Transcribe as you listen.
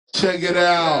Check it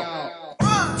out.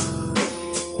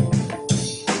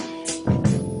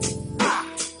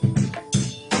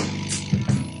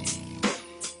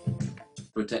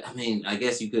 I mean, I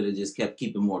guess you could have just kept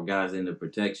keeping more guys in the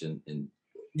protection and.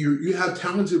 You have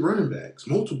talented running backs,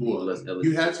 multiple of them.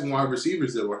 You had some wide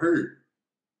receivers that were hurt,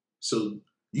 so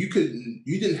you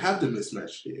didn't have the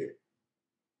mismatch there.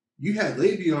 You had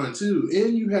Le'Veon too,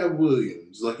 and you have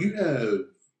Williams. Like you have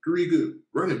 3 good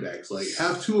running backs. Like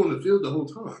have 2 on the field the whole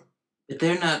time. But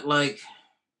they're not like.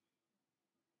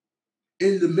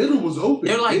 And the middle was open.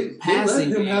 They're like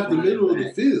passing. They let him have the middle of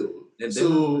the field,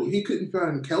 so he couldn't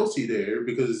find Kelsey there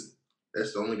because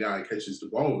that's the only guy that catches the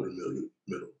ball in the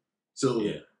middle. So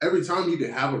every time you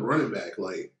can have a running back,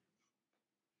 like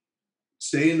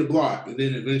stay in the block and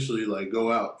then eventually like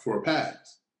go out for a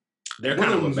pass. They're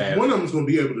one of them's going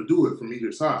to be able to do it from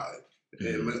either side,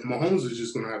 and Mahomes is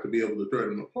just going to have to be able to throw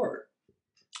them apart.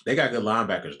 They got good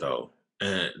linebackers though,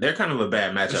 and they're kind of a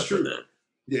bad matchup for them.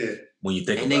 Yeah, when you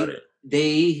think about it,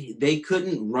 they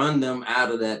couldn't run them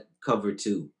out of that cover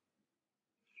 2,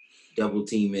 double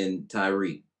team in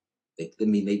Tyreek. I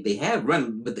mean, they had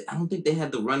run, but I don't think they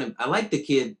had the running. I like the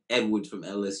kid Edwards from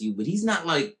LSU, but he's not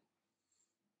like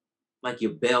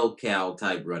your bell cow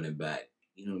type running back.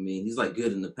 You know what I mean? He's like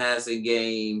good in the passing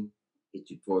game,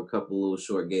 hit you for a couple little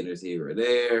short gainers here or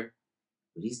there,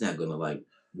 but he's not gonna like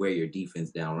wear your defense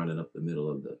down running up the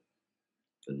middle of the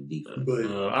defense. But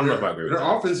I don't know if I agree with that.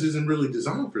 Their offense isn't really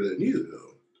designed for that neither,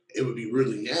 though. It would be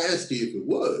really nasty if it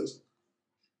was,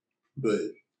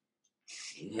 but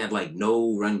he had like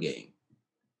no run game.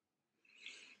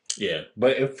 Yeah,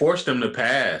 but it forced them to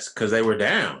pass because they were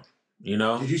down. You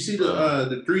know? Did you see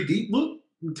the 3 deep look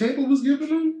Tampa was giving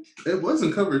them? It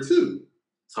wasn't cover 2.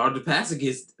 It's hard to pass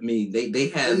against. I mean, they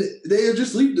have they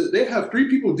have 3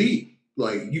 people deep.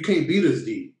 Like you can't beat us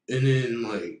deep, and then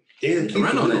like they keep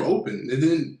the open, and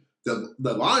then the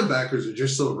linebackers are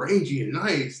just so rangy and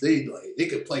nice. They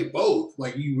could play both.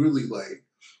 Like you really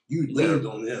you leaned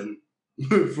on them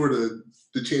for the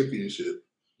championship.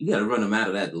 You got to run them out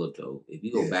of that look, though. If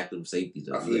you go back to the safeties,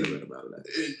 you got to run them out of that.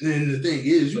 And the thing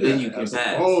is, you can pass.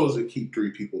 Balls to keep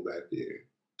 3 people back there.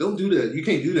 Don't do that. You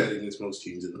can't do that against most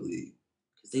teams in the league.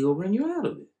 Because they will run you out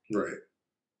of it. Right.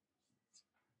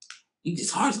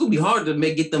 It's going to be hard to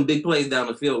get them big plays down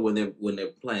the field when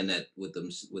they're playing that with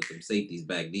them safeties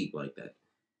back deep like that.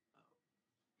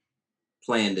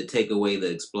 Playing to take away the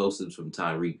explosives from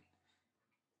Tyreek.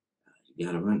 You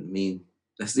got to run. I mean.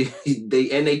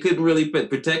 They couldn't really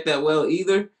protect that well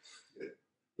either.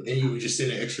 And you would just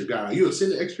send an extra guy. You would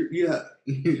send an extra, you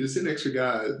send an extra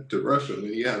guy to rush them,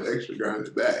 and you have an extra guy in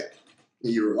the back,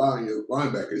 and you rely on your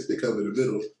linebackers to cover the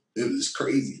middle. It was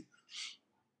crazy.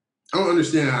 I don't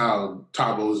understand how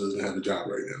Todd Bowles doesn't have a job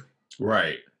right now.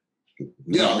 Right.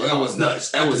 Yeah, that was nuts.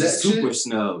 That was a super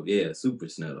snub. Yeah, super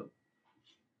snub.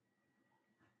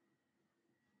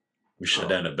 We should have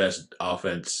done the best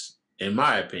offense, in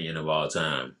my opinion, of all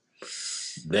time.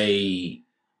 They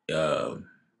they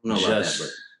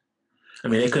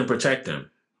couldn't protect him.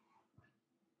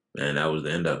 And that was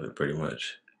the end of it, pretty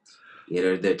much.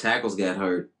 Yeah, their tackles got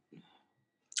hurt.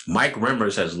 Mike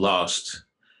Remmers has lost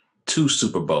 2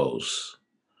 Super Bowls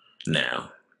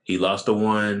now. He lost the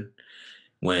one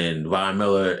when Von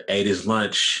Miller ate his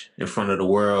lunch in front of the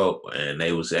world, and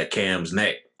they was at Cam's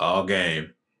neck all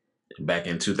game. Back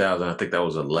in 2000, I think that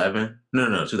was 11.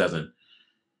 No,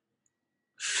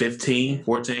 2015,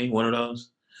 14, one of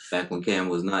those. Back when Cam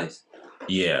was nice.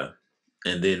 Yeah.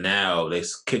 And then now they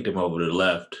kicked him over to the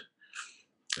left,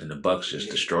 and the Bucs just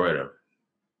destroyed him.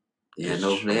 They had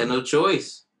no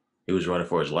choice. He was running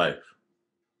for his life.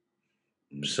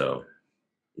 So.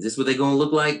 Is this what they're going to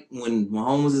look like when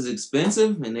Mahomes is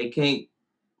expensive and they can't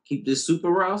keep this super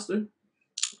roster?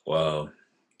 Well.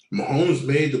 Mahomes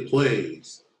made the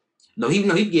plays. No, he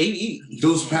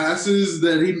those passes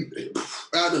that he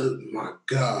out of my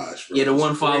gosh, bro. Yeah, the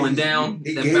one falling down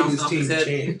that gave bounced off his head.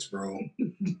 Chance, bro.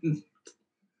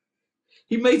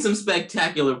 He made some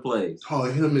spectacular plays. Oh,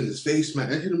 it hit him in his face,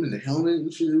 man. It hit him in the helmet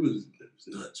and shit. It was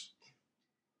nuts.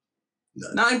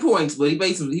 9 points, but he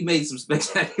made some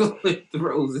spectacular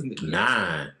throws in the game.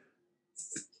 9.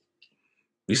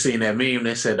 You seen that meme?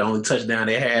 They said the only touchdown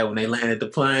they had when they landed the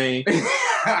plane.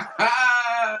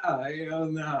 Hell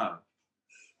no.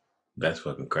 That's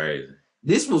fucking crazy.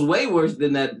 This was way worse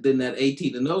than that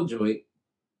 18-0 joint.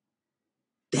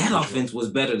 That offense was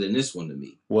better than this one to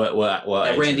me. What?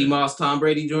 That Randy Moss, Tom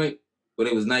Brady joint, where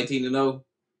it was 19-0.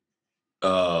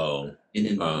 Oh. And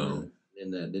then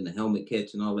then the helmet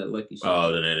catch and all that lucky shit.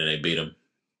 Oh, then they beat him.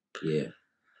 Yeah.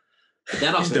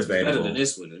 That offense was better than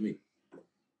this one to me.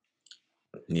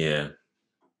 Yeah.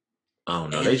 I don't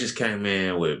know. They just came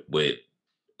in with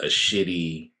a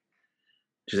shitty.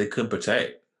 They couldn't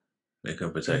protect. They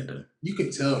couldn't protect them. You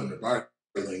can tell in the body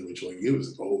language like it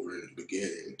was over in the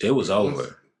beginning. It was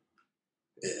over.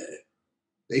 Yeah,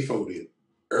 they folded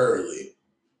early.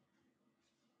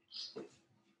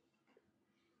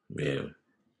 Yeah.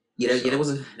 Yeah, that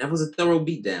was a thorough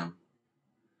beatdown.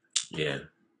 Yeah.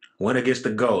 Win against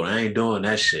the GOAT. I ain't doing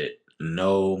that shit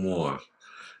no more.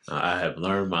 I have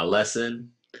learned my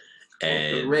lesson,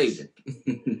 and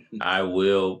I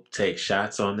will take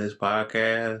shots on this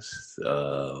podcast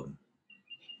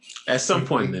at some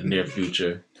point in the near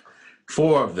future.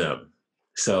 4 of them.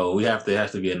 So it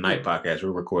has to be a night podcast.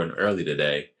 We're recording early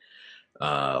today.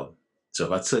 So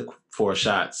if I took 4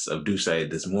 shots of Douce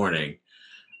this morning,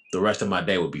 the rest of my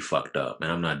day would be fucked up,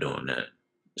 and I'm not doing that.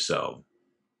 So,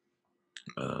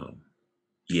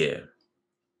 yeah.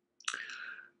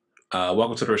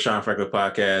 Welcome to the Rashawn Franklin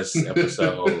Podcast,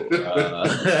 episode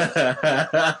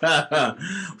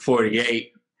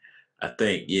 48. I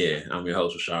think, yeah. I'm your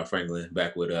host, Rashawn Franklin,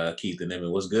 back with Keith and Emmette.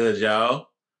 What's good, y'all?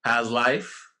 How's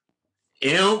life?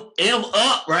 M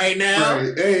up right now.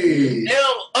 Right. Hey.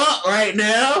 M up right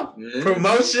now. Yeah.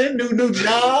 Promotion, new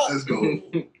job. Let's go.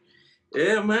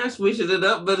 Yeah, man, switching it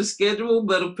up, better schedule,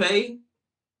 better pay.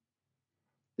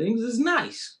 Things is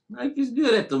nice. Life is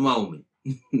good at the moment.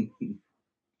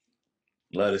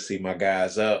 Love to see my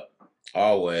guys up,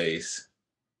 always.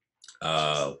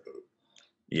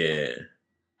 Yeah.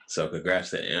 So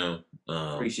congrats to M.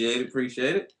 Appreciate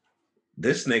it.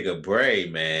 This nigga Bray,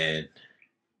 man.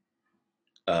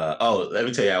 Let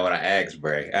me tell you what I asked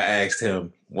Bray. I asked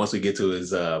him once we get to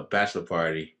his bachelor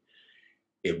party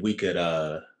if we could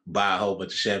buy a whole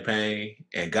bunch of champagne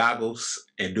and goggles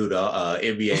and do the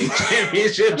NBA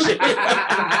championship shit.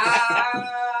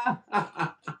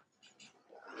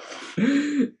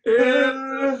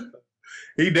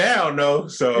 He down though,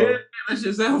 so yeah, that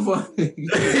shit sound funny.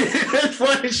 That's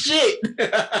funny shit.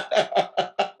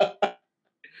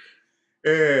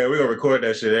 Yeah, we're gonna record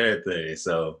that shit and everything.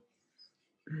 So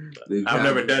I've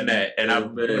never done that, and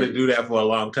I'm gonna do that for a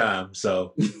long time.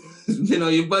 So it's been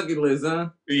on your bucket list,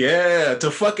 huh? Yeah,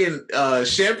 to fucking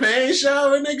champagne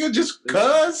shower, nigga, just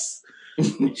cuz.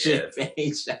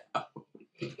 Champagne shower.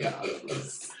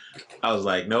 I was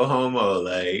like, no homo,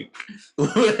 like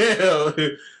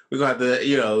we're gonna have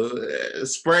to,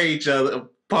 spray each other,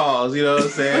 pause, you know what I'm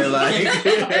saying? Like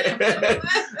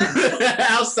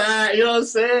outside, you know what I'm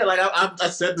saying? Like I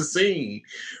set the scene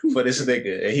for this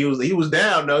nigga. And he was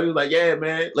down though. He was like, yeah,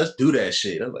 man, let's do that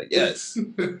shit. I was like, yes.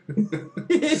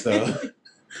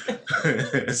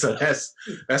 So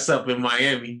that's up in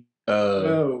Miami.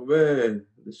 Oh man.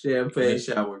 The champagne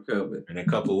shower coming in a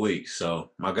couple of weeks. So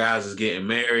my guys is getting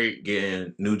married,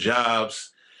 getting new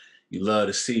jobs. You love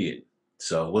to see it.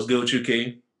 So what's good with you,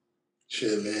 King?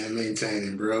 Shit, man,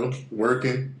 maintaining, bro.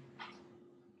 Working,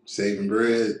 saving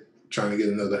bread, trying to get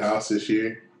another house this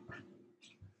year.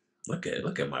 Look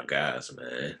at my guys,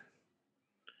 man.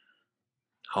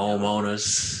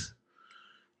 Homeowners.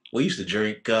 We used to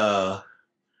drink the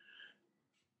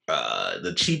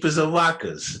cheapest of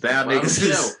vodkas.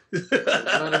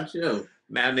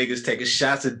 Now niggas taking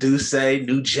shots of Douce,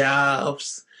 new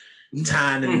jobs,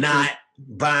 tying the knot,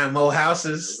 buying more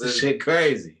houses. Shit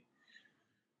crazy,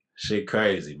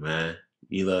 man.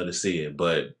 You love to see it.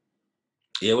 But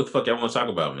yeah, what the fuck y'all want to talk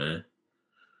about, man?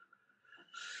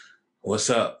 What's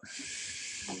up?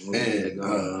 And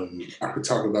I could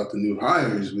talk about the new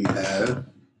hires we have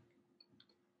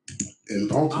in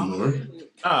Baltimore.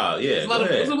 Oh yeah,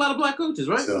 there's a lot of black coaches,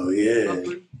 right? So yeah,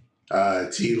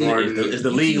 T. Martin is the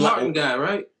league Martin guy,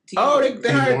 right? They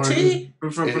hired T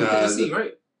from Tennessee,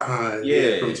 right?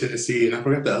 Yeah, from Tennessee, and I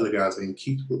forgot the other guy's name.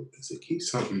 Keith, is it Keith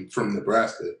something from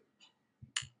Nebraska?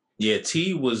 Yeah,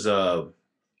 T was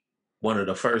one of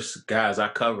the first guys I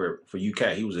covered for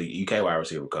UK. He was a UK wide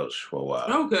receiver coach for a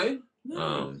while. Okay.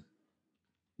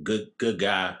 Good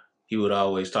guy. He would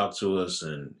always talk to us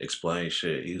and explain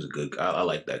shit. He was a good guy. I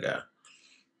like that guy.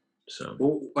 So,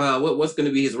 what's going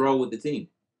to be his role with the team?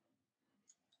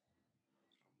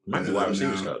 Might be wide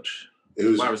receivers coach. It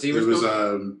was wide receivers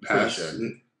coach? Pass. Sure.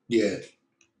 Yeah.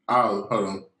 Hold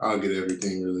on. I'll get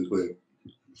everything really quick.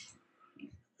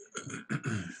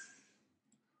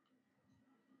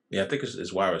 Yeah, I think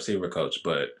it's wide receiver coach,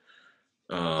 but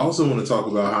I also want to talk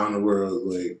about how in the world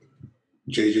like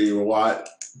J.J. Watt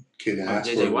can ask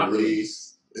for a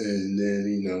release, and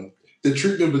then the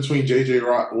treatment between J.J.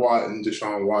 Watt and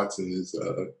Deshaun Watson is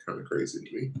kind of crazy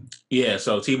to me. Yeah,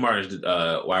 so T. Martin's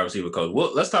wide receiver coach.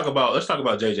 Well, let's talk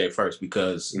about J.J. first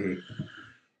because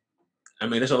I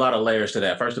mean there's a lot of layers to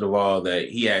that. First of all, that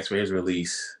he asked for his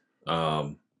release.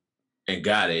 and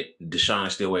got it. Deshaun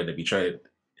is still waiting to be traded.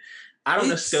 I don't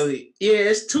necessarily. Yeah,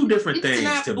 it's two different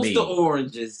things to me. It's to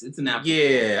oranges. It's an apple.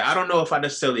 Yeah, I don't know if I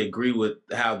necessarily agree with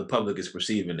how the public is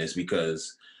perceiving this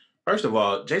because, first of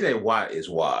all, J.J. Watt is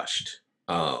washed.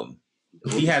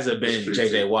 He hasn't been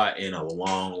J.J. Watt in a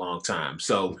long, long time.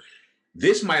 So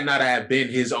this might not have been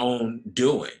his own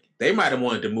doing. They might have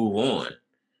wanted to move on.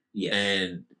 Yeah.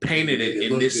 And painted it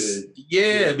in this.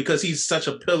 Yeah, because he's such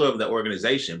a pillar of the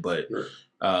organization. But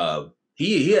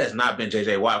he has not been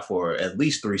J.J. Watt for at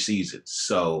least 3 seasons.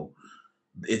 So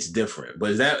it's different.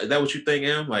 But is that what you think,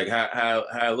 Em? Like how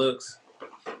it looks?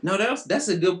 No, that's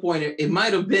a good point. It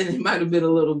might have been a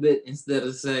little bit instead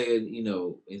of saying,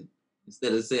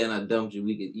 instead of saying I dumped you,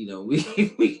 we could,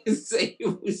 we can say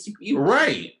it was you.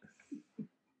 Right.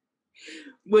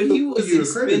 But he was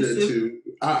expensive. Too.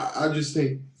 I just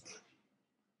think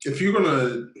if you're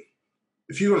gonna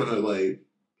like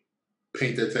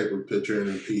paint that type of picture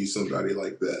and appease somebody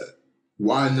like that,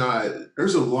 why not?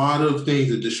 There's a lot of things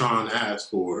that Deshaun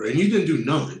asked for, and you didn't do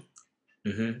none.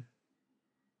 Mm-hmm.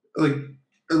 Like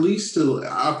at least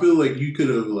I feel like you could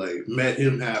have like met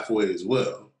him halfway as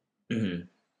well. Mm-hmm.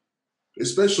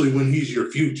 Especially when he's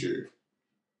your future.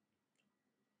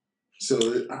 So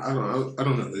I don't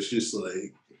know. It's just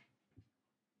like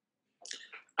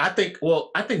I think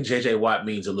J.J. Watt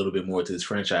means a little bit more to this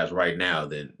franchise right now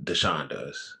than Deshaun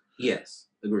does. Yes,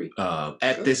 agree.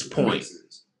 At this point.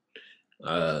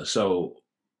 So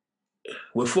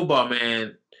with football,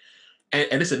 man,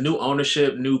 and it's a new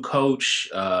ownership, new coach,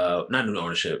 not new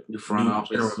ownership, new front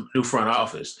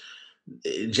office.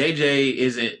 JJ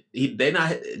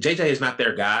is not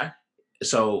their guy.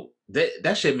 So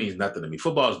that shit means nothing to me.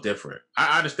 Football is different.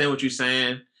 I understand what you're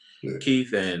saying,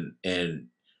 Keith, and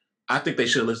I think they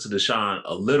should listen to Deshaun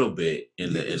a little bit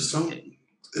in the.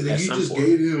 And if you just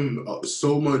gave him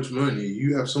so much money,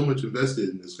 you have so much invested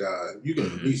in this guy, you can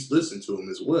at least listen to him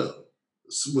as well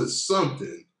with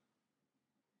something.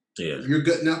 Yeah, if you're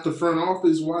gutting out the front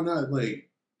office, why not, like,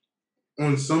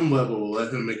 on some level,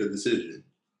 let him make a decision?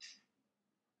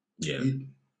 Yeah,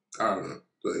 I don't know.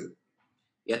 Like,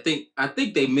 yeah, I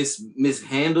think they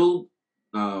mishandled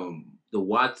the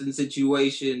Watson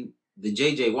situation, the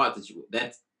JJ Watt situation.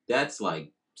 That's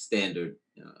like standard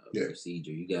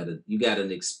procedure. You got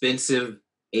an expensive,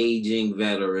 aging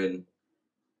veteran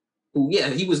who,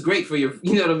 he was great for your,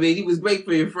 you know what I mean? He was great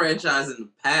for your franchise in the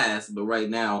past, but right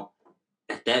now,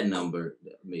 at that number,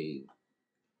 I mean,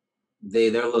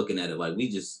 they're looking at it like we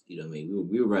just, you know what I mean?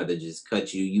 We would rather just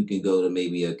cut you. You can go to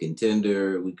maybe a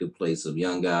contender. We could play some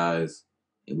young guys,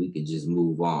 and we could just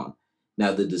move on.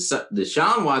 Now, the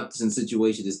Deshaun Watson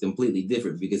situation is completely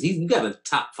different because he's got a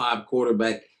top 5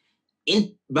 quarterback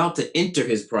about to enter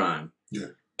his prime. Yeah.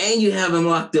 And you have him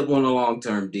locked up on a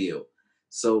long-term deal.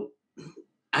 So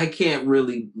I can't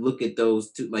really look at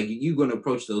those two. Like, you're going to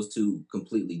approach those two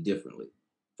completely differently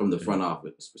from the front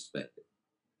office perspective.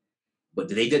 But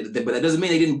that doesn't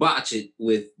mean they didn't botch it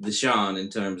with Deshaun in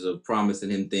terms of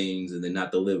promising him things and then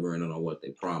not delivering on what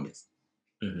they promised.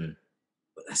 Mm-hmm.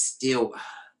 But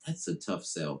that's a tough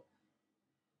sell.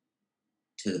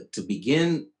 To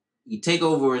begin, you take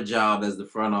over a job as the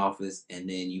front office, and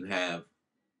then you have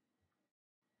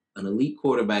an elite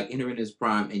quarterback entering his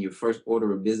prime, and your first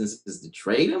order of business is to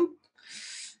trade him.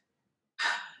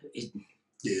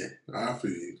 I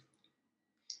feel you.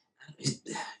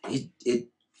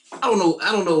 I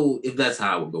don't know if that's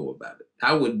how I would go about it.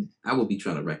 I would be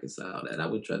trying to reconcile that. I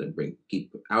would try to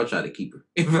keep her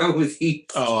if I was he.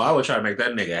 Oh, I would try to make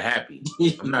that nigga happy.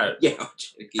 I'm not. Yeah.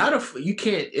 You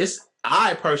can't.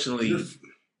 I personally,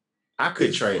 I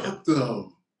could trade him.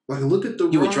 Like, look at the.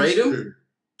 You would trade him?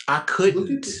 I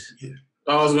couldn't.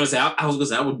 I was gonna say I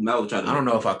would try to. I don't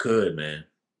know if I could, man.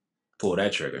 Pull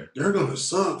that trigger. They're gonna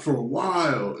suck for a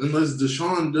while unless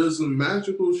Deshaun does some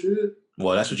magical shit.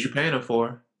 Well, that's what you're paying him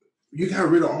for. You got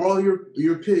rid of all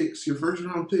your picks, your first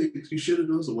round picks. You should have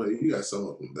those away. You got some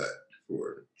of them back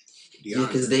for.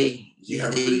 Because you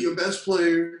got rid of your best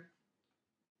player.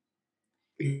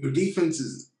 Your defense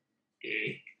is.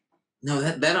 No,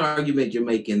 that argument you're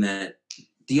making, that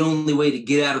the only way to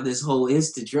get out of this hole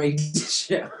is to trade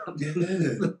Deshaun.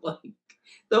 Yeah. Like,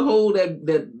 the hole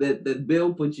that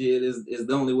Bill put you in is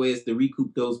the only way is to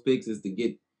recoup those picks is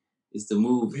to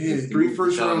move. Man, 3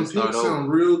 first round picks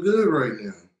sound real good right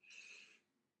now.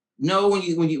 No, when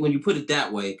you put it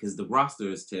that way, because the roster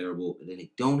is terrible and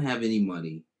they don't have any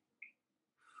money.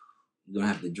 You're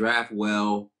gonna have to draft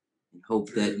well and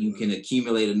hope that you can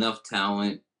accumulate enough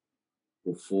talent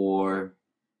before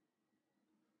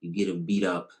you get them beat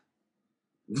up.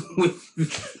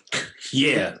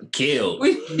 Yeah, killed.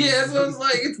 Yeah, so it's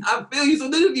like I feel you. So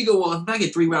then if you go, well, if I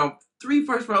get 3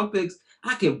 first-round picks,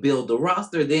 I can build the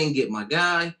roster, then get my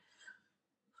guy.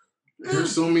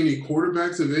 There's so many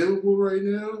quarterbacks available right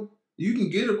now. You can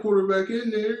get a quarterback in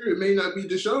there. It may not be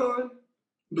Deshaun,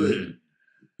 but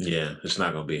yeah, it's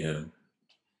not gonna be him.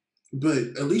 But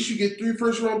at least you get 3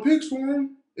 first-round picks for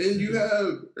him, and you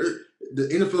have the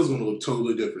NFL's going to look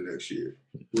totally different next year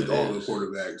with all the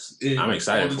quarterbacks. And I'm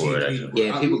excited for it. Actually.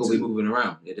 Yeah, people gonna be moving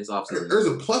around. Yeah, this offseason. There's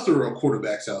a plethora of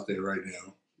quarterbacks out there right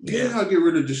now. You know how to get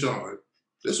rid of Deshaun.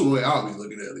 That's the way I'll be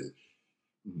looking at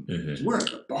it. We're at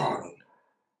the bottom.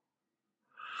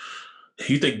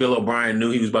 You think Bill O'Brien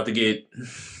knew he was about to get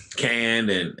canned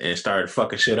and started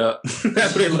fucking shit up?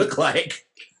 That's what it looked like.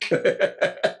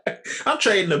 I'm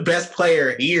trading the best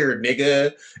player here,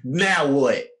 nigga. Now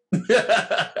what?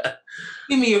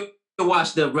 Give me a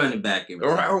washed up running back.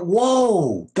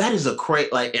 Whoa, that is a crazy.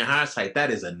 Like in hindsight, that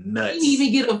is a nuts. You didn't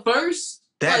even get a first.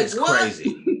 That is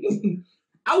crazy.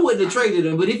 I wouldn't have traded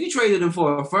him, but if you traded him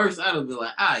for a first, I'd have been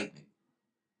like, I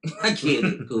get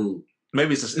it, cool.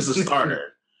 Maybe it's a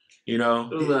starter. You know,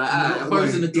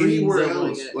 first in the anywhere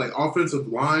else, like offensive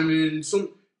lineman,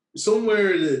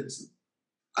 somewhere that's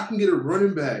I can get a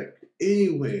running back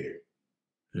anywhere,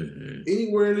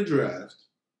 anywhere in the draft.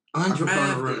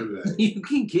 Undrafted, you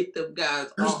can get them guys.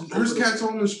 There's cats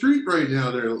on the street right now.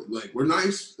 They're like, we're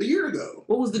nice a year ago.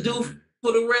 What was the dude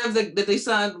for the Rams that they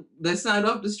signed? That signed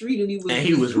off the street and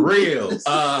he was real.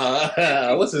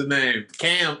 What's his name?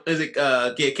 Cam? Is it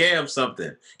Cam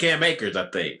something? Cam Akers, I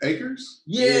think. Akers?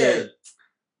 Yeah.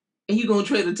 And you gonna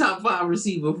trade a top 5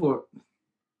 receiver for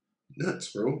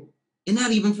nuts, bro. And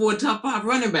not even for a top 5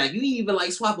 running back. You didn't even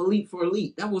like swap elite for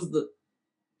elite. That was the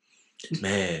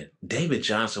man. David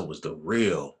Johnson was the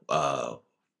real.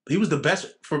 He was the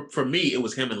best for me. It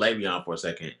was him and Le'Veon for a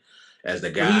second as the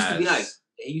guy. He used to be nice.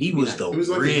 He was the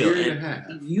real. Like a year and a half.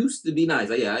 He used to be nice.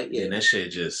 Yeah. And that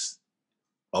shit just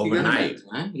overnight.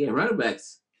 Running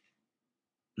backs.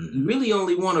 You really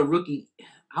only want a rookie.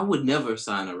 I would never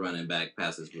sign a running back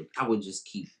past his rookie. I would just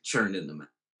keep churning them out.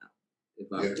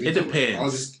 It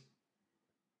depends.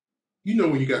 You know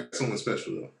when you got someone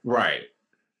special though, right?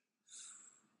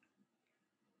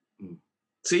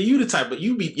 See, you the type of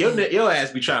your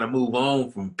ass be trying to move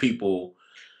on from people.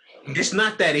 It's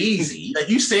not that easy. Like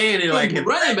you saying it like from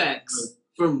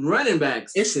running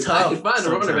backs. It's tough. I can find a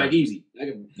running back easy.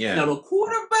 Now the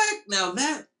quarterback. Now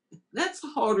that's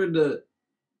harder to.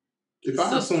 If I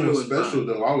have someone special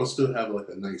though, I would still have like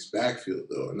a nice backfield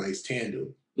though, a nice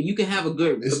tandem. But you can have a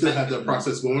good. And still have that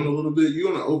process going a little bit.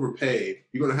 You're gonna overpay.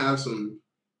 You're gonna have some.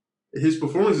 His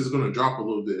performance is gonna drop a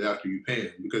little bit after you pay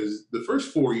him because the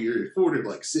first 4 to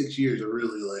like 6 years are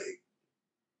really like.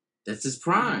 That's his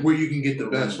prime. Where you can get the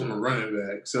best from a running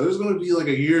back. So there's gonna be like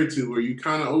a year or two where you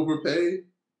kind of overpay,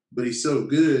 but he's so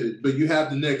good. But you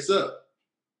have the next up.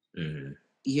 Mm-hmm.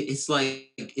 Yeah, it's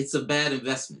like it's a bad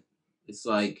investment. It's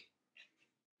like.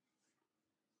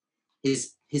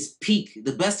 His peak,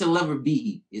 the best he'll ever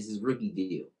be, is his rookie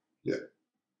deal. Yeah.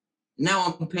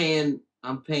 Now I'm paying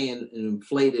an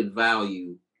inflated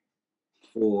value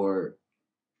for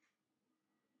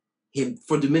him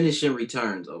for diminishing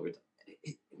returns over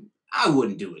time. I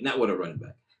wouldn't do it. Not with a running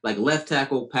back. Like left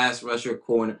tackle, pass rusher,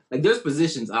 corner. Like there's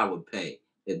positions I would pay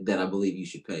that I believe you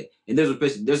should pay, and there's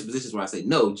positions where I say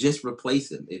no, just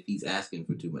replace him if he's asking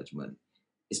for too much money.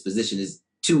 His position is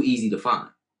too easy to find.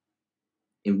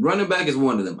 And running back is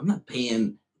one of them. I'm not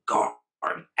paying guard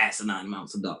asinine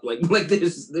amounts of dollars. Like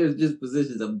there's just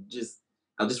positions.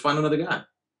 I'll just find another guy.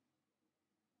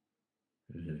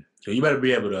 Mm-hmm. So you better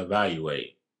be able to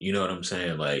evaluate. You know what I'm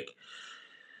saying? Like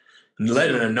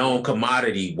letting a known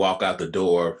commodity walk out the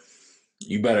door,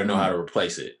 you better know how to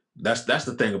replace it. That's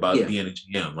the thing about being a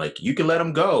GM. Like you can let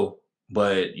them go,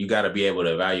 but you got to be able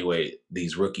to evaluate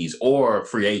these rookies or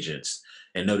free agents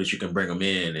and know that you can bring them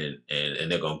in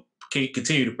and they're going to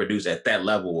continue to produce at that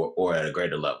level or at a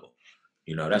greater level.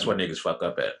 You know, that's what niggas fuck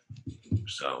up at.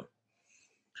 So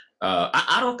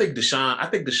I don't think Deshaun, I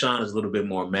think Deshaun is a little bit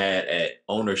more mad at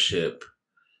ownership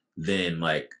than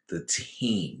like the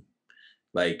team.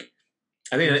 Like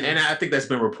I think that's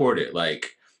been reported.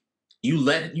 Like you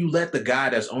let the guy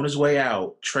that's on his way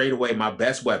out trade away my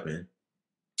best weapon.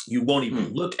 You won't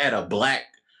even look at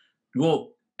you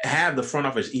won't have the front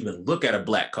office even look at a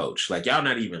black coach. Like y'all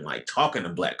not even like talking to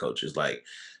black coaches. Like,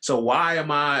 so why am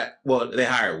I? Well, they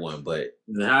hired one, but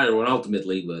they hired one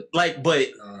ultimately, but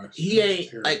he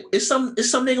ain't like it's some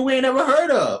nigga we ain't never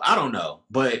heard of. I don't know,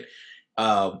 but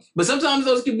sometimes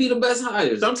those can be the best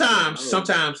hires.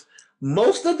 Sometimes,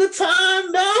 Most of the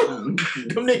time, though,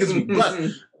 them niggas be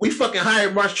blessed. We fucking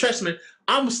hired Marsh Trestman.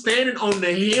 I'm standing on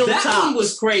the hilltop. That one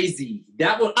was crazy.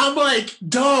 I'm like,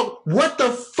 dog, what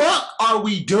the fuck are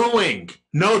we doing?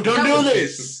 No, don't do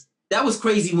this. That was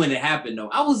crazy when it happened, though.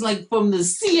 I was like, from the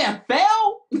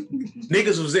CFL?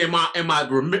 Niggas was in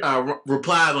my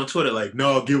replies on Twitter like,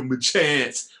 no, give him a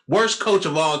chance. Worst coach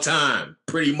of all time,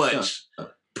 pretty much.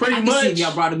 I can see if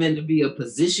y'all brought him in to be a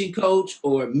position coach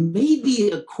or maybe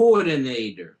a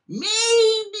coordinator.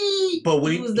 Maybe. But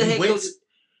when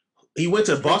he went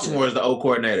to Baltimore as the old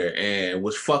coordinator and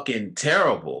was fucking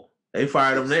terrible. They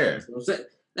fired him there.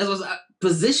 That's what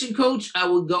position coach, I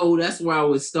would go. That's where I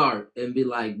would start and be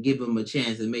like, give him a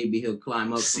chance and maybe he'll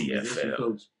climb up from position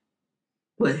coach.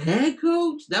 But head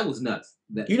coach, that was nuts.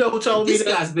 You know who told me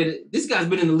that? This guy's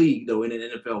been in the league though, in the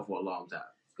NFL for a long time.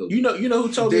 You know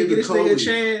who told me to get this nigga a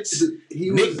chance?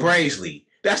 Nick Brazeley.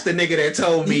 That's the nigga that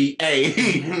told me,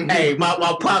 hey,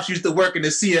 my pops used to work in the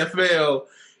CFL.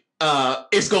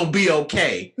 It's gonna be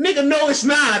okay. Nigga, no, it's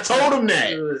not. I told him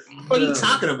that. What are you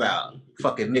talking about?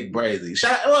 Fucking Nick Brazeley.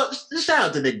 Shout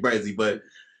out to Nick Brazeley, but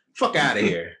fuck out of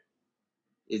here.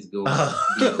 It's going to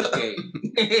be okay.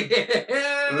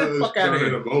 Fuck out of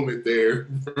here. A moment there.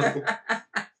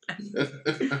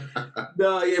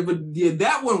 No, yeah, but yeah,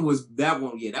 that one was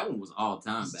all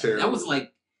time bad. Terrible.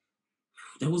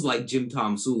 That was like Jim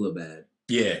Tom Sula bad.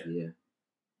 Yeah.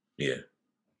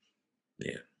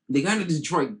 The guy in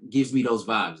Detroit gives me those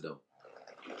vibes though.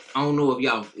 I don't know if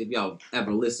y'all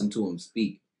ever listened to him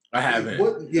speak. I haven't. A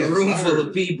room full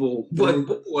of people, but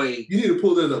boy, you need to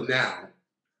pull that up now.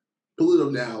 Pull it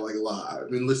up now, like live,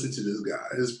 and listen to this guy,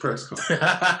 his press conference.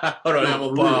 Hold on, I'm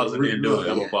gonna pause and then do it.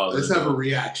 I'm gonna pause. Let's have a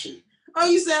reaction. Oh,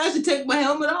 you said I should take my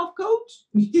helmet off, coach?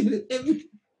 And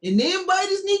then bite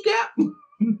his kneecap?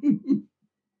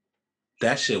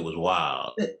 That shit was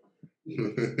wild.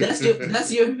 That's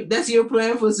your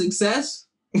plan for success?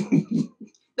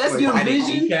 That's your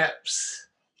vision? Kneecaps.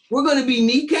 We're gonna be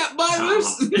kneecap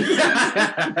biters?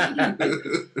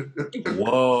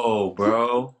 Whoa,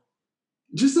 bro.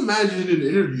 Just imagine an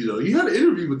interview, though. You had an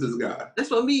interview with this guy. That's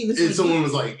what I mean. And someone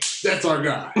was like, that's our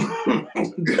guy. In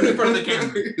front of the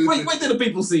camera. Wait till the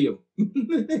people see him.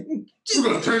 We're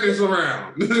going to turn this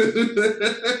around.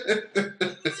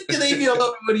 Can they feel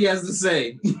love what he has to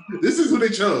say? This is who they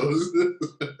chose.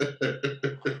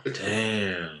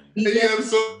 Damn. And you have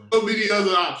so many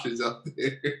other options out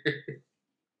there.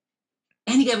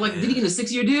 And he got did he get a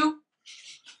 6-year deal?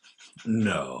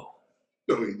 No.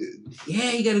 No, he didn't.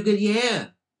 Yeah, he got a good,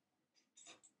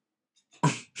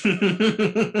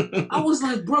 I was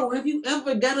like, bro, have you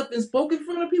ever got up and spoken in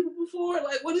front of people before?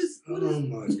 Like, what is oh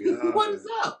my God. What is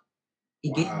up?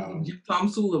 He gave me Tom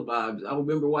Sula vibes. I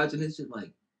remember watching this shit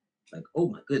like, oh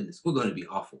my goodness, we're going to be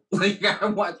awful. Like, I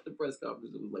watched the press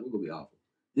conference. It was like, we're going to be awful.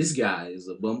 This guy is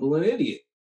a bumbling idiot.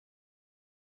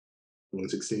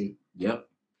 116. Yep.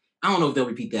 I don't know if they'll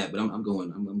repeat that, but I'm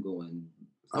going. I'm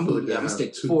going to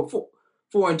stick 4-12.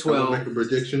 I'll make a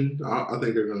prediction. I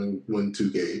think they're going to win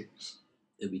 2 games.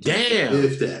 Damn.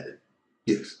 If that.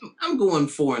 Yes. I'm going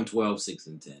 4-12,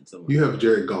 6-10. You have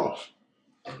Jared Goff.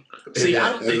 See,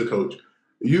 as a coach.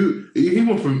 He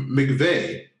went from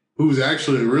McVay, who's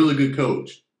actually a really good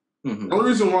coach. Mm-hmm. The only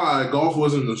reason why Goff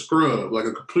wasn't a scrub, like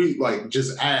a complete,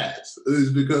 just ass,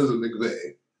 is because of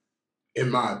McVay, in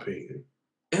my opinion.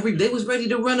 They was ready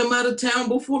to run him out of town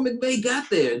before McVay got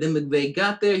there. Then McVay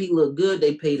got there. He looked good.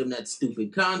 They paid him that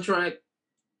stupid contract.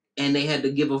 And they had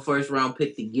to give a first-round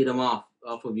pick to get him off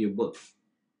of your book.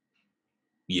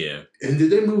 Yeah. And did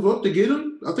they move up to get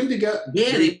him? I think they got...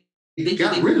 Yeah, they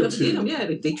got rid of him. Yeah,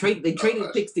 they traded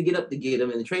picks to get up to get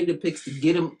him, and they traded picks to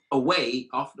get him away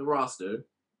off the roster.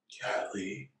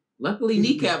 Golly. Luckily,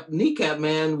 Kneecap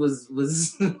Man was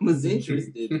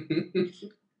interested.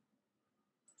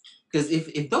 Because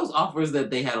if those offers that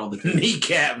they had on the table,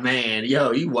 Kneecap Man,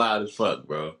 yo, you wild as fuck,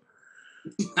 bro.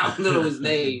 I don't know his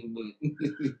name, but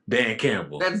Dan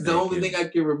Campbell. That's the only thing I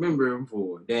can remember him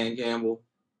for. Dan Campbell.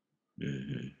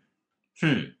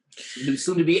 Mm-hmm.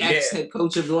 Soon to be ex-head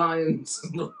coach of the Lions.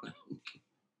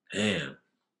 Damn,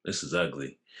 this is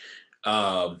ugly.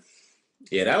 Yeah,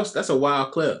 that's a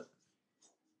wild clip.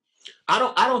 I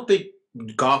don't think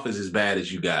Goff is as bad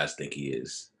as you guys think he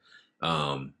is.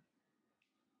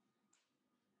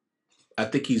 I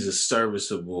think he's a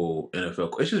serviceable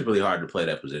NFL coach. It's just really hard to play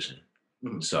that position.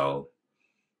 Mm-hmm. So,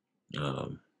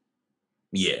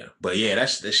 yeah. But yeah, that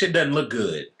shit doesn't look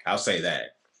good. I'll say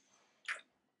that.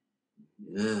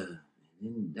 Yeah.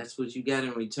 That's what you got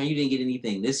in return. You didn't get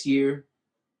anything this year.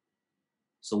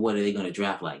 So what, are they going to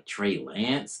draft like Trey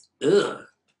Lance? Ugh.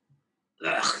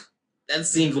 That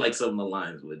seems like something the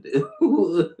Lions would do.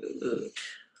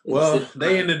 Well,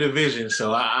 they in the division,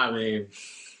 so I mean,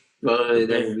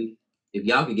 that would be if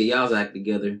y'all could get y'all's act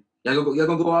together. Y'all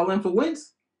gonna go all in for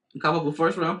Wentz and come up with a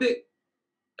first round pick.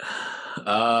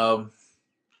 That's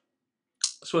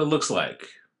what it looks like.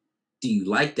 Do you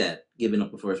like that, giving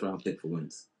up a first round pick for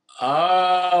Wentz?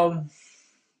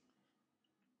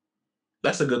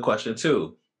 That's a good question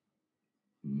too.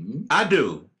 Mm-hmm. I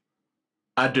do.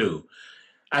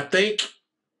 I think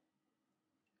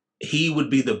he would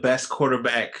be the best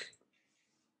quarterback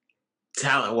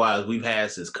talent-wise we've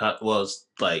had since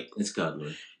it's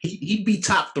Cutler. He'd be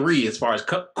top 3 as far as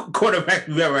quarterback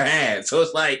we've ever had. So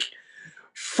it's like,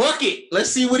 fuck it. Let's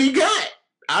see what he got.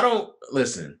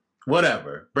 Listen,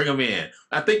 whatever. Bring him in.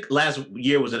 I think last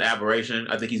year was an aberration.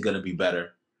 I think he's going to be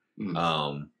better.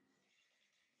 Mm.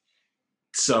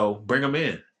 So bring him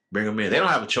in. They don't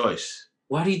have a choice.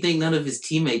 Why do you think none of his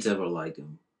teammates ever like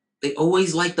him? They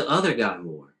always like the other guy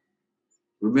more.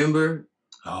 Remember?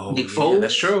 Nick Foles?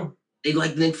 That's true. They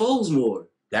like Nick Foles more.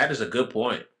 That is a good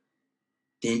point.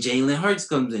 Then Jalen Hurts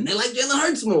comes in. They like Jalen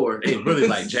Hurts more. They really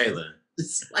like Jalen.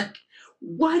 It's like,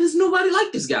 why does nobody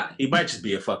like this guy? He might just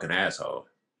be a fucking asshole.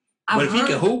 But if he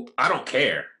can hoop, I don't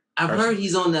care. I've heard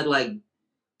he's on that, like,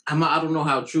 I don't know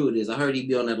how true it is. I heard he'd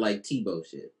be on that, like, Tebow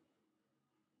shit.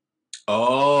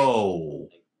 Oh.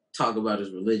 Talk about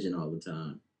his religion all the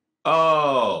time.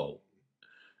 Oh.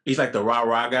 He's like the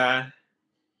rah-rah guy?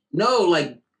 No,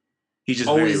 like. He's just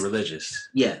very religious.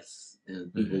 Yes.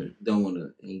 And people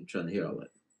ain't trying to hear all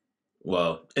that.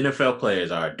 Well, NFL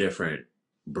players are a different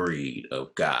breed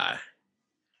of guy.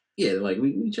 Yeah, like,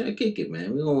 we try to kick it,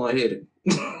 man. We don't want to hear it.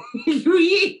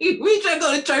 we try to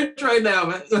go to church right now,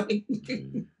 man. Like,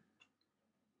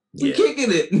 we're kicking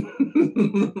it.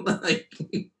 Like,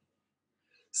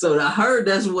 so I heard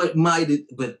that's what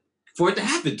but for it to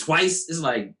happen twice, it's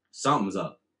like, something's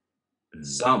up.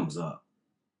 Something's up.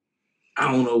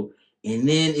 I don't know. And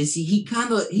then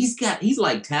he's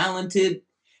like talented,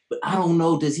 but I don't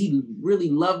know, does he really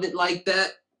love it like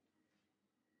that?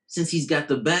 Since he's got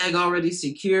the bag already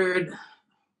secured.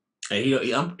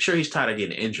 And I'm sure he's tired of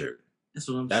getting injured. That's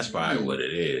what I'm saying. That's probably what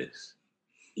it is.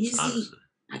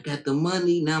 I got the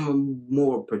money, now I'm in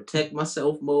more protect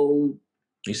myself mode.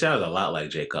 He sounds a lot like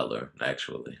Jay Cutler,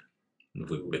 actually. If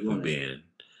we're being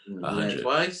 100.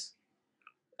 Twice?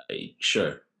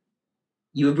 Sure.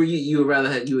 Wouldn't you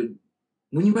rather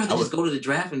just go to the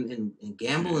draft and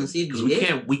gamble and see if you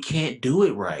get? We can't do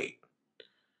it right.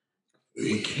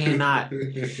 We cannot.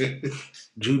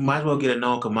 You might as well get a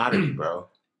known commodity, bro.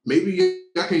 Maybe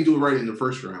y'all can't do it right in the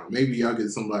first round. Maybe y'all get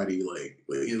somebody like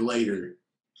in later.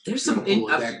 There's some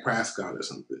Dak Prescott or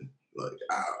something. Like,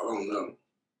 I don't know.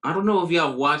 I don't know if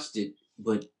y'all watched it,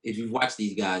 but if you've watched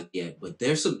these guys yet, but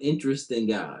there's some interesting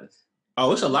guys.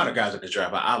 Oh, it's a lot of guys in the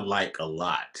draft I like a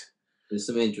lot. There's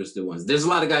some interesting ones. There's a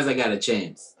lot of guys that got a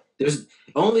chance. There's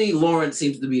only Lawrence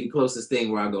seems to be the closest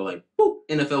thing where I go like, boop,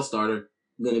 NFL starter,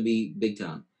 going to be big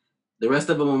time. The rest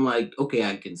of them, I'm like, okay,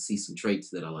 I can see some traits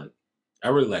that I like. I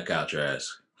really like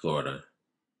Alcatraz, Florida.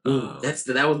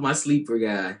 That was my sleeper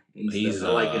guy. I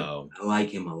like him. I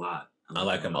like him a lot. I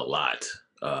like him a lot.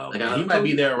 He might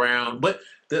be there around, but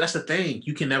that's the thing.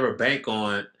 You can never bank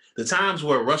on the times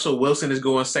where Russell Wilson is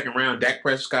going second round, Dak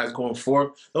Prescott is going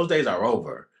fourth. Those days are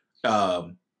over.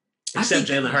 Except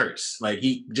Jalen Hurts, like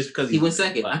he went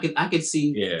second. I could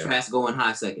see Trask going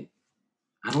high second.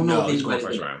 I don't know if he's going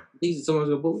first round. Think someone's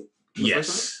gonna bully?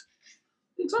 Yes.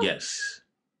 Yes.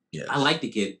 I like the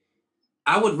kid.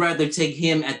 I would rather take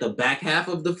him at the back half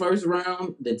of the first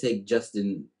round than take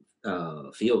Justin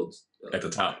Fields at the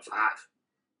top 5.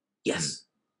 Yes,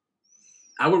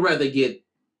 I would rather get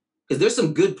because there's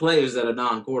some good players that are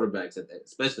non-quarterbacks at that,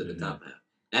 especially the top half.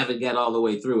 I haven't got all the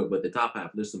way through it, but the top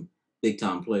half there's some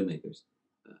big-time playmakers.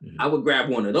 I would grab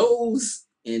one of those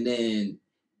and then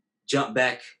jump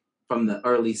back from the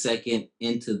early second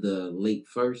into the late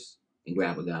first and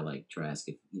grab a guy like Trask.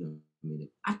 If you know,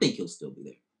 I think he'll still be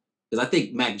there because I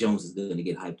think Mac Jones is going to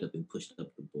get hyped up and pushed up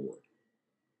the board.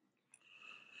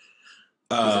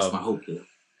 That's my hope here.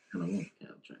 I don't want to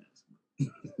have Trask.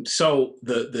 So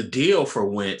the deal for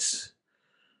Wentz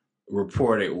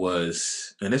reported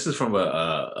was, and this is from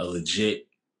a legit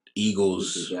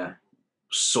Eagles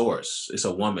source. It's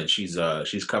a woman. She's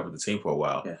covered the team for a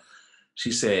while. Yeah.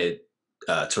 She said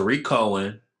Tariq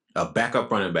Cohen, a backup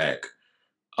running back,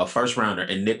 a first rounder,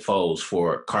 and Nick Foles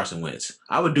for Carson Wentz.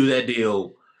 I would do that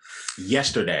deal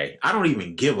yesterday. I don't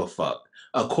even give a fuck.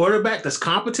 A quarterback that's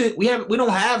competent, we don't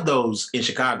have those in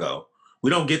Chicago. We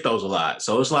don't get those a lot.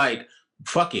 So it's like,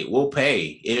 fuck it, we'll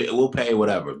pay. We'll pay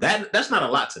whatever. That's not a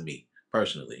lot to me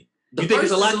personally. You think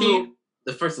it's a lot, Keith?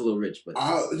 The first a little rich, but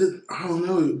I don't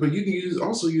know. But you can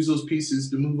also use those pieces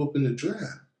to move up in the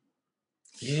draft.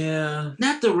 Yeah.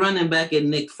 Not the running back and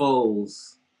Nick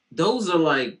Foles. Those are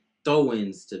like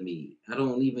throw-ins to me. I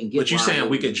don't even get. But you saying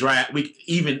we could draft? We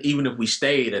even if we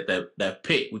stayed at that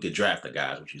pick, we could draft the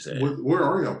guys. What you said? Where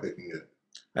are y'all picking it?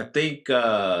 I think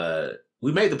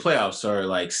we made the playoffs, sir.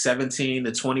 Like 17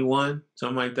 to 21,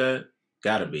 something like that.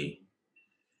 Gotta be.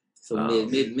 So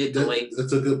mid to late.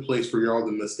 That's a good place for y'all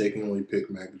to mistakenly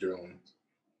pick Mac Jones.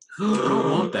 I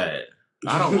don't want that.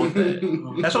 I don't want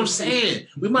that. That's what I'm saying.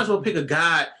 We might as well pick a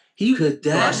guy. He could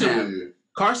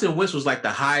Carson Wentz was like the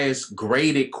highest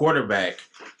graded quarterback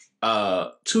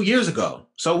 2 years ago.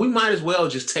 So we might as well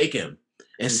just take him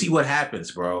and see what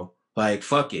happens, bro. Like,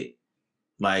 fuck it.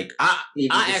 Like, I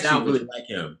actually really like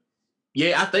him.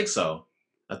 Yeah, I think so.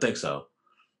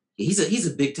 He's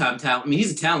a big time talent. I mean,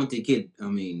 he's a talented kid. I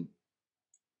mean,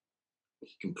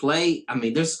 he can play. I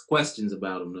mean, there's questions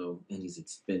about him though, and he's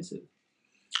expensive.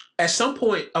 At some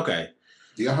point, okay.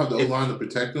 Do y'all have the O-line to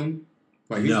protect him?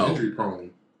 Like, he's injury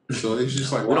prone. So it's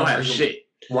just like, we don't have shit.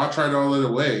 Why try it all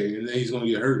the way? And then he's going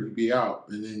to get hurt and be out.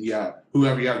 And then,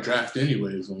 whoever y'all draft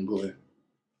anyway is going to go in.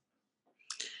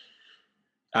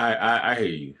 I hear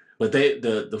you. But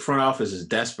the front office is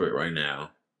desperate right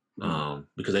now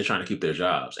because they're trying to keep their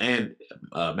jobs. And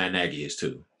Matt Nagy is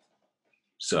too.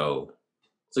 So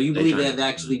you believe they've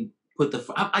actually put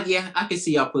I can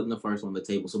see y'all putting the first on the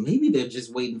table. So maybe they're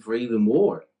just waiting for even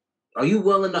more. Are you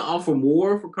willing to offer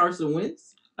more for Carson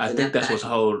Wentz? I think that's what's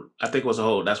holding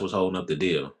up the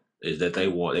deal is that they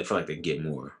feel like they can get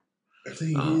more. The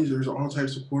thing is, there's all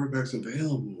types of quarterbacks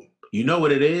available. You know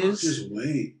what it is? Just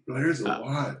wait. There's a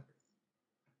lot.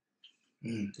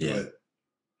 Yeah.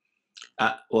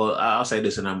 I'll say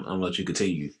this, and I'm gonna let you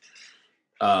continue.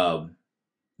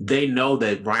 They know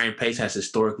that Ryan Pace has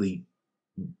historically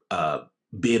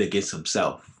bid against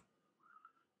himself.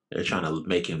 They're trying to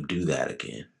make him do that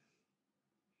again.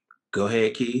 Go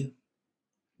ahead, Keith.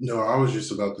 No, I was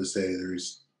just about to say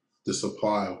there's the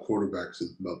supply of quarterbacks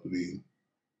is about to be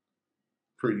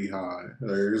pretty high.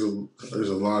 There's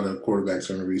a lot of quarterbacks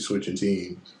going to be switching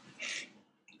teams.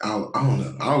 I don't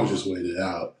know. I was just wait it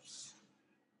out.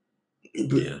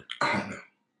 But yeah. I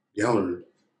don't know.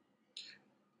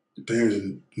 The Bears have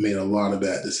made a lot of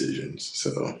bad decisions,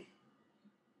 so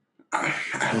I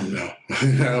don't know. I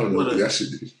don't know what I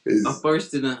should do. A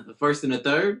first and a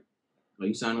third? Are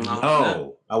you signing off?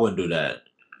 No, I wouldn't do that.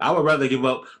 I would rather give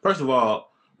up. First of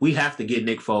all, we have to get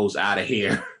Nick Foles out of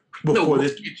here before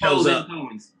this kid shows up.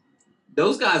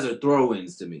 Those guys are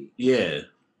throw-ins to me. Yeah.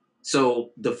 So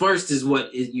the first is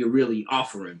what you're really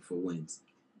offering for wins.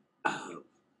 A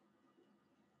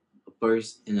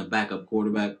first and a backup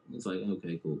quarterback. It's like,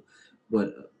 okay, cool.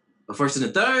 But a first and a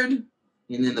third,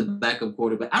 and then the backup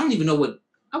quarterback. I don't even know what.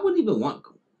 I wouldn't even want.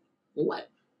 What?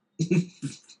 You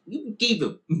can keep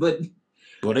him, but.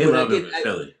 Well, they love him in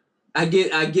Philly. I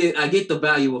get the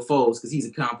value of Foles because he's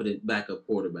a competent backup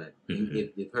quarterback.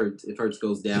 Mm-hmm. If Hurts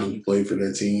goes down, he played for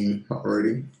that team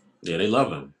already. Yeah, they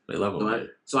love him. They love him.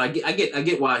 So I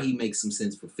get why he makes some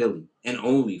sense for Philly and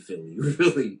only Philly,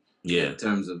 really. Yeah. In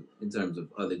terms of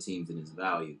other teams and his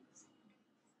value.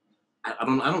 I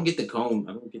don't get the cone.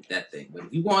 I don't get that thing. But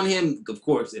if you want him, of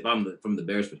course, if I'm from the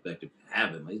Bears' perspective,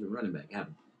 have him. He's a running back. Have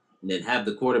him, and then have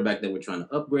the quarterback that we're trying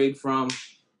to upgrade from.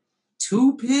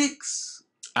 2 picks.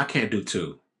 I can't do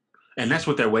 2, and that's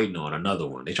what they're waiting on. Another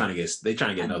one. They're trying to get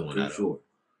another one out.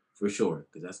 For sure,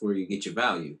 because that's where you get your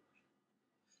value.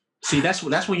 See, that's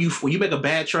when you make a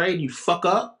bad trade, you fuck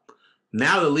up.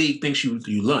 Now the league thinks you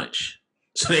lunch,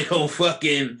 so they gonna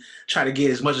fucking try to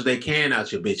get as much as they can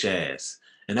out your bitch ass,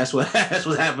 and that's what's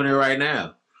happening right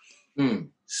now.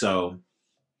 So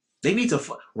they need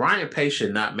to. Ryan Pace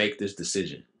should not make this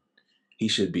decision. He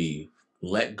should be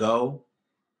let go.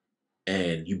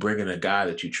 And you bring in a guy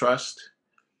that you trust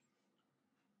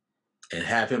and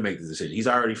have him make the decision. He's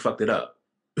already fucked it up.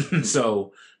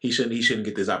 So he shouldn't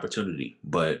get this opportunity.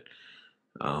 But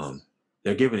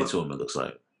they're giving it to him, it looks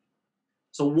like.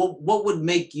 So what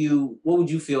would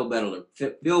you feel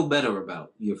better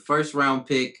about? Your first round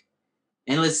pick,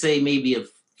 and let's say maybe a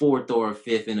 4th or a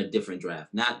 5th in a different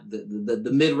draft. Not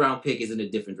the mid-round pick is in a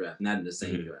different draft, not in the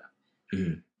same draft.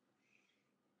 Mm-hmm.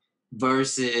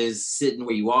 Versus sitting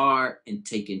where you are and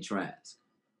taking Trask.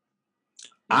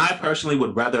 I personally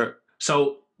would rather.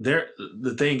 So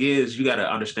the thing is, you got to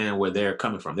understand where they're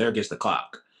coming from. They're against the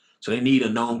clock, so they need a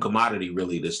known commodity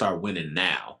really to start winning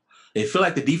now. They feel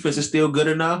like the defense is still good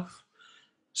enough.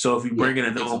 So if you bring in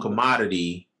a known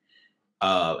commodity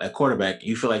at quarterback,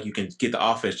 you feel like you can get the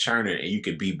offense churning and you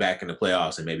can be back in the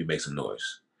playoffs and maybe make some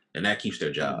noise, and that keeps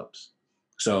their jobs.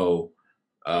 So.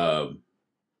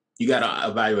 You got to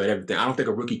evaluate everything. I don't think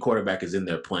a rookie quarterback is in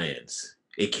their plans.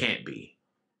 It can't be.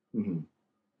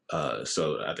 Mm-hmm.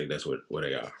 So I think that's where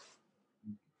they are.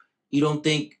 You don't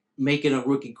think making a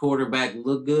rookie quarterback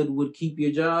look good would keep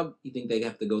your job? You think they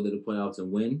have to go to the playoffs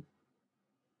and win?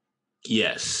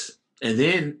 Yes. And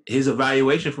then his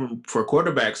evaluation for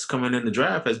quarterbacks coming in the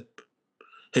draft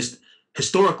has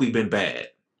historically been bad.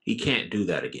 He can't do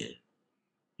that again.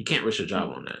 You can't risk your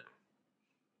job on that.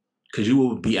 Because you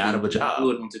will be out of a job.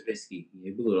 Blew it on Trubisky.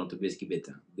 Yeah, blew it on Trubisky big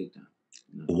time.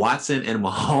 No. Watson and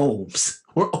Mahomes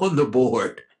were on the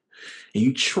board. And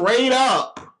you trade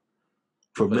up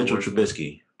for Mitchell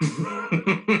Trubisky.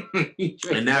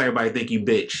 And now everybody think you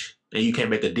bitch. And you can't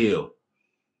make a deal.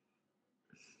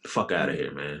 Fuck out of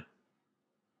here, man.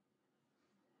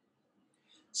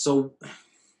 So,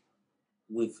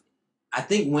 I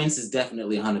think Wentz is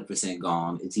definitely 100%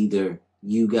 gone. It's either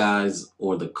you guys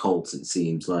or the Colts, it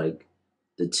seems like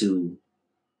the two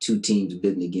teams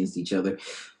bidding against each other.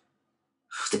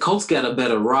 The Colts got a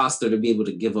better roster to be able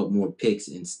to give up more picks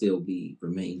and still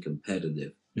remain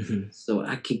competitive. Mm-hmm. So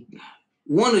I keep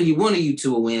one of you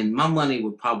two will win. My money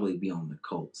would probably be on the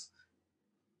Colts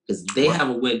because they have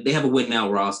a win. They have a win now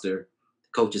roster. The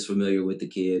coach is familiar with the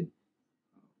kid.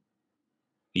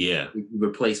 Yeah.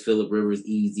 Replace Phillip Rivers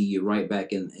easy. You're right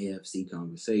back in the AFC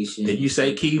conversation. Did you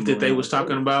say, Keith, that they was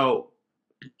talking about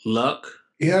Luck?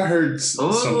 Yeah, I heard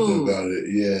something about it.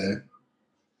 Yeah.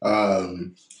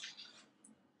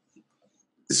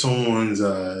 Someone's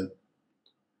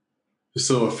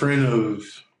so a friend of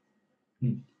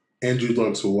Andrew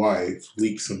Luck's wife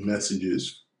leaked some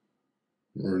messages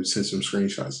or sent some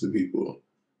screenshots to people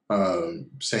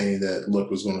saying that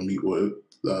Luck was going to meet with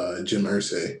Jim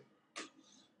Irsay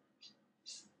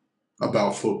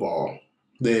about football.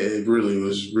 It really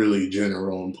was really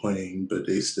general and plain, but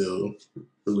they still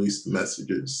released the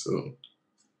messages. So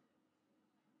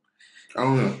I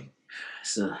don't know.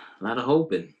 It's a lot of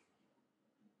hoping.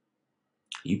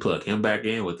 You plug him back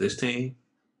in with this team?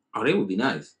 Oh, they would be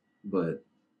nice, but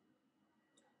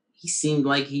he seemed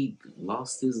like he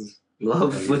lost his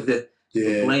love with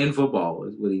playing football.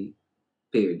 Is what he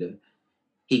appeared to.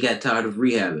 He got tired of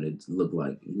rehabbing. It looked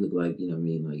like you know what I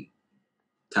mean, like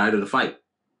tired of the fight.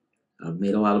 I've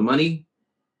made a lot of money,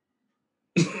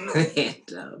 and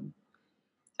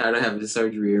tired of having the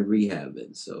surgery and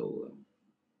rehabbing. So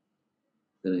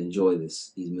I'm gonna enjoy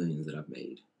these millions that I've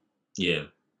made. Yeah.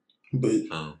 But,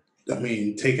 I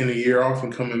mean, taking a year off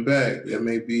and coming back, that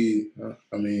may be,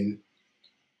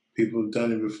 people have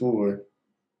done it before.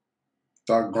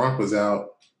 Doc Gronk was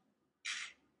out.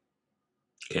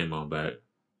 Came on back.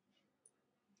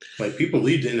 Like, people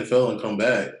leave the NFL and come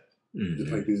back.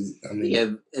 Mm-hmm.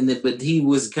 But he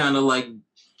was kind of like,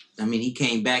 he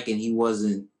came back and he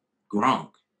wasn't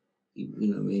Gronk. You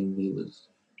know what I mean? He was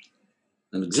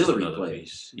an auxiliary player.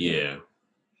 Yeah.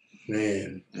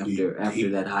 Man,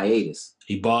 after that hiatus,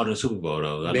 he balled in the Super Bowl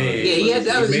though. He had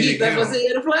a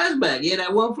flashback. Yeah,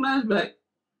 that one flashback.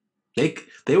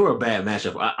 They were a bad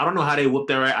matchup. I don't know how they whooped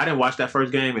their ass. I didn't watch that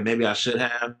first game, and maybe I should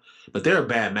have. But they're a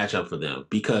bad matchup for them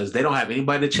because they don't have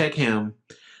anybody to check him.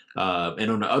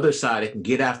 And on the other side, they can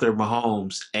get after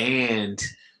Mahomes and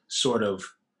sort of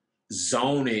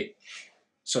zone it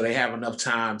so they have enough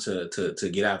time to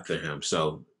get after him.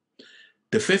 So.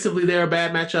 Defensively, they're a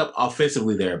bad matchup.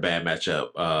 Offensively, they're a bad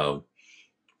matchup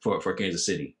for Kansas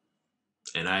City.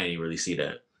 And I didn't really see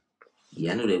that.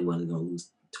 Yeah, I knew they weren't going to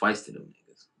lose twice to them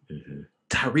niggas. Mm-hmm.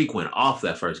 Tyreek went off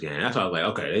that first game. That's why I was like,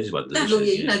 okay, they just about to do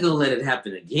this. You're not going to let it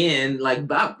happen again.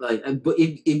 But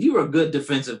if you're a good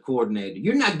defensive coordinator,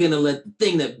 you're not going to let the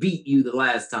thing that beat you the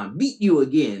last time beat you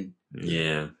again.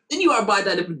 Yeah. Then you are, by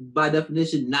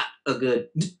definition, not a good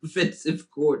defensive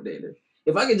coordinator.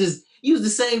 If I could just use the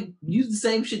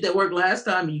same shit that worked last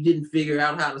time and you didn't figure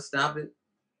out how to stop it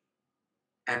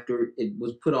after it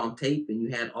was put on tape and you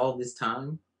had all this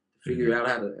time to figure out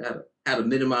how to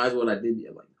minimize what I did,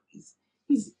 you're like,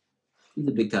 he's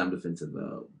a big time defensive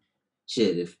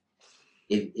shit.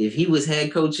 If he was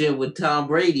head coaching with Tom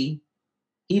Brady,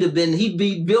 he'd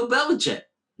be Bill Belichick.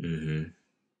 Mm-hmm.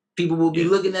 People will be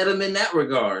looking at him in that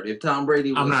regard. If Tom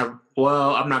Brady was,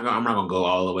 I'm not gonna go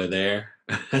all the way there.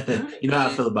 You know how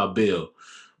I feel about Bill,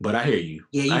 but I hear you.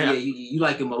 Yeah, you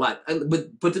like him a lot.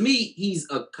 But to me, he's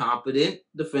a competent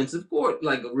defensive court,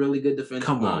 like a really good defensive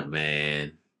mind. Come on,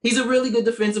 man. He's a really good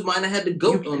defensive mind. I had to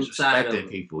go on the side of him.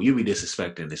 People. You be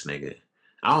disrespecting this nigga.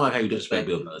 I don't like how you disrespect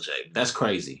Bill Belichick. That's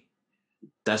crazy.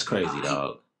 That's crazy,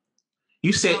 dog.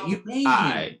 You said you.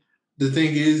 The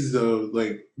thing is, though,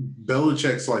 like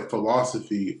Belichick's like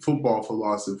philosophy, football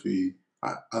philosophy,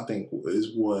 I think is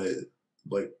what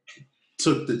like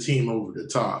took the team over the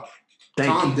top.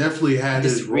 Tom definitely had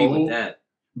his role. With that.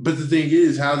 But the thing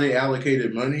is, how they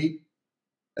allocated money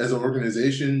as an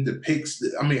organization, the picks,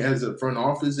 as a front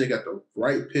office, they got the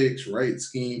right picks, right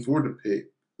scheme for the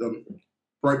pick, the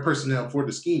right personnel for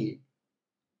the scheme.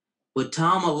 But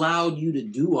Tom allowed you to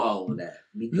do all of that.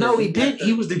 No, he didn't.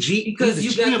 He was the GM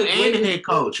and the head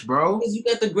coach, bro. Because you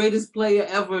got the greatest player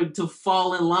ever to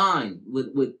fall in line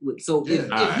with. So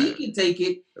if he can take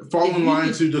it, fall in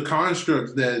line to the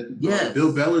constructs that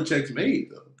Bill Belichick's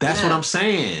made, though. That's what I'm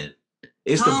saying.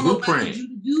 It's Tom the blueprint. Allowed you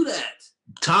to do that.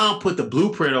 Tom put the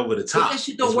blueprint over the top. But that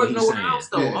shit don't work nowhere else,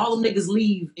 though. Yeah. All them niggas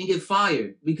leave and get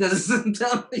fired because I'm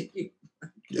telling you,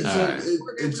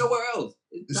 it's nowhere else.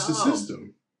 It's the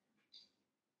system.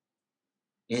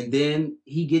 And then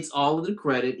he gets all of the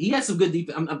credit. He has some good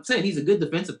defense. I'm saying he's a good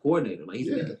defensive coordinator. Like,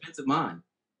 he's a good defensive mind.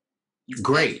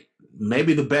 Great.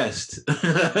 Maybe the best. You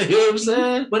know what I'm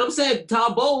saying? But I'm saying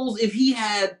Todd Bowles, if he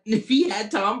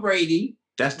had Tom Brady,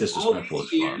 that's disrespectful.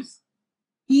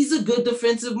 He's a good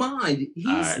defensive mind.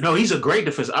 No, he's a great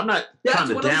defensive. I'm not trying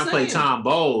to downplay Tom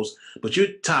Bowles, but you're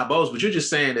just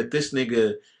saying that this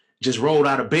nigga just rolled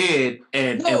out of bed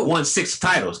and won 6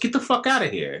 titles. Get the fuck out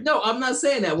of here. No, I'm not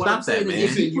saying that. What I'm saying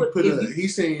is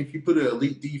he's saying if you put an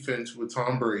elite defense with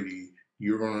Tom Brady,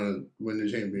 you're gonna win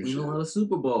the championship. You know, a lot of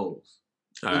Super Bowls.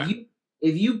 If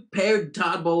you paired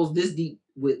Todd Bowles this deep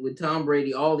with Tom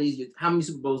Brady all these years, how many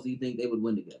Super Bowls do you think they would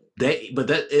win together?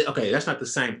 That's not the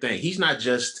same thing. He's not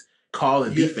just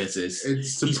calling defenses.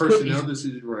 It's the personnel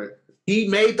decision, right? He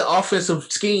made the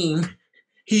offensive scheme.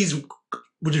 He's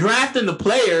drafting the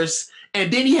players,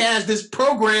 and then he has this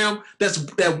program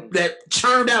that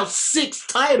churned out 6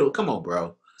 titles. Come on,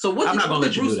 bro. So I'm not gonna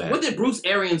let you do that. What did Bruce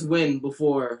Arians win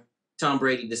before Tom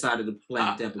Brady decided to play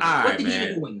in Tampa? What did he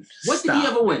ever win? What did he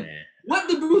ever win? What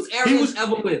did Bruce Arians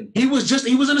ever win? He was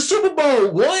in the Super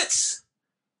Bowl once,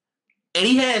 and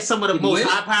he had some of the most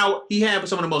high power. He had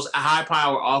some of the most high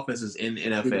power offenses in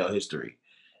NFL history.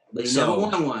 But he never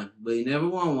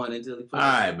won one. Until he played. All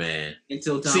right, man.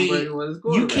 Until Tom Brady was his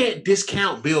quarterback. You can't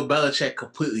discount Bill Belichick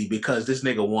completely because this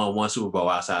nigga won 1 Super Bowl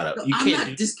outside of. I'm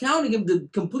not discounting him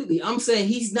completely. I'm saying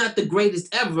he's not the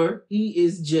greatest ever. He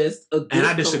is just a good coach. And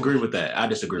I disagree with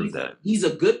that. He's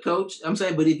a good coach. I'm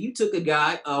saying, but if you took a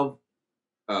guy of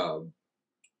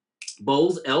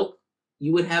Bowles' ilk,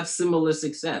 you would have similar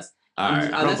success. All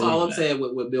right, that's all I'm saying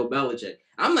with Bill Belichick.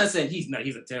 I'm not saying he's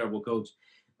a terrible coach.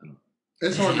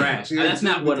 It's hard trash. That's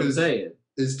not what I'm saying.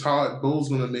 Is Todd Bowles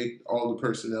going to make all the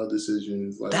personnel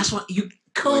decisions? Like, that's what you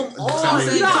come on.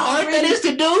 You know how hard that is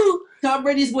to do. Tom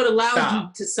Brady's what allowed you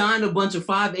to sign a bunch of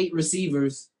 5'8"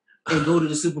 receivers and go to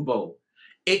the Super Bowl.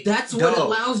 That's what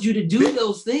allows you to do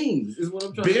those things. Is what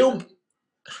I'm trying to say.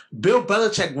 Bill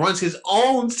Belichick runs his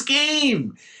own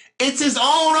scheme. It's his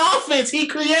own offense. He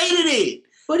created it.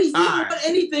 But he didn't want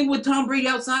anything with Tom Brady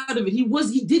outside of it. He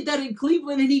did that in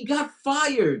Cleveland and he got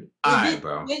fired.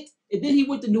 Bro. And then he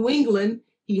went to New England.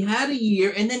 He had a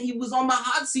year and then he was on the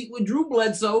hot seat with Drew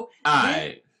Bledsoe.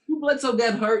 Drew Bledsoe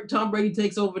got hurt. Tom Brady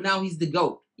takes over. Now he's the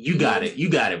GOAT. You got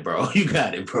it, bro.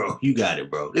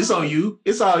 It's on you.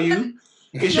 It's all you.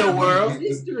 It's your world.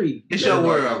 History. It's your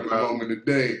world, bro.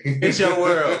 It's your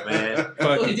world, man.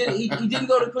 So he didn't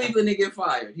go to Cleveland and get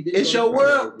fired. It's your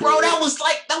world, bro. That was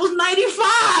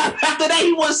 95. After that,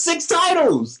 he won 6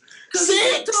 titles.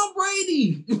 6. Tom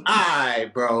Brady. All right,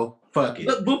 bro. Fuck it.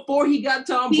 But before he got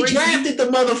Tom Brady, he drafted the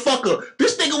motherfucker.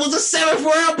 This nigga was a 7th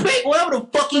round pick, whatever the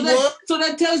fuck he was. So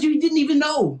that tells you he didn't even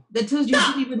know. That tells you he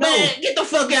didn't even know. Man, get the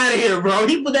fuck out of here, bro.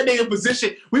 He put that nigga in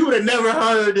position. We would have never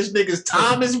heard this nigga's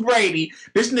Thomas Brady.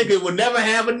 This nigga would never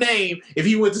have a name if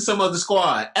he went to some other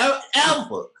squad.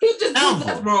 Ever. He just did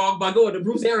that wrong by going to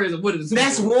Bruce Arians and winning the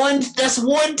Super Bowl. That's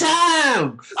one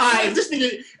time. All right, this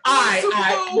nigga. All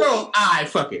right, bro. All right,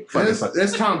 fuck it.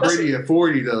 That's Tom Brady at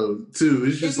 40 though, too.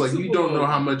 It's just like you don't know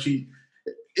how much he.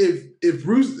 If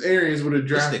Bruce Arians would have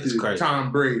drafted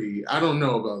Tom Brady, I don't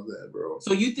know about that, bro.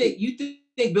 So you think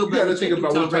Bill? You got to think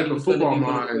about what type of football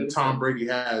mind Tom Brady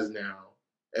has now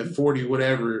at 40,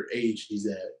 whatever age he's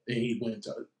at, and he went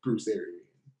to Bruce Arians.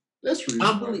 That's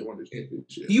really won the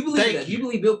championship. Do you believe that? Do you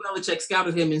believe Bill Belichick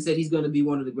scouted him and said he's going to be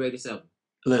one of the greatest ever?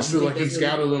 I feel like he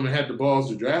scouted him and had the balls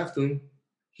to draft him.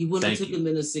 He wouldn't have took him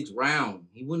in the 6th round.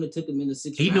 He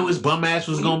knew his bum ass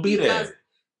was going to be there.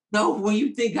 No, when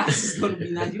you think guys is going to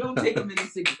be nice, you don't take him in the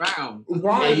 6th round.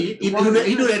 Why? Yeah,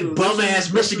 he knew that bum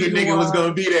ass Michigan nigga was going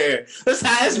to be there.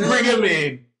 Let's bring him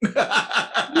in.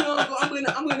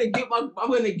 I'm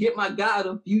gonna get my guy of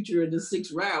the future in the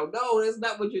 6th round. No, that's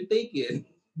not what you're thinking.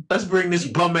 Let's bring this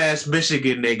bum ass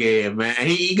Michigan nigga in, man.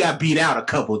 He got beat out a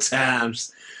couple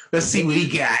times. Let's see what he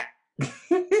got.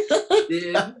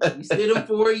 You sit him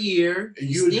for a year.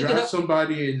 You would draft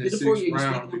somebody in the 6th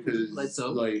round because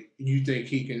like you think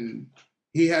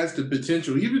he has the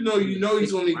potential, even though you know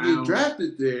he's only get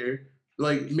drafted there.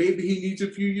 Like maybe he needs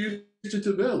a few years to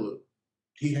develop.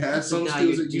 He has some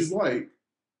skills that you like,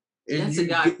 and you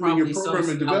get in your program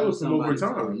and develop him over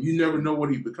time. You never know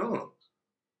what he becomes.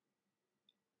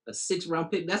 A 6th round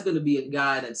pick. That's going to be a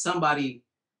guy that somebody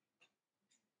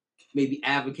maybe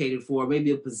advocated for,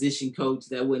 maybe a position coach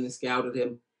that went and scouted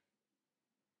him.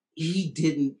 He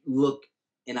didn't look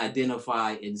and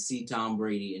identify and see Tom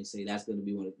Brady and say that's going to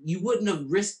be one of. You wouldn't have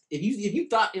risked if you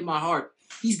thought in my heart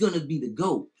he's going to be the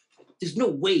GOAT. There's no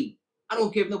way. I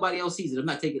don't care if nobody else sees it.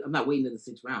 I'm not waiting in the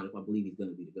 6th round if I believe he's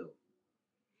going to be the GOAT.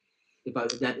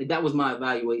 If that was my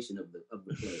evaluation of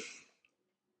the player.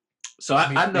 So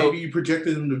I know maybe you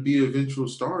projected him to be an eventual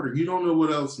starter. You don't know what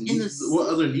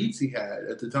other needs he had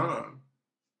at the time.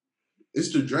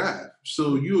 It's the draft,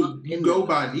 so you go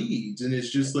by needs, and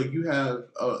it's just like you have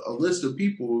a list of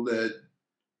people that,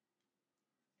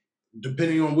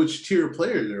 depending on which tier of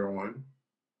player they're on,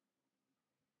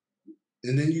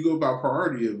 and then you go by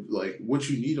priority of like what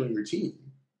you need on your team.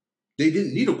 They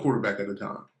didn't need a quarterback at the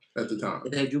time.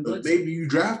 But maybe you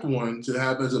draft one to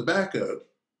have as a backup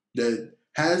that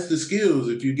has the skills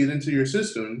if you get into your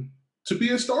system to be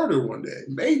a starter one day.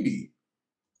 Maybe.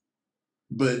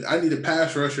 But I need a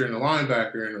pass rusher and a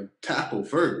linebacker and a tackle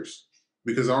first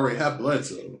because I already have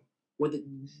Bledsoe.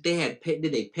 Did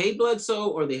they pay Bledsoe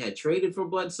or they had traded for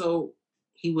Bledsoe?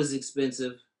 He was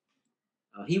expensive.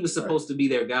 He was supposed to be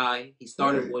their guy. He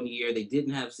started 1 year. They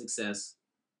didn't have success.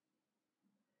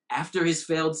 After his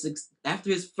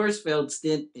first failed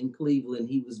stint in Cleveland,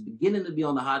 he was beginning to be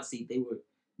on the hot seat. They were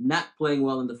not playing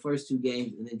well in the first 2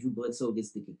 games, and then Drew Bledsoe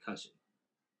gets the concussion.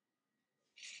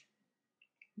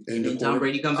 And then Tom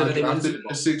Brady comes in and they win the Super Bowl.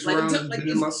 The 6th round has been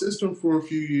in my system for a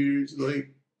few years. The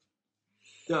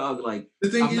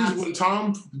thing is, when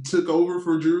Tom took over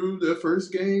for Drew that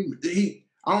first game,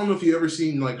 I don't know if you ever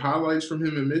seen like highlights from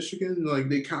him in Michigan. Like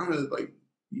they kind of like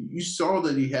you saw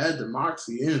that he had the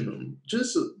moxie in him,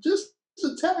 just a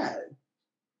tad.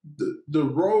 The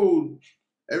road,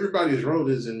 everybody's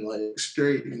road isn't like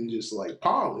straight and just like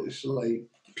polished. Like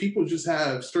people just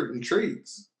have certain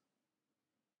traits.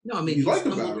 No, I mean you like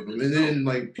about them, and then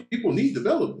like people need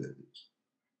development,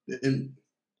 and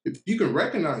if you can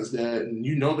recognize that, and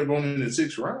you know they're going in the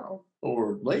 6th round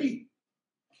or late,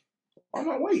 why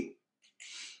not wait?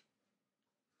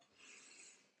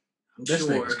 This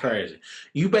thing is crazy.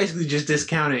 You basically just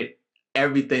discounted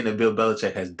everything that Bill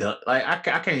Belichick has done. Like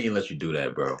I can't even let you do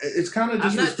that, bro. It's kind of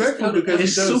disrespectful because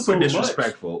it's super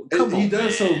disrespectful. He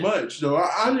does so much, though.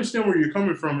 I understand where you're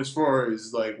coming from as far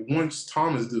as like once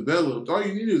Tom is developed, all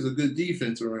you need is a good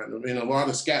defense around him and a lot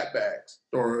of scat backs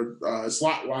or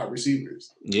slot wide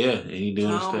receivers. Yeah, and he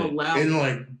doing his thing. And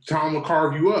like Tom will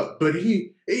carve you up, but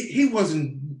he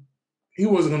wasn't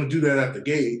going to do that at the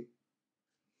gate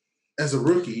as a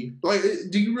rookie. Like,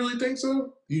 do you really think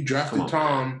so? You drafted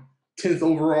Tom 10th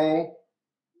overall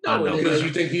because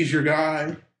you think he's your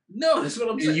guy. No, that's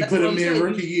what I'm saying. And you put him in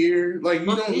rookie year. Like, you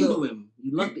don't know him.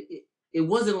 It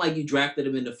wasn't like you drafted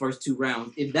him in the first 2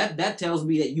 rounds. If that tells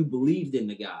me that you believed in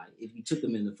the guy. If you took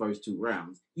him in the first 2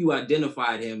 rounds, you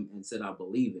identified him and said, I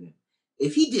believe in him.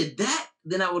 If he did that,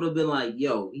 then I would have been like,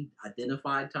 yo, he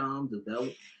identified Tom,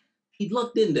 developed. He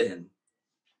looked into him.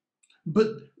 But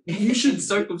you should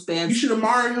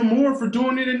admire him more for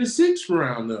doing it in the 6th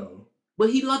round, though. But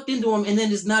he lucked into him, and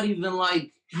then it's not even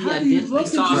like how do you luck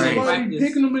into somebody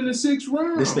picking him in the 6th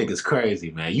round? This nigga's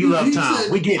crazy, man. You love Tom.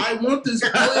 Said, we get it. I want this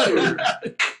player.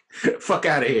 Fuck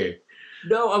out of here.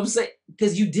 No, I'm saying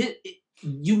because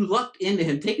you lucked into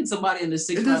him. Taking somebody in the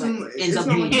 6th round ends up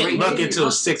being great. You luck into a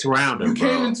 6th rounder, you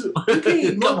bro. You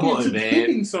can't luck into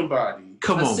picking somebody.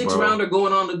 Come on, bro. A 6th rounder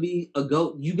going on to be a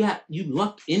GOAT. You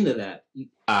lucked into that.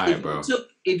 All right, bro.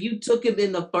 If you took him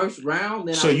in the 1st round,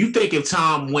 then you think if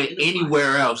Tom went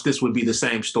anywhere else, this would be the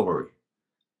same story?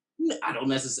 I don't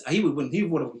necessarily. He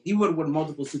would have won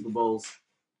multiple Super Bowls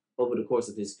over the course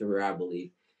of his career, I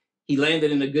believe. He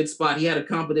landed in a good spot. He had a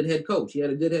competent head coach. He had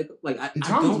a good head coach. Like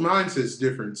Tom's mindset's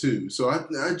different too. So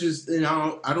I just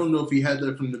I don't know if he had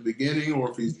that from the beginning or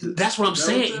if he's. That's what I'm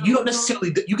saying. You don't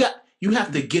necessarily. You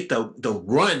have to get the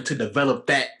run to develop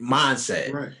that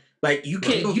mindset. Right. Like you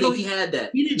can't. You don't think he had that.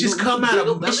 He didn't just come out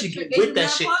of Michigan with that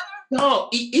shit. No.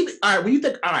 Even, all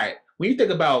right. When you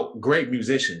think about great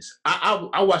musicians,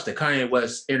 I watched the Kanye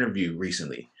West interview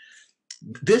recently.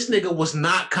 This nigga was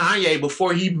not Kanye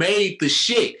before he made the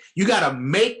shit. You gotta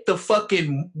make the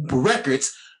fucking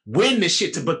records, win the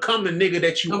shit to become the nigga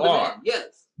that you are.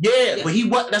 Yes. Yeah, yes. But he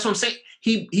was. That's what I'm saying.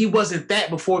 he wasn't that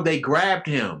before they grabbed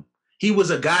him. He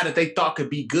was a guy that they thought could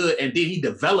be good, and then he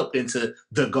developed into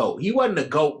the GOAT. He wasn't the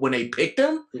GOAT when they picked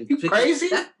him. You crazy?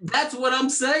 That's what I'm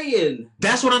saying.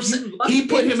 That's what I'm saying. He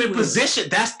put him in position.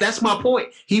 That's my point.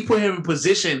 He put him in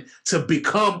position to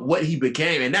become what he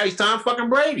became, and now he's Tom fucking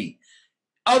Brady.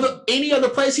 Any other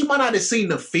place, he might not have seen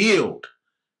the field.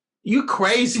 You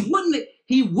crazy?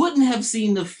 He wouldn't have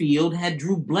seen the field had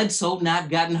Drew Bledsoe not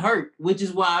gotten hurt, which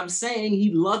is why I'm saying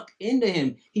he lucked into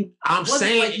him. I'm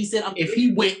saying like he said, if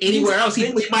he went anywhere else,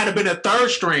 he might have been a third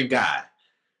string guy.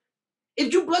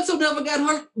 If Drew Bledsoe never got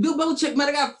hurt, Bill Belichick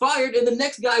might have got fired, and the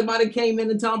next guy might have came in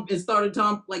and started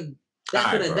Tom. Like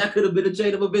that could have been a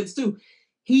chain of events too.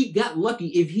 He got lucky.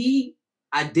 If he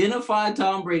identified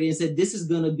Tom Brady and said, "This is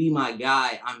gonna be my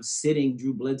guy," I'm sitting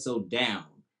Drew Bledsoe down.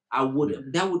 I would.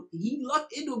 He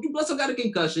lucked into it. Drew Bledsoe got a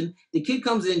concussion. The kid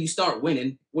comes in, you start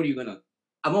winning. What are you gonna?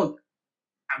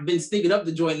 I've been sticking up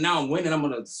the joint. Now I'm winning. I'm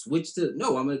gonna switch to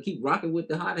I'm gonna keep rocking with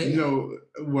the hot hand. You know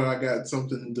what? I got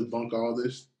something to debunk all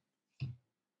this.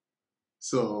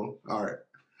 So all right,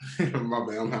 my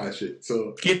bad. I'm high as shit.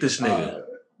 So get this nigga.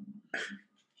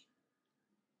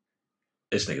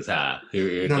 This nigga's high. Here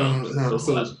it comes. No.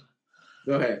 So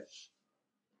go ahead.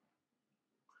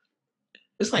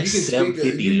 It's like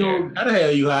 750 there. How the hell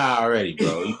are you high already,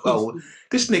 bro?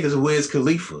 This nigga's Wiz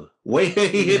Khalifa. Way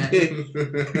ahead.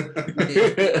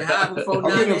 I've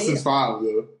been up since 5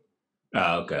 though.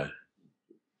 Oh, okay.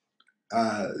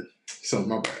 So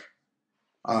my bad.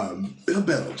 Bill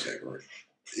Belichick, right?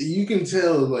 You can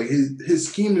tell like his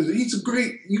scheme is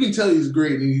you can tell he's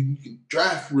great and he can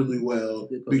draft really well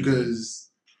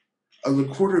because of the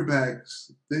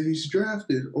quarterbacks that he's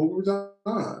drafted over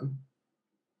time.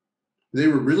 They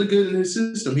were really good in his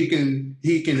system. He can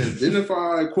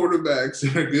identify quarterbacks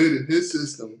that are good in his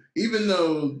system, even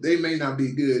though they may not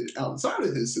be good outside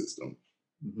of his system.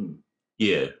 Mm-hmm.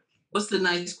 Yeah. What's the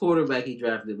nice quarterback he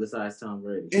drafted besides Tom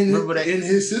Brady? In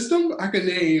his system, I can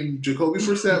name Jacoby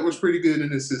Brissett was pretty good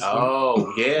in his system.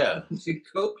 Oh, yeah.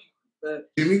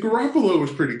 Jimmy Garoppolo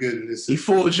was pretty good in his system. He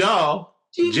fooled y'all.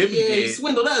 Jimmy he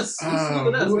swindled us.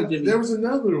 There was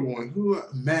another one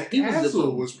Matt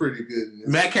Castle was pretty good in this.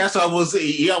 Matt Castle almost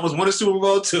won a Super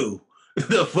Bowl too.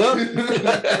 The fuck?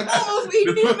 He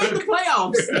didn't make the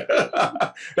playoffs.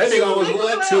 That nigga almost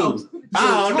won too.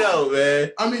 I don't know,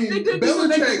 man. I mean,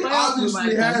 Belichick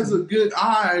obviously has a good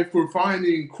eye for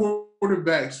finding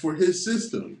quarterbacks for his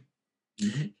system.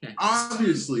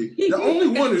 Obviously, the only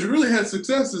one who's really had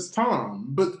success is Tom.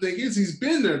 But the thing is, he's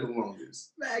been there the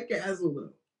longest. Matt Castle, though.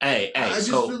 Hey, I just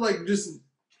feel like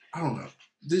I don't know.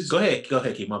 Go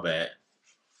ahead, keep my bad.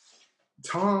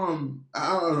 Tom,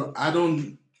 I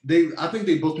think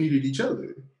they both needed each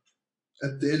other.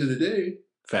 At the end of the day,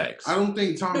 facts. I don't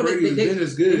think Tom Brady would have been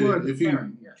as good if he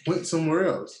went somewhere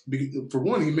else. For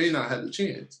one, he may not have the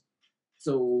chance.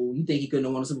 So you think he couldn't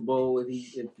have won a Super Bowl if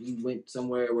he went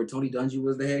somewhere where Tony Dungy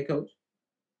was the head coach?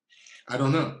 I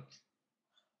don't know.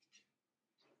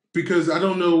 Because I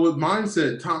don't know what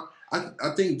mindset Tom.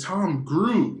 I think Tom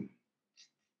grew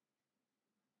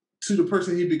to the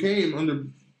person he became under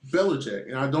Belichick,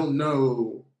 and I don't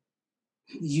know.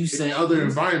 You say in other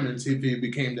environments if he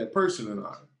became that person or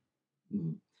not.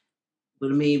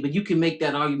 But you can make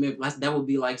that argument. That would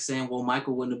be like saying, well,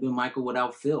 Michael wouldn't have been Michael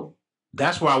without Phil.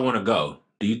 That's where I want to go.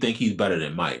 Do you think he's better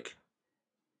than Mike?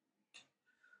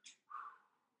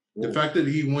 The fact that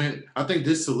he went, I think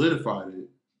this solidified it.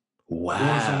 Wow.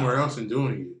 Going somewhere else and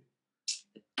doing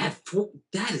it. That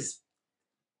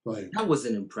was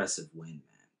an impressive win,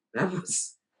 man. That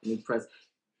was an impressive.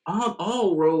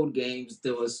 All road games,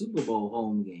 there was a Super Bowl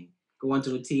home game. Going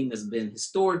to a team that's been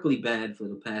historically bad for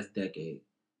the past decade.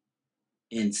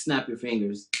 And snap your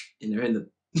fingers, and they're in the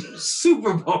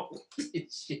Super Bowl.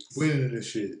 Winning this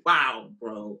shit. Wow,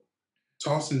 bro.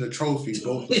 Tossing the trophy,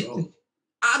 both of them.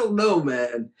 I don't know,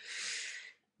 man.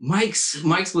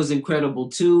 Mike's was incredible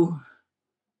too.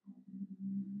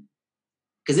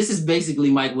 Because this is basically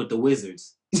Mike with the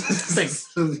Wizards.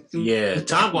 Yeah,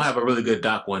 Tom gonna have a really good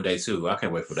doc one day too. I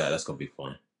can't wait for that. That's gonna be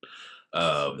fun.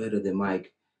 Better than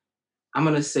Mike. I'm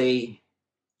gonna say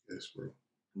yes, bro.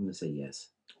 I'm gonna say yes.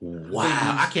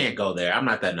 Wow, I can't go there. I'm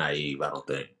not that naive, I don't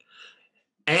think.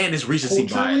 And it's recency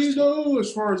bias. Though,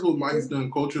 as far as what Mike's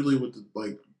done culturally with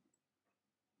the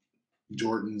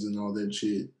Jordans and all that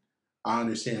shit, I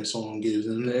understand someone gives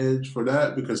him the edge for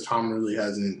that because Tom really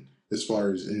hasn't, as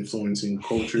far as influencing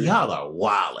culture. Y'all are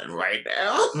wilding right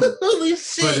now. Holy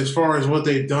shit. But as far as what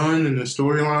they've done in the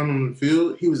storyline on the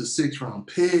field, he was a 6th-round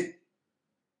pick.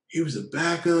 He was a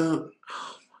backup.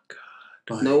 Oh my God.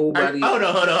 Like, nobody. Hold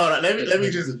on. Let me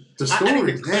just. The story I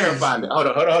need to clarify that. Hold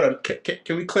on.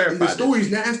 Can we clarify? And the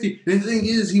story's nasty. And the thing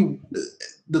is,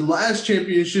 the last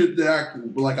championship that I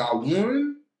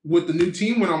won with the new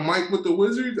team when I'm Mike with the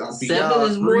Wizards, I beat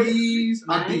Breeze.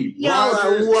 I beat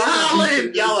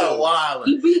Rogers. Y'all are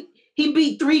wildin'. He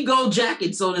beat 3 gold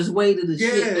jackets on his way to the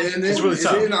shit. And it's really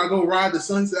tough. Then I go ride the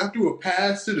sunset. I threw a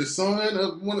pass to the son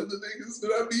of one of the niggas that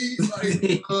I beat.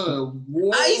 Like,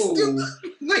 whoa.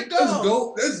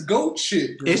 That's goat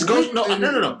shit, bro. It's goat. No.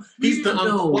 He's the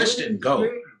unquestioned goat.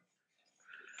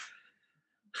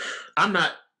 I'm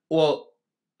not. Well,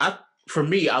 for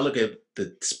me, I look at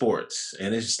the sports,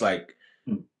 and it's just like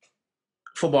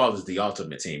football is the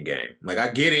ultimate team game. Like, I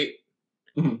get it.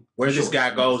 Where this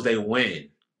guy goes, they win.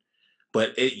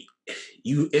 But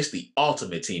it's the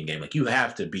ultimate team game. Like, you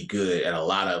have to be good at a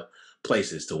lot of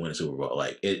places to win a Super Bowl.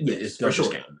 Like, it's for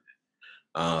sure.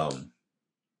 Damn,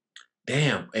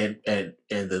 and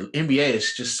the NBA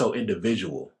is just so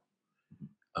individual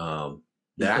that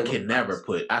I could never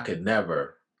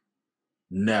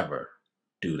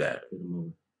do that.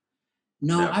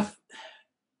 No,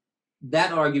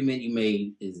 that argument you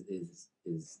made is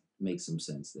makes some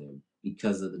sense there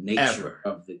because of the nature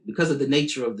of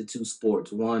the two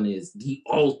sports. One is the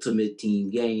ultimate team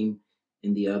game,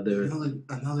 and the other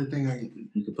another thing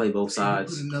you could play both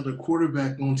sides. Put another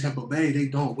quarterback on Tampa Bay, they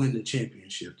don't win the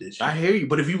championship this year. I hear you,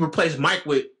 but if you replace Mike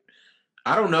with,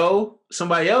 I don't know,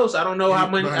 somebody else, I don't know how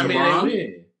many. I mean, they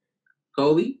win.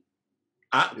 Kobe.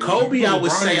 Kobe, I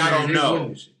would say I don't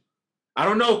know. I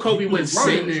don't know if Kobe went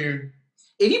 6.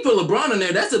 If you put LeBron in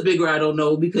there, that's a bigger I don't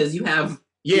know because you have.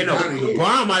 Yeah, no,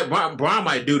 LeBron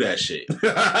might do that shit.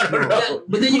 I don't know.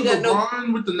 But then you got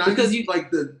LeBron with the 90s, because you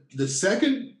like the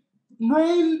second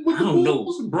run with the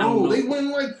Bulls, bro. They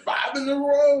win like 5 in a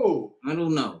row. I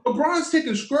don't know. LeBron's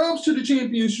taking scrubs to the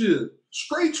championship,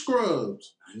 straight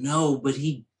scrubs. I know, but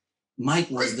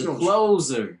Mike was the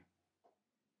closer.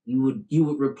 You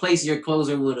would replace your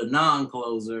closer with a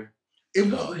non-closer.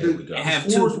 The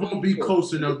Spurs won't be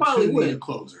close enough to be a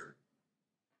closer.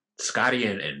 Scotty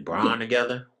and Bron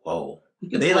together? Whoa.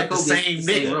 They like the same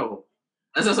nigga.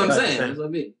 That's what I'm saying. That's what I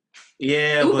mean.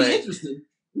 Yeah, it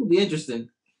would be interesting.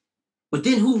 But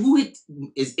then who hit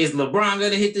is LeBron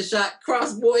gonna hit the shot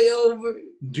crossboy over?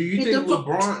 Do you think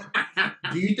LeBron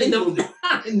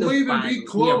will even be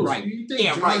close? Yeah, right. Do you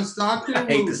think John Stockton I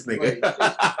hate this nigga.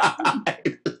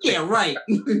 Yeah, right.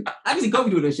 I can see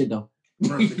Kobe do that shit though.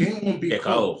 Bro, the game won't be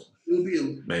close.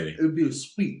 It'll be a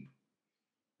sweep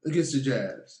against the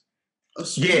Jazz.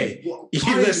 Yeah, you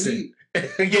listen.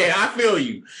 Yeah, I feel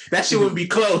you. That shit would be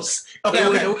close. Okay.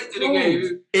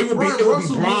 It would be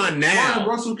Bron now. Brian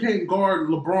Russell can't guard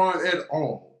LeBron at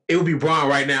all. It would be Bron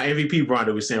right now, MVP Bron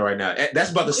that we're seeing right now.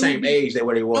 That's about the same age that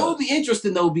where they were. It would be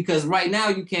interesting though because right now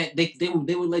you can't. They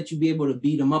would let you be able to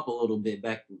beat them up a little bit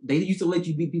back. They used to let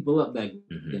you beat people up back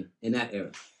in that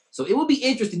era. So it would be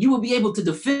interesting. You would be able to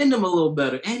defend him a little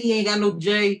better, and he ain't got no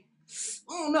J.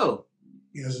 I don't know.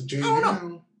 He has a J. I don't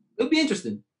know. It'll be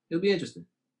interesting.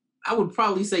 I would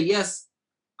probably say yes.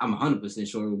 I'm 100%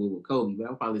 sure with Kobe, but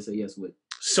I'll probably say yes with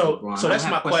LeBron. So that's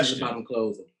my question. About him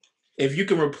closing. If you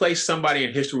can replace somebody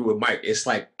in history with Mike, it's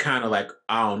like kind of like,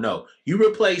 I don't know. You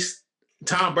replace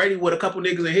Tom Brady with a couple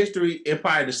niggas in history, it's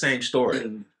probably the same story. I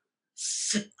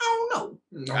don't know.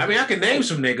 I mean, I can name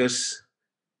some niggas.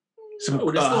 Some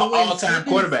all-time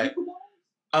quarterback.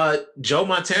 Joe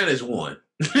Montana's one.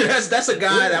 that's a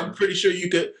guy that I'm pretty sure you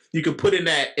could put in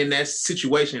that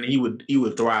situation and he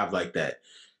would thrive like that.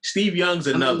 Steve Young's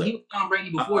another. He was Tom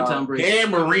Brady before Tom Brady. Dan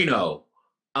Marino.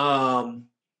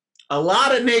 A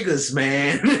lot of niggas,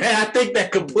 man. I think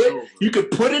that you could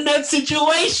put in that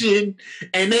situation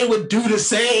and they would do the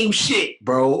same shit,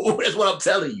 bro. That's what I'm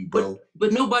telling you, bro.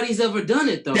 But nobody's ever done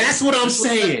it though. That's what I'm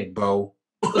saying, bro.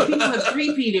 But people have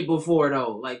three-peated before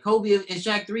though. Like Kobe and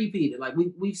Shaq three-peated. Like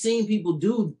we've seen people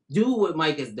do what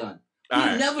Mike has done.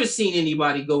 We've never seen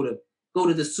anybody go to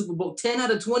the Super Bowl 10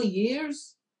 out of 20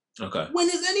 years. Okay. When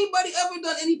has anybody ever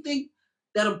done anything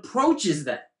that approaches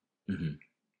that? Mm-hmm.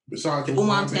 Besides Joe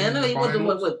Montana, he went to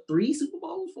what 3 Super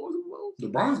Bowls, 4 Super Bowls?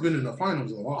 LeBron's been in the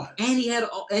finals a lot. And he had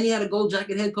a gold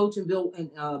jacket head coach in Bill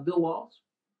Walsh.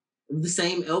 The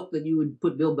same ilk that you would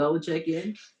put Bill Belichick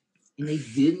in. And they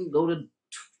didn't go to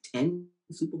 10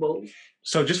 Super Bowls.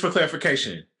 So just for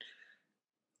clarification,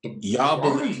 y'all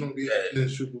believe gonna be in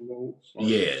Super Bowls?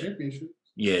 Championships.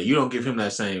 Yeah, you don't give him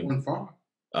that same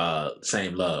 1-5.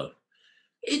 Same love.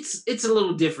 It's a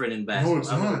little different in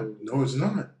basketball. No, it's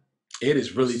not. It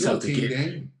is really tough to get.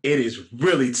 Game. It is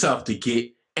really tough to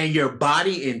get, and your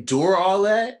body endure all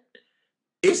that.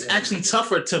 It's actually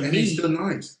tougher to me. He's still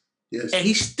nice. Yes. And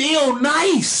he's still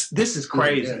nice. This is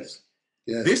crazy. Yes.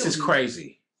 Yes. This is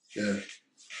crazy. Yeah.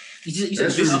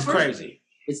 This is crazy.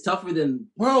 It's tougher than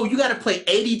bro. You got to play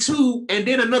 82 and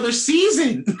then another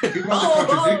season. You're about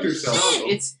to contradict yourself.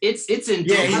 It's in.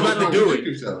 Yeah, he's about to do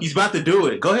it. He's about to do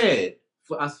it. Go ahead.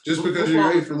 Just because you're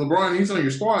ready for LeBron, he's on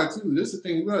your squad too. That's the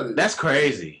thing about it. That's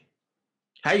crazy.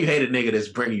 How you hate a nigga that's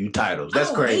bringing you titles?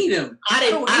 That's crazy. I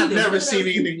hate him. I've never seen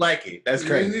anything like it. That's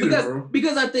crazy.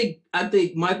 Because I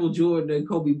think Michael Jordan and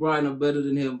Kobe Bryant are better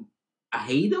than him. I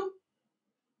hate him.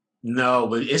 No,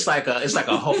 but it's like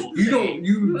a whole.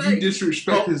 You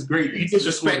disrespect his greatness.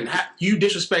 You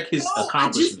disrespect his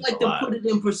accomplishments. I just like to put it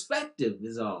in perspective.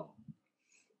 Is all.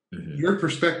 Mm-hmm. Your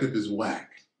perspective is whack.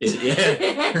 Yeah,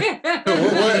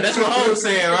 that's what I was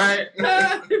saying, right?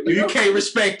 You can't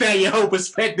respect that. Your whole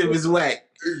perspective is whack,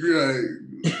 right?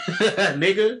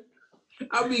 Nigga.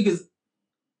 I mean, because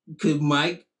could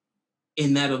Mike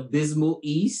in that abysmal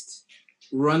East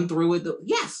run through it?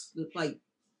 Yes, like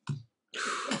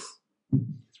yes.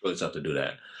 It's really tough to do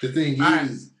that. The thing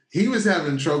he was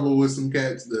having trouble with some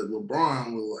cats that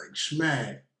LeBron would like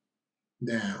smack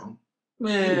down.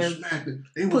 Man,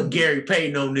 they put Gary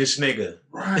Payton on this nigga.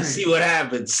 Right. And see what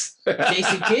happens.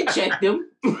 Jason Kidd checked him.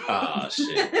 Oh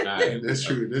shit. Right. That's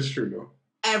true though.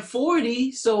 At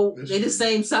 40, so they're the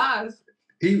same size.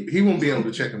 He won't be able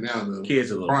to check him now though. Kids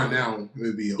a little LeBron now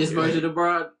would be this version of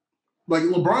LeBron. Like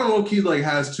LeBron low key like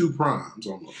has two primes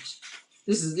almost.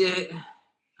 This is it.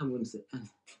 I wouldn't say two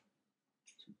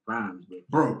primes,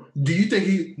 bro. Do you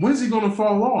think when's he gonna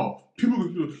fall off? People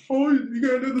go, oh, you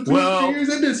got another 2 years.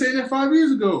 I've been saying that 5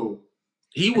 years ago.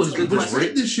 He was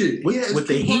rich. This shit with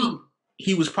the Heat.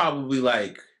 He was probably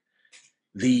like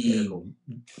the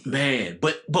man,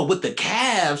 but with the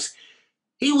Cavs,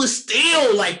 he was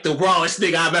still like the rawest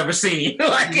nigga I've ever seen.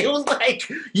 Like it was like,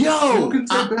 yo, who can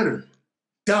say better?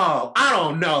 Dog, I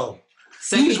don't know.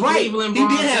 He's right. He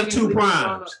did have two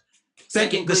primes.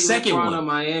 The second one on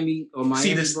Miami or Miami.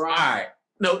 See this? All right.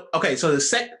 No, okay. So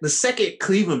the second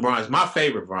Cleveland Browns, my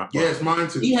favorite Browns. Yes, mine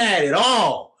too. He had it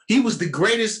all. He was the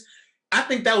greatest. I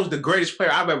think that was the greatest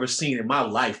player I've ever seen in my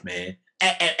life, man.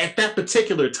 At that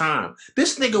particular time,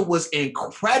 this nigga was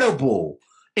incredible,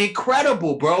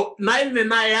 bro. Night in and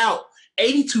night out,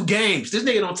 82 games. This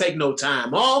nigga don't take no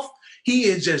time off. He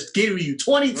is just giving you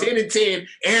 20, 10, and 10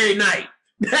 every night.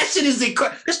 That shit is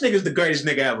incredible. This nigga's the greatest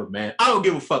nigga ever, man. I don't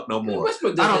give a fuck no more. I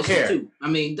don't care. Too. I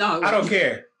mean, dog. I don't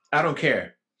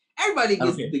care. Everybody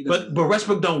gets but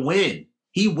Westbrook don't win.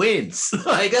 He wins.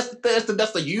 Like that's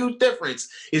the huge difference.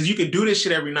 Is you can do this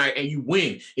shit every night and you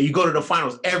win and you go to the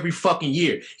finals every fucking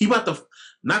year. He about to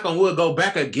knock on wood go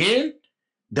back again.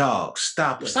 Dog,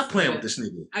 stop playing with this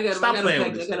nigga. I got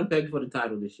him pegged for the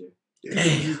title this year.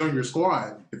 If he was on your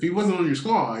squad. If he wasn't on your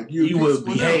squad, you would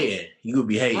be hating. You would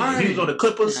be hating. Right. If he was on the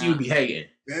Clippers, you would be hating.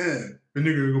 Yeah. The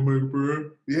nigga ain't gonna make it,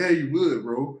 bro. Yeah, you would,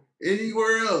 bro.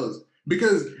 Anywhere else.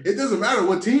 Because it doesn't matter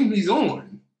what team he's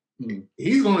on.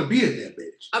 He's gonna be at that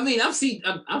bitch. I mean,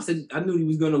 I knew he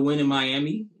was gonna win in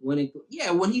Miami. When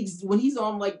he's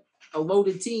on like a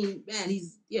loaded team, man,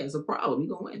 it's a problem.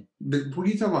 He's gonna win. What are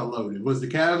you talking about loaded? Was the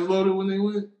Cavs loaded when they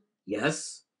went?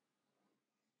 Yes.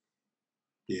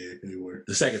 Yeah, they were.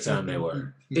 The second time they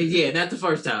were. Yeah, not the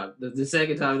first time. The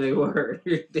second time they were.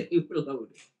 They were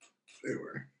loaded. They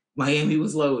were. Miami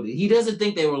was loaded. He doesn't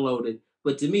think they were loaded.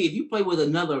 But to me, if you play with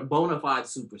another bona fide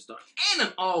superstar and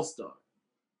an all-star,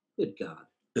 good God.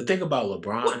 The thing about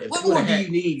LeBron, what more do you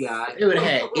need, guys? It would have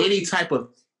had any type of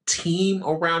team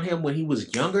around him when he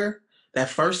was younger. That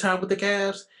first time with the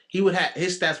Cavs,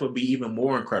 his stats would be even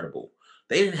more incredible.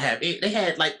 They didn't have it. They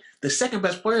had like the second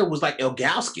best player was like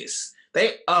Ilgauskas.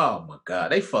 Oh my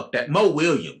God, they fucked that. Mo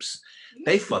Williams.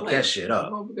 They fucked that shit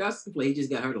up. Ilgauskas can play. He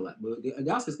just got hurt a lot. But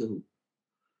Ilgauskas can hoop.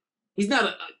 He's not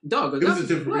a dog. It was a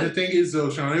different. The thing is, though,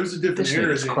 Sean, it was a different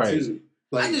era then too.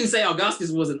 Like, I didn't say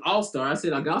Ilgauskas was an all-star. I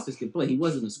said Ilgauskas could play. He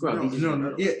wasn't a scrub.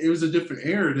 No. Yeah, it was a different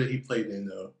era that he played in,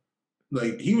 though.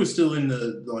 Like he was still in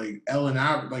the Allen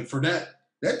Iverson. Like for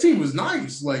that team was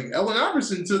nice. Like Allen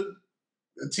Iverson took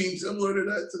a team similar to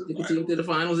that took a team to the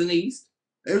finals in the East.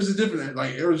 It was a different.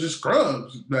 Like it was just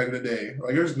scrubs back in the day.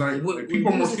 Like it was nice.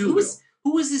 People more skilled.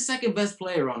 Who was his second best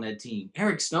player on that team?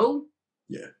 Eric Snow?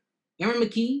 Yeah. Aaron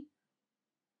McKee?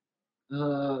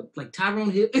 Like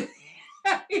Tyrone Hill?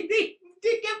 It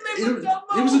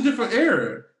was a different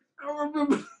era. I don't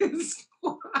remember his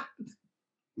squad.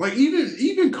 Like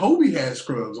even Kobe had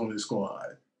scrubs on his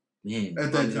squad. Man,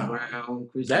 at that time. Brown,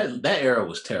 that era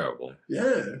was terrible.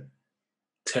 Yeah.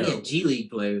 Terrible. He had G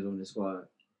League players on the squad.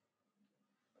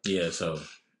 Yeah, so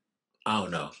I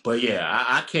don't know. But yeah,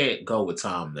 I can't go with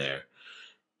Tom there.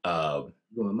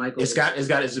 Michael. It's got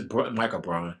his Michael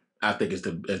Braun. I think is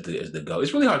the goal.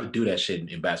 It's really hard to do that shit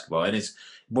in basketball, and it's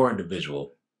more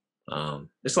individual.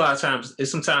 It's a lot of times.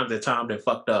 It's sometimes that Tom that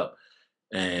fucked up,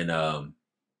 and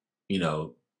you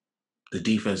know, the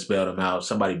defense bailed him out.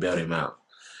 Somebody bailed him out.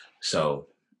 So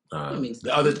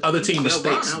the other team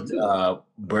mistakes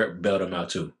bailed him out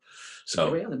too.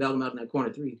 So Ray Allen bailed him out in that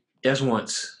corner three. That's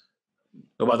once.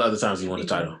 What about the other times he won the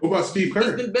title? What about Steve Kerr?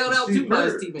 He's been bailed out too by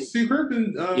his teammates. Steve Kerr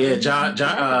been John.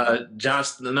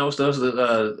 No,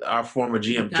 those our former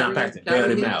GM John Paxton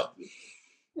bailed him out.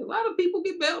 A lot of people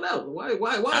get bailed out. Why does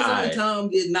only Tom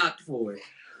get knocked for it?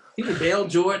 People bailed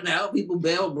Jordan out. People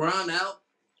bailed Bron out.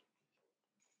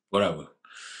 Whatever.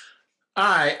 All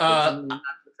right.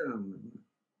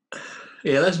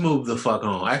 Yeah, let's move the fuck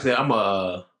on. Actually,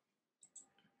 all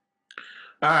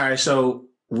right, so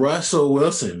Russell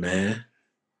Wilson, man.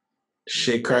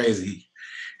 Shit crazy.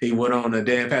 He went on the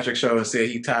Dan Patrick show and said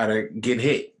he tired of getting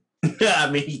hit. I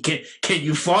mean, can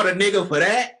you fault a nigga for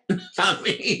that? I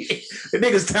mean, the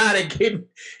nigga's tired of getting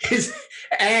his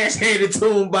ass handed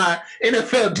to him by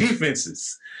NFL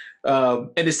defenses. And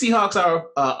the Seahawks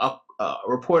are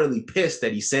reportedly pissed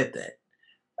that he said that.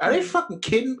 Are they fucking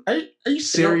kidding? Are you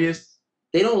serious?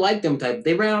 They don't like them type.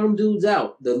 They ran them dudes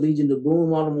out. The Legion of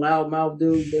Boom, all them loudmouth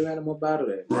dudes, they ran them up out of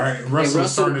there. Right.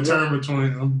 Russell's starting to turn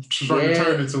between them. Starting to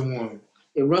turn into one.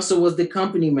 And Russell was the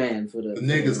company man for the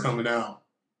niggas coming out.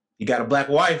 You got a black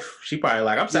wife. She probably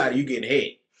like, I'm tired of you getting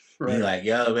hit. Right. He's like,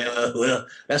 yo, man, well,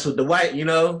 that's what the white,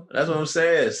 that's what I'm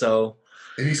saying. So.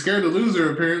 And he's scared to lose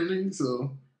her, apparently,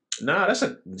 so. Nah,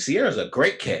 Sierra's a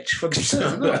great catch. Fuck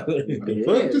yourself.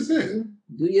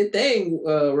 Do your thing,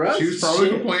 Russ. She was probably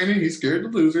complaining. He's scared to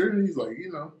lose her. And he's like,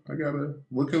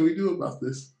 what can we do about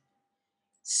this?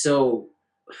 So,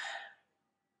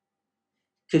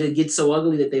 could it get so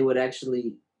ugly that they would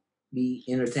actually be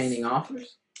entertaining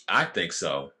offers? I think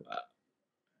so.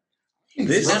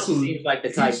 This seems like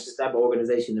the type of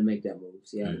organization to make that move.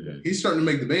 Yeah, He's starting to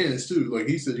make demands too. Like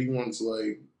he said, he wants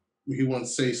to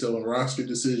say so in roster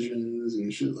decisions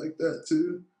and shit like that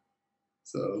too.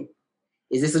 So,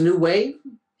 is this a new wave?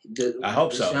 I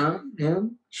hope so.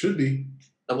 Him? Should be.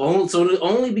 So it'll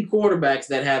only be quarterbacks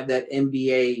that have that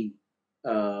NBA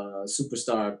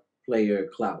superstar player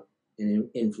clout and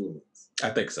influence. I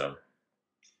think so.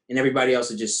 And everybody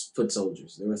else are just foot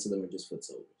soldiers. The rest of them are just foot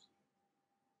soldiers.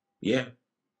 Yeah.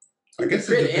 I guess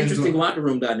it's an interesting locker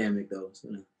room dynamic, though. So.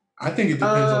 I think it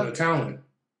depends on the talent.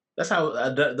 That's how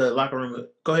the locker room.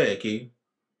 Go ahead, Keith.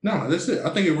 No, that's it.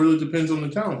 I think it really depends on the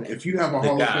talent. If you have a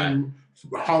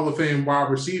Hall of Fame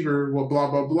wide receiver, well, blah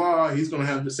blah blah, he's gonna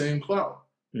have the same clout.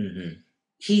 Mm-hmm.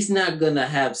 He's not gonna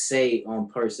have say on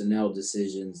personnel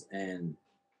decisions and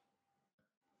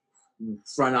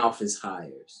front office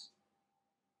hires.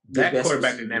 That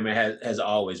quarterback dynamic has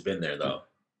always been there, though.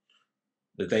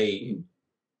 That they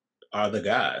are the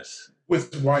guys.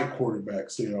 With white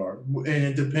quarterbacks, they are. And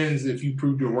it depends if you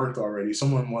proved your worth already.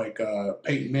 Someone like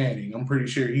Peyton Manning, I'm pretty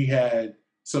sure he had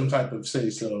some type of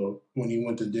say-so when he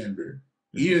went to Denver.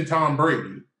 Even Tom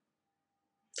Brady.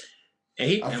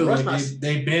 I feel like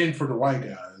they bend for the white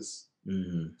guys.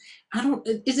 Mm-hmm.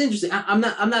 It's interesting. I'm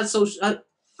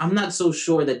not so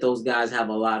sure that those guys have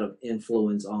a lot of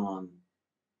influence on,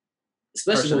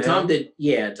 especially when Tom didn't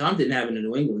have it in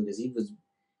New England because he was.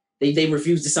 They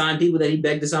refused to sign people that he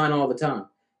begged to sign all the time.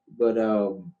 But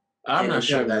I'm not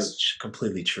sure that's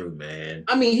completely true, man.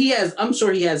 I mean, I'm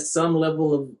sure he has some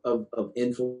level of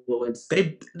influence.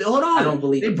 Hold on. I don't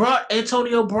believe they brought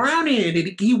Antonio Brown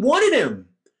in. He wanted him.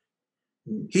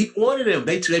 He wanted him.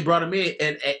 They brought him in,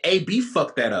 and AB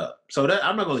fucked that up. So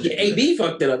I'm not going to. AB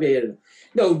fucked it up. Yeah.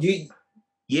 No,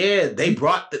 they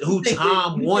brought who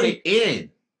Tom wanted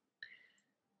in.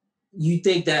 You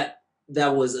think that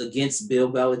was against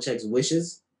Bill Belichick's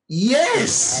wishes?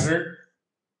 Yes.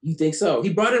 You think so?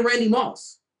 He brought in Randy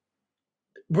Moss.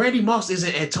 Randy Moss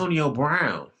isn't Antonio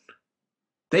Brown.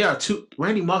 They are two.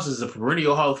 Randy Moss is a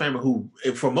perennial Hall of Famer who,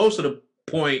 for most of the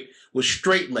point, was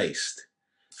straight-laced.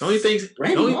 The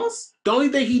only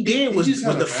thing he did was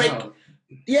the fake.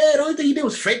 Yeah, the only thing he did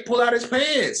was fake pull out his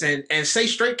pants and say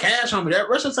straight cash on me. That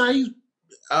rest of the time he's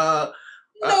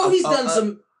he's done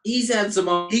some. He's had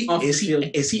some.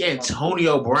 Is he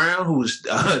Antonio Brown who's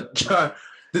we're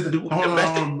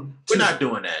not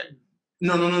doing that.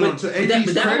 No. So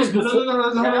that was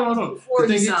before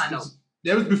he signed.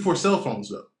 That was before cell phones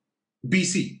though.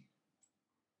 BC.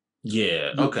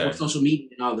 Yeah. Okay. Before social media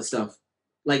and all the stuff.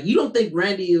 Like you don't think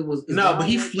Randy was? No, but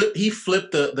he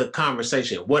flipped the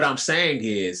conversation. What I'm saying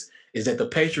is that the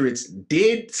Patriots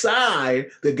did sign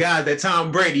the guy that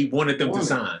Tom Brady wanted them to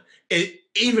sign.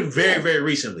 Even very, very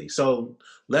recently. So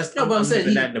let's put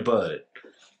that in the bud.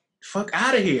 Fuck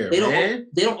out of here, man.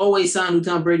 They don't always sign who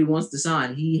Tom Brady wants to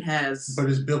sign. He has... But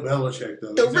it's Bill Belichick,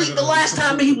 though. The last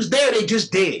time he was there, they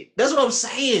just did. That's what I'm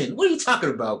saying. What are you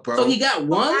talking about, bro? So he got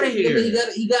one? Out of here.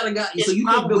 He got a guy. It's so you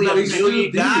probably a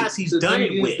million guys he's done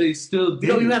it with. They still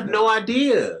do. You have no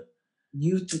idea.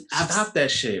 Stop that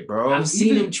shit, bro. I've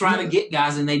seen him try to get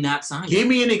guys and they not sign. Give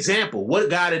me an example. What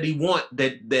guy did he want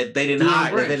that they didn't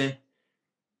hire?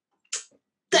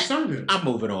 I'm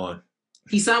moving on.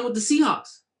 He signed with the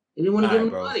Seahawks. They didn't want to give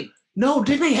him the money. No,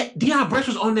 didn't they? Deion Branch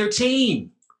was on their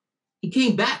team. He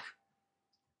came back.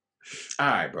 All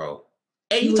right, bro.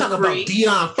 Hey, you talking about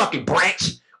Deion fucking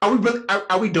Branch?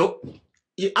 Are we dope?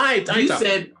 You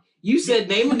said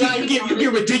name a guy. You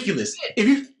get ridiculous.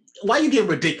 Why you getting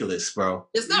ridiculous, bro?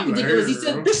 It's not ridiculous. He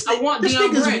said, I want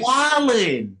Deion Branch. This nigga's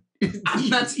wildin'. I'm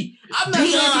not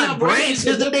Deion Branch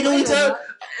is the nigga we tell.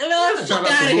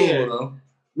 Fuck out of here.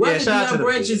 Whether Deion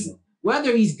Branch is...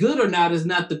 Whether he's good or not is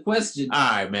not the question. All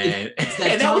right, man.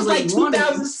 And that was like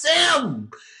 2007.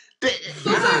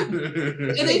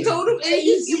 And they told him, hey,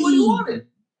 you see what he wanted.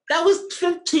 That was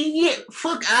 15 years.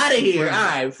 Fuck out of here. All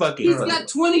right, fuck it. He's got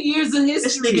 20 years of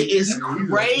history. This nigga is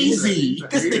crazy.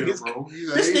 This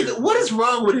nigga, what is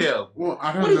wrong with him? Well,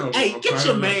 I don't know. Hey, get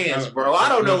your mans, bro. I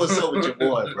don't know what's up with your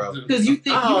boy, bro. Because you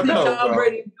think Tom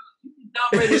Brady...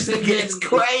 This nigga is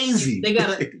crazy.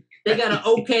 They got an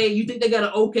okay. You think they got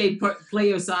an okay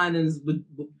player signings, but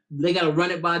they got to run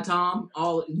it by Tom?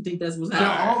 You think that's what's happening?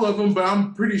 Not all of them, but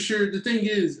I'm pretty sure. The thing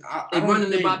is, they're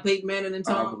running it by Peyton Manning and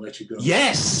Tom. I'm gonna let you go.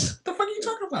 Yes. What the fuck are you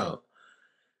talking about?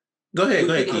 Go ahead,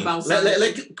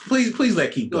 Keith. Please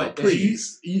let Keith go.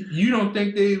 Please. You don't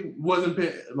think they wasn't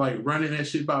like running that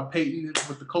shit by Peyton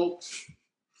with the Colts?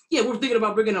 Yeah, we're thinking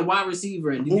about bringing a wide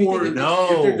receiver in. Or if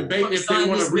they're debating if they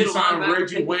want to re-sign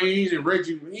Reggie Wayne and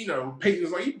Reggie, Peyton's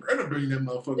like, you better bring that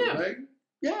motherfucker back.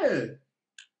 Yeah.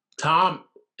 Tom,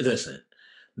 listen,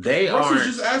 Russell's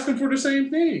just asking for the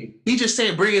same thing. He's just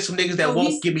saying, bring in some niggas that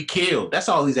won't get me killed. That's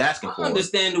all he's asking for. I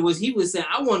understand he was saying,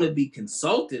 I want to be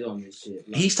consulted on this shit.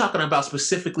 Like, he's talking about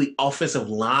specifically offensive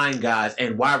line guys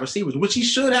and wide receivers, which he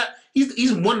should have.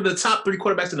 He's one of the top 3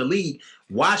 quarterbacks in the league.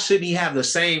 Why shouldn't he have the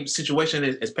same situation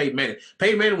as Peyton Manning?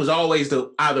 Peyton Manning was always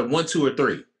either 1, 2, or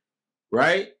 3,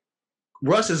 right?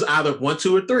 Russ is either 1,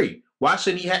 2, or 3. Why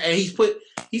shouldn't he have? And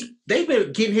they've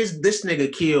been getting this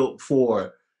nigga killed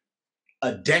for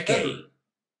a decade.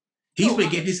 He's been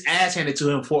getting his ass handed to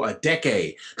him for a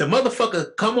decade. The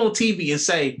motherfucker come on TV and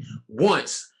say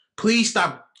once, please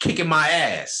stop kicking my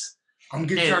ass. I'm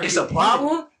getting tired. It's a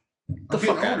problem. The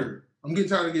fuck out of here. I'm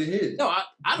getting tired of getting hit. No,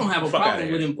 I don't have a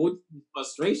problem with him with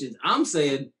frustrations. I'm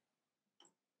saying,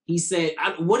 he said,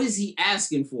 what is he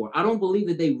asking for? I don't believe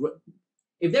that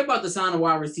if they're about to sign a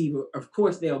wide receiver, of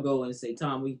course they'll go and say,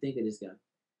 Tom, what do you think of this guy?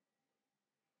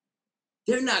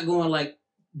 They're not going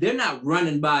they're not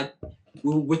running by,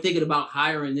 we're thinking about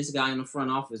hiring this guy in the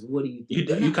front office. What do you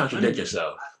think? You contradict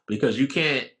yourself because you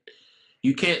can't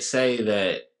say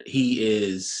that he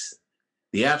is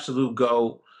the absolute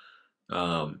GOAT.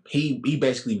 He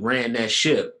basically ran that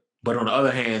ship, but on the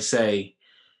other hand, say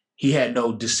he had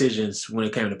no decisions when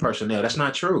it came to personnel. That's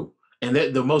not true. And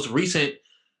the most recent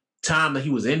time that he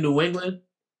was in New England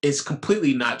is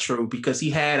completely not true because he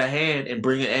had a hand in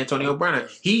bringing Antonio Brown.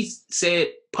 He said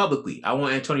publicly, I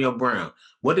want Antonio Brown.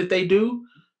 What did they do?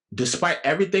 Despite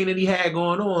everything that he had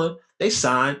going on, they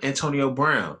signed Antonio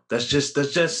Brown. That's just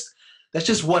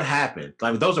what happened.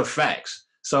 Like, those are facts.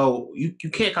 So you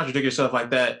can't contradict yourself like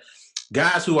that.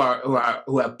 Guys who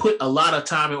have put a lot of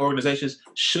time in organizations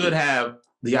should have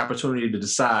the opportunity to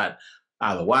decide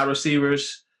either wide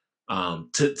receivers,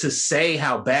 to say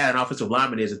how bad an offensive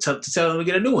lineman is, and to tell them to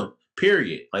get a new one.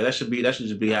 Period. Like, that should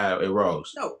just be how it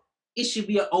rolls. No, it should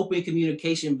be an open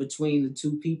communication between the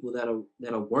two people that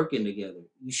are working together.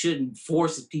 You shouldn't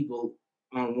force people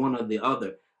on one or the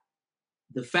other.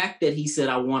 The fact that he said,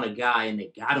 I want a guy, and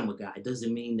they got him a guy,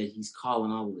 doesn't mean that he's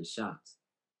calling all of the shots.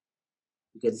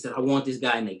 Because he said, I want this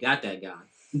guy, and they got that guy.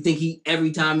 You think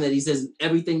every time that he says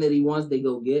everything that he wants, they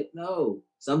go get? No.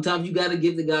 Sometimes you got to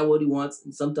give the guy what he wants,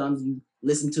 and sometimes you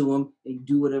listen to him and you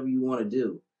do whatever you want to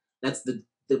do. That's the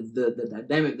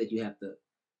dynamic that you have to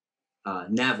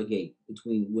navigate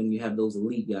between when you have those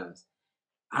elite guys.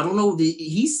 I don't know.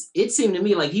 It seemed to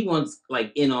me like he wants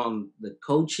in on the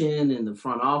coaching and the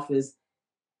front office.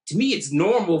 To me, it's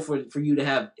normal for you to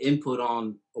have input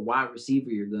on a wide receiver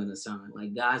you're going to sign,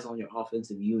 like guys on your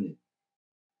offensive unit.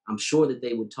 I'm sure that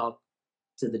they would talk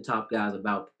to the top guys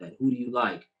about that. Who do you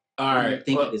like? All right.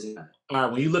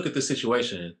 When you look at the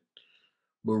situation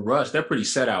with Russ, they're pretty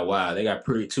set out wide. They got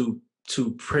two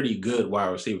pretty good wide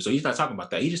receivers. So he's not talking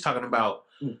about that. He's just talking about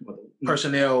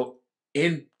personnel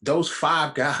in those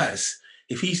 5 guys,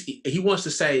 if he wants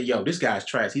to say, yo, this guy's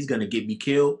trash, he's gonna get me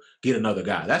killed, get another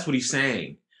guy. That's what he's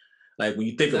saying. Like when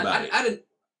you think about it.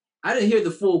 I didn't hear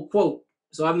the full quote,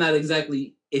 so I'm not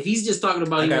exactly. If he's just talking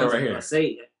about he wants to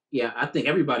say, yeah, I think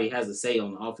everybody has a say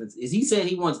on the offense. Is he saying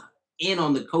he wants in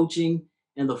on the coaching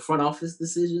and the front office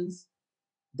decisions?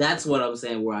 That's what I'm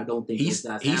saying. Where I don't think those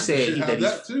guys he said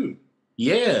that too.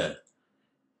 Yeah,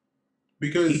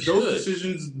 because those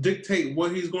decisions dictate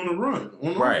what he's going to run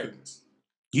on offense.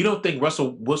 You don't think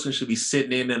Russell Wilson should be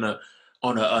sitting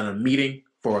on a meeting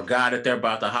for a guy that they're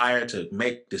about to hire to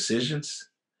make decisions?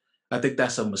 I think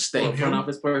that's a mistake. Front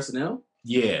office personnel?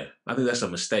 Yeah, I think that's a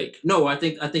mistake. No, I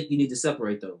think you need to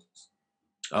separate those.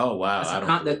 Oh wow,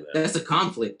 that's a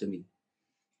conflict to me.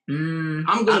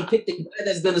 I'm gonna pick the guy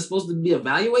that's supposed to be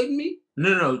evaluating me.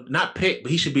 No, not pick,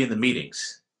 but he should be in the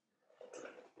meetings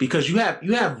because you have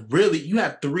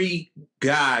 3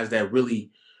 guys that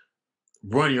really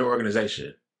run your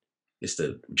organization. It's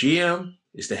the GM,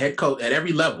 it's the head coach at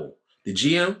every level. The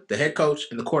GM, the head coach,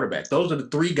 and the quarterback. Those are the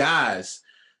 3 guys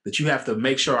that you have to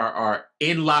make sure are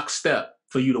in lockstep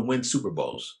for you to win Super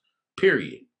Bowls,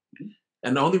 period.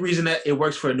 And the only reason that it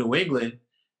works for New England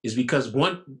is because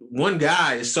one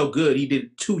guy is so good, he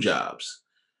did 2 jobs.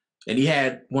 And he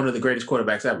had one of the greatest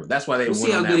quarterbacks ever. That's why we'll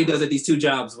see how good he does at these 2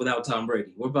 jobs without Tom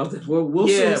Brady. We're about to we'll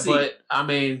soon see. But I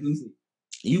mean,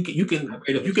 you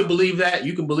can believe that.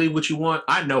 You can believe what you want.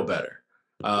 I know better.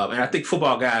 And I think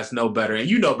football guys know better, and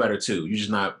you know better too. You're just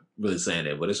not really saying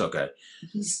it, but it's okay.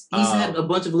 He's had a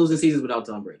bunch of losing seasons without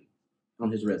Tom Brady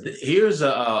on his resume. Here's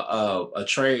a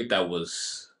trade that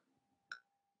was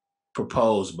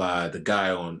proposed by the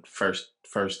guy on First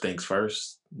Things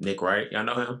First, Nick Wright. Y'all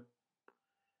know him?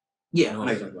 Yeah,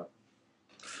 I know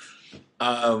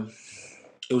about.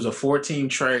 It was a 4-team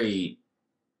trade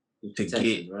to Texas,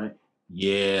 get right.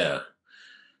 Yeah,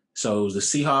 so it was the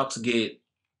Seahawks get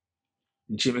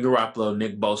Jimmy Garoppolo,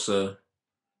 Nick Bosa,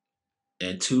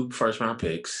 and 2 first-round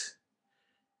picks.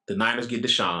 The Niners get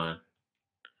Deshaun.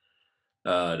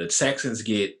 The Texans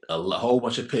get a whole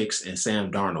bunch of picks and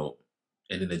Sam Darnold,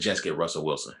 and then the Jets get Russell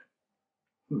Wilson.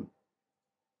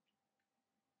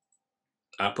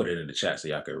 I'll put it in the chat so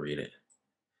y'all can read it.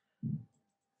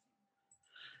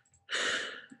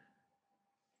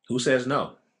 Who says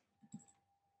no?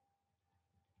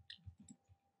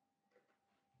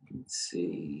 Let's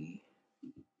see.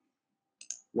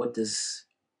 What does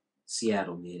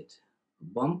Seattle get? A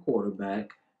bum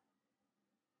quarterback,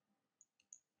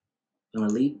 an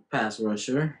elite pass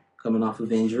rusher coming off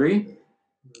of injury,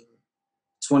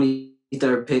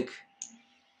 23rd pick,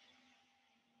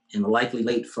 and a likely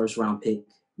late first-round pick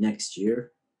next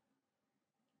year.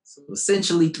 So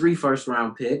essentially 3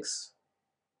 first-round picks.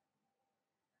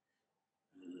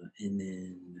 And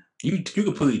then... You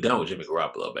completely done with Jimmy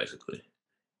Garoppolo, basically.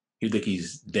 You think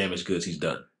he's damaged goods, he's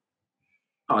done.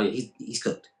 Oh, yeah, he's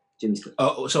cooked. Jimmy's cooked.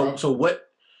 Oh, so what...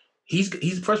 He's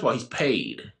first of all, he's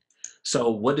paid. So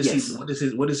what does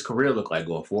his career look like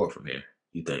going forward from here,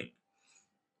 you think?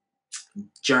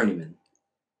 Journeyman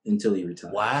until he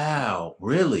retires. Wow,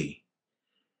 really?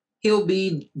 He'll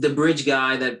be the bridge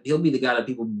guy he'll be the guy that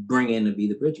people bring in to be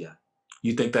the bridge guy.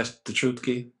 You think that's the truth,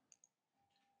 Keith?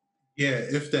 Yeah,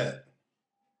 if that.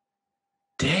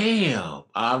 Damn,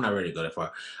 I'm not ready to go that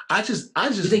far. I just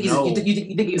you think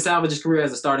he can salvage his career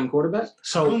as a starting quarterback?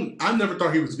 So I never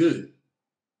thought he was good.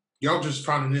 Y'all just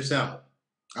finding this out.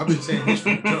 I've been saying this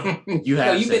from the jump.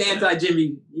 You've been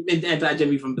anti-Jimmy. You've been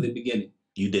anti-Jimmy from the beginning.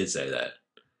 You did say that.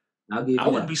 I'll give you I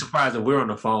wouldn't be surprised if we're on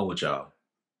the phone with y'all.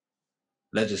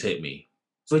 That just hit me.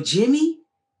 For Jimmy?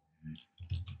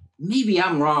 Maybe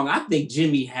I'm wrong. I think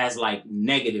Jimmy has like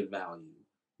negative value,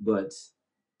 but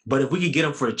if we could get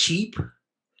him for cheap.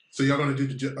 So y'all gonna do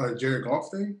the Jared Goff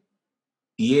thing?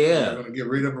 Yeah. Y'all gonna get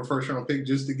rid of a first-round pick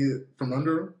just to get from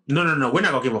under him? No. We're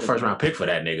not gonna give him a first-round pick for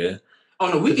that nigga. Oh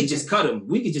no, we could just cut him.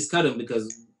 We could just cut him because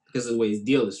of the way his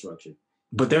deal is structured.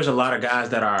 But there's a lot of guys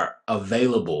that are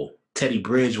available. Teddy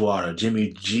Bridgewater,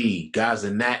 Jimmy G, guys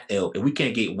in that ilk. And we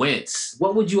can't get Wentz.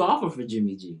 What would you offer for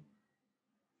Jimmy G?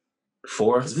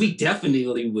 4th? We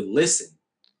definitely would listen.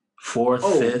 4th,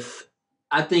 5th.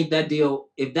 I think that deal,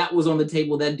 if that was on the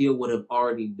table, that deal would have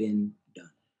already been done.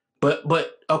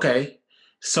 But okay.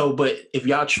 So, but if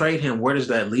y'all trade him, where does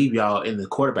that leave y'all in the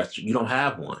quarterbacks? You don't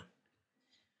have one.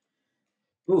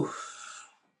 Oof.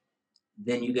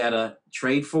 Then you gotta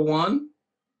trade for one,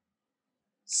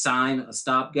 sign a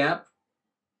stopgap,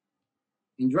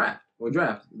 and draft.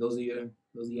 Those are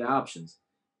your options.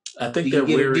 I think do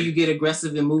you get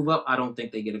aggressive and move up? I don't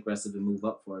think they get aggressive and move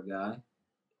up for a guy.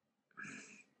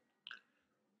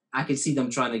 I could see them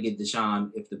trying to get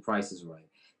Deshaun if the price is right.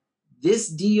 This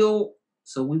deal,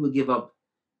 So we would give up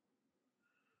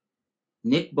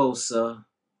Nick Bosa,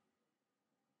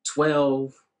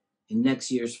 12 in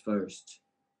next year's first.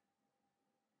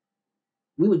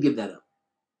 We would give that up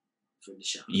for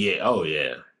Deshaun. Yeah. Oh,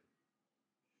 yeah.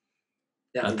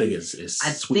 I think it's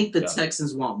I think the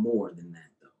Texans want more than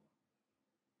that, though.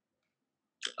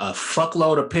 A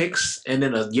fuckload of picks and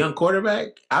then a young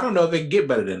quarterback? I don't know if it can get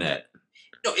better than that.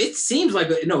 No, it seems like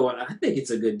I think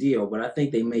it's a good deal, but I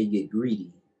think they may get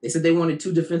greedy. They said they wanted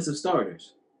 2 defensive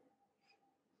starters.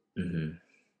 Mm-hmm.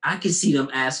 I could see them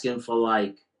asking for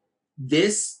like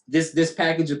this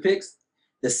package of picks,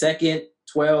 the second,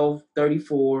 12,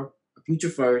 34, a future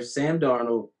first, Sam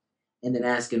Darnold, and then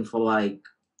asking for like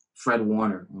Fred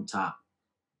Warner on top.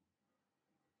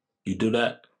 You do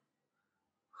that?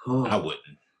 Oh. I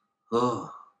wouldn't.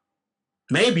 Oh.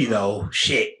 Maybe though.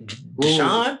 Shit.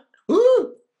 Deshaun?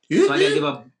 Ooh. So I gotta give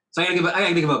up. I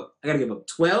gotta give up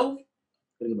 12. I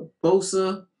gotta give up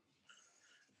Bosa,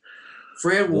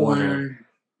 Fred Warner,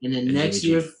 and then next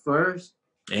year first.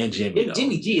 And Jimmy.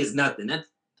 Jimmy G is nothing. That's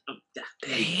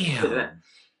damn.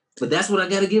 But that's what I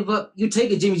gotta give up. You're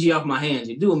taking Jimmy G off my hands.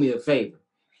 You're doing me a favor.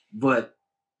 But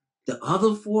the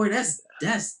other 4,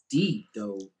 that's deep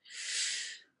though.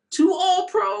 2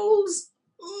 All-Pros.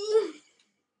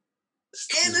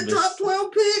 And the top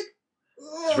 12 pick.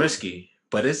 It's risky,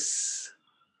 but it's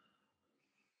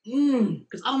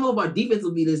because I don't know if our defense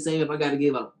will be the same if I got to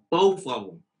give up both of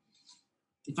them.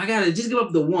 If I got to just give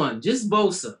up the one, just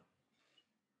Bosa,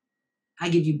 I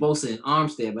give you Bosa and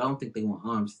Armstead, but I don't think they want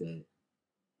Armstead.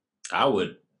 I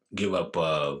would give up.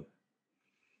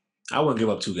 I wouldn't give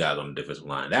up 2 guys on the defensive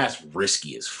line. That's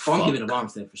risky as fuck. I'm giving up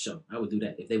Armstead for sure. I would do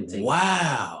that if they would take.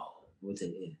 Wow. I would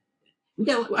take it. We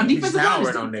got our defensive line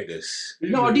is on niggas.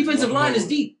 No, our defensive line is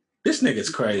deep. This nigga's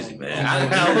crazy, man. I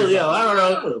don't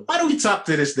know. Why do we talk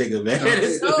to this nigga, man?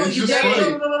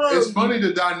 It's funny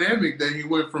the dynamic that he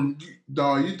went from,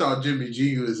 dog, you thought Jimmy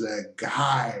G was that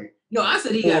guy. No, I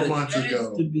said he got a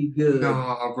chance to be good.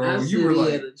 Nah, bro. You were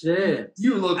like,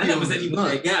 you were low-key I never said he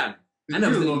was that guy. I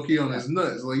never said low-key on his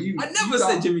nuts. Like I never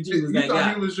said Jimmy G was that guy. You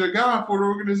thought he was your guy for the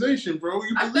organization, bro.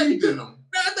 You believed in him.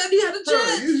 I thought he had a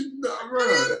chance.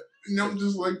 Bro. And I'm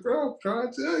just like, bro, I'm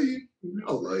trying to tell you.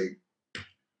 Like,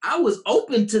 I was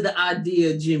open to the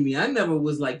idea of Jimmy. I never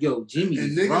was like, yo, Jimmy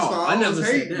is raw. I never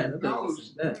said that.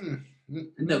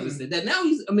 I never said that. Now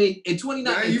he's, in 2019.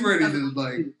 Now you ready to,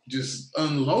 like, just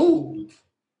unload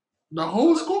the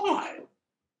whole squad.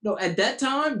 No, at that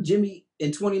time, Jimmy,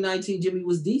 in 2019, Jimmy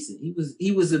was decent.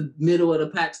 He was a middle of the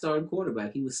pack starting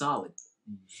quarterback. He was solid.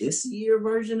 This year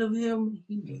version of him,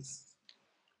 he was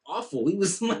awful. He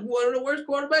was like one of the worst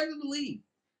quarterbacks in the league.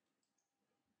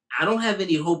 I don't have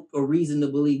any hope or reason to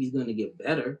believe he's going to get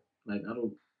better.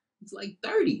 It's like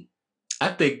 30. I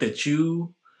think that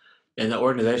you and the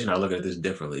organization are looking at this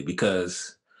differently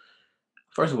because,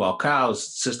 first of all, Kyle's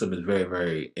system is very,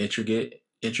 very intricate,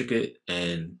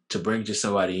 and to bring just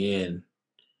somebody in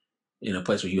a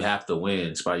place where you have to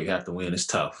win, spot you have to win, is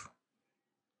tough.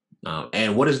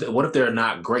 And what if there are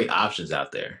not great options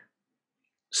out there?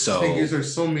 So the thing is,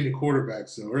 there's so many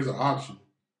quarterbacks, so there's an option.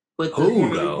 But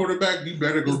the quarterback, you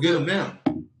better go get him now.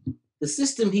 The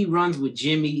system he runs with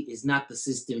Jimmy is not the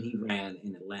system he ran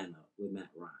in Atlanta with Matt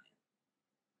Ryan.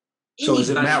 So is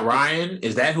it Matt Ryan?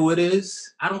 Is that who it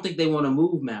is? I don't think they want to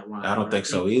move Matt Ryan. I don't think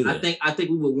so either. I think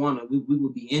we would want to. We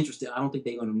would be interested. I don't think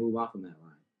they're going to move off of Matt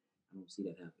Ryan. I don't see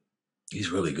that happening.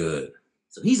 He's really good.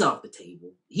 So he's off the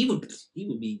table. He would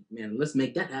be, man. Let's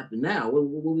make that happen now. What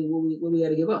we got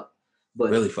to give up? But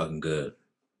really fucking good.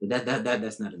 But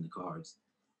that's not in the cards.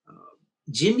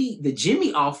 The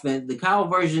Jimmy offense, the Kyle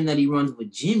version that he runs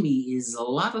with Jimmy is a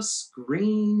lot of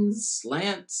screens,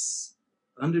 slants,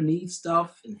 underneath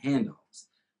stuff, and handoffs.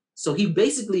 So he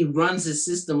basically runs his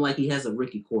system like he has a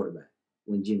rookie quarterback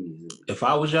when Jimmy is in. If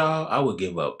I was y'all, I would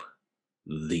give up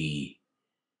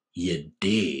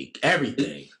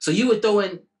everything. So you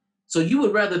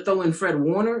would rather throw in Fred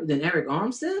Warner than Eric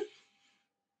Armstead?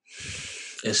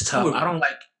 It's tough.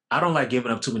 I don't like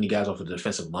giving up too many guys off the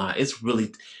defensive line. It's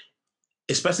really,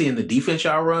 especially in the defense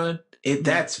y'all run,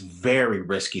 that's very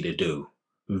risky to do.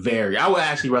 I would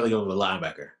actually rather go with a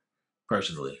linebacker,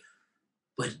 personally.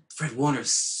 But Fred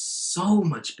Warner's so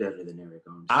much better than Eric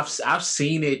Armstead. I've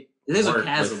seen it. There's a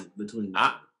chasm between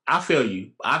them. I feel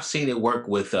you. I've seen it work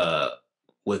with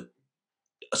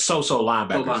so-so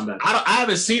linebackers. I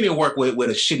haven't seen it work with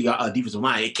a shitty defensive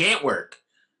line. It can't work.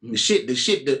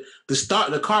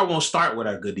 The car won't start with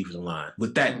a good defensive line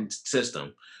with that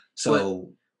system.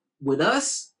 So with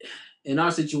us, in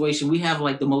our situation, we have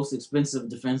like the most expensive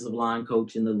defensive line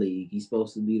coach in the league. He's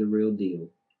supposed to be the real deal.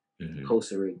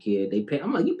 Costa Rica kid.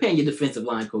 I'm like, you paying your defensive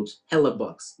line coach hella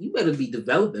bucks. You better be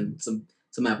developing some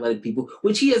athletic people,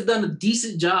 which he has done a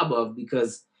decent job of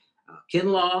because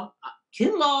Kinlaw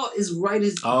is right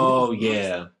as. Oh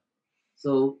yeah.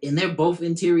 So and they're both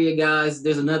interior guys.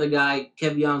 There's another guy,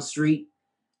 Kevion Street,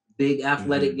 big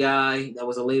athletic guy that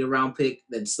was a later round pick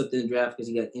that slipped in the draft because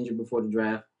he got injured before the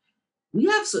draft. We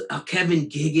have Kevin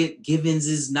Givens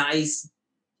is nice.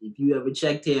 If you ever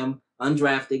checked him,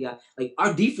 undrafted guy. Like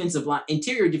our defensive line,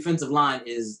 interior defensive line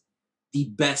is the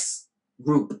best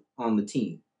group on the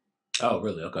team. Oh,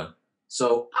 really? Okay.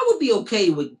 So I would be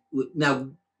okay with now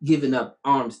giving up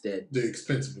Armstead, the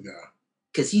expensive guy,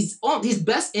 because he's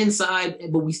best inside,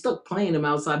 but we still playing him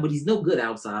outside. But he's no good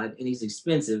outside, and he's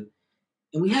expensive.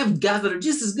 And we have guys that are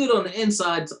just as good on the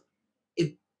inside. So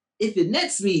if it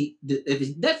nets me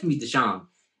Deshaun,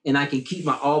 and I can keep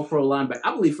my All-Pro linebacker,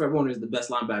 I believe Fred Warner is the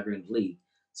best linebacker in the league.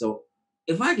 So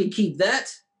if I can keep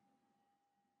that,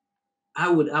 I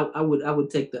would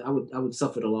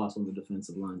suffer the loss on the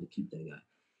defensive line to keep that guy.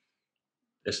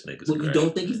 This nigga's great. You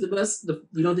don't think he's the best?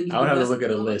 You don't think he's the best? I would have to look at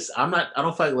a list. I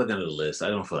don't feel like looking at a list. I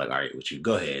don't feel like arguing with you.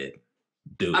 Go ahead.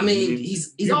 Dude, I mean,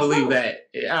 he's you all believe pro. that?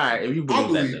 All right, if you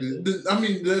believe that. I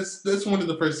mean, that's one of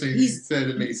the first things he said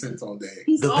that made sense all day.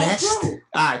 He's the best. Pro. All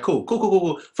right,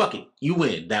 cool. Fuck it, you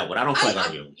win that one. I don't feel like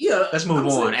arguing. Yeah, let's move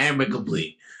on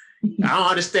amicably. I don't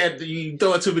understand that you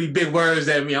throwing too many big words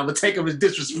at me. I'm gonna take them as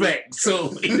disrespect.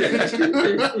 So I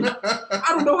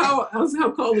don't know how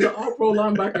calling an All-Pro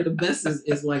linebacker the best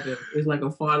is like a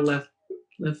far left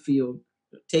field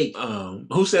take.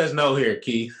 Who says no here,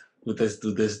 Keith? With this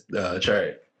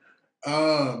trade?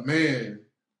 Man.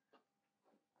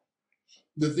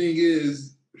 The thing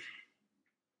is,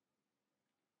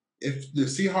 if the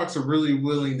Seahawks are really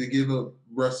willing to give up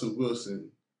Russell Wilson,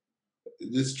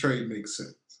 this trade makes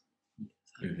sense.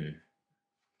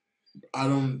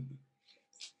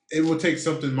 It will take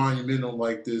something monumental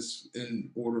like this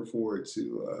in order for it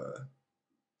to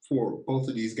for both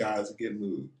of these guys to get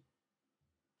moved.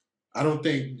 I don't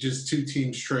think just two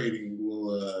teams trading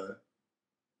will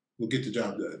get the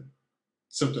job done.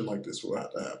 Something like this will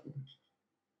have to happen.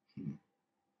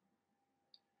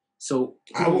 So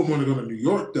I wouldn't want to go to New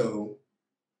York though.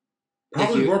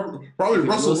 Probably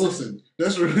Russell Wilson.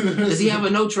 That's really. Does he have a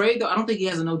no trade though? I don't think he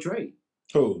has a no trade.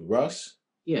 Who, Russ?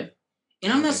 Yeah,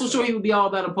 and I'm not so sure he would be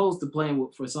all that opposed to playing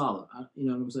for Saleh. You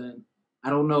know what I'm saying? I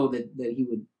don't know that he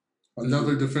would.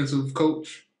 Another defensive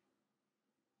coach.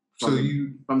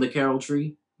 From the Carroll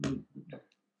tree.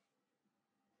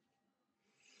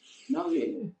 No,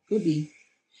 yeah, could be.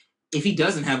 If he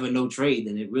doesn't have a no trade,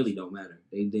 then it really don't matter.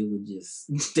 They would just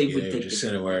would take just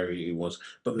send it wherever he wants.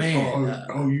 But man,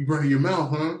 you running your mouth,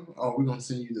 huh? Oh, we're gonna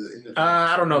send you the.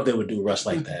 I don't know if they would do Russ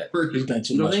like that. He's done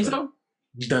too much. You don't think so? them?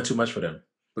 He's done too much for them.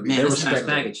 But man, that's a nice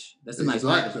package. That's a nice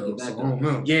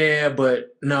package. Yeah,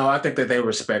 but no, I think that they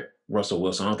respect Russell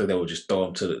Wilson. I don't think they would just throw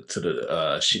him to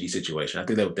the shitty situation. I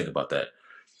think they would think about that.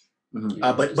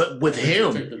 But with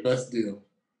him, take the best deal.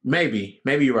 Maybe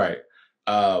you're right.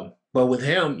 But with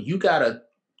him, you gotta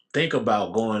think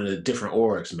about going to different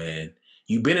orgs, man.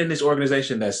 You've been in this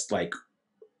organization that's like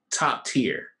top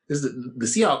tier. The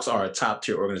Seahawks are a top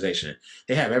tier organization.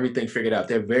 They have everything figured out.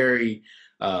 They're very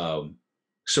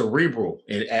cerebral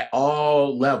at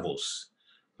all levels.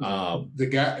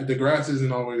 The grass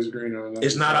isn't always greener.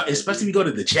 It's not, especially if you go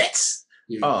to the Jets.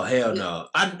 Yeah. Oh hell no!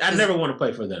 I never want to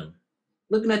play for them.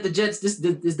 Looking at the Jets, this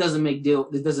doesn't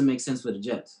make sense for the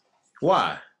Jets.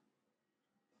 Why?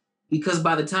 Because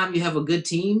by the time you have a good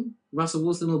team, Russell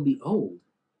Wilson will be old.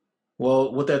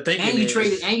 Well, what they're thinking you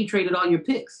traded all your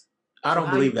picks. I don't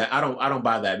believe that. I don't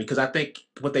buy that because I think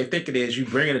what they're thinking is you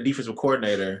bring in a defensive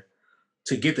coordinator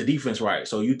to get the defense right.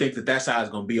 So you think that side is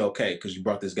going to be okay because you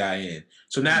brought this guy in.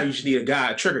 So now you just need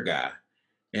a trigger guy.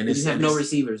 And you have no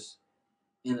receivers.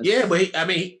 Yeah, but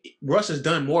Russ has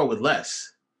done more with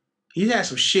less. He's had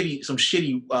some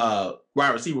shitty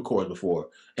wide receiver cores before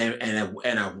and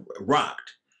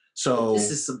rocked. So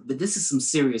this is some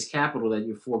serious capital that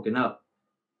you're forking up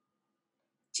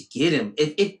to get him.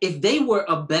 If they were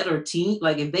a better team,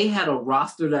 like if they had a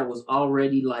roster that was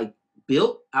already like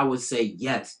built, I would say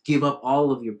yes, give up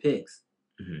all of your picks.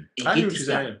 Mm-hmm. I hear what you're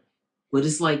saying. But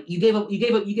it's like you gave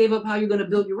up how you're going to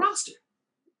build your roster.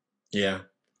 Yeah.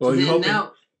 Well,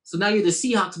 so now you're the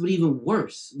Seahawks, but even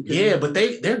worse. Yeah, but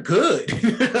they're good.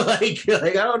 like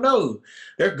I don't know,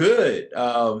 they're good.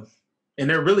 And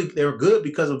they're good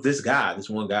because of this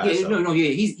one guy. Yeah, so.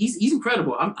 He's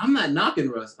incredible. I'm not knocking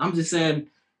Russ. I'm just saying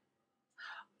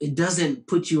it doesn't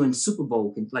put you in Super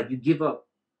Bowl. Like you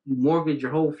mortgage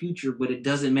your whole future, but it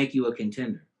doesn't make you a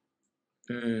contender.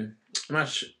 I'm not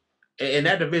sure. In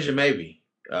that division, maybe.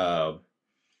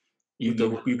 You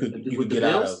could get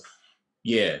out of.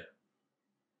 Yeah.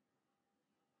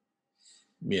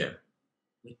 Man,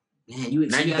 you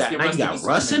got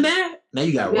Russ in there. Now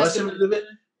you got Russ in the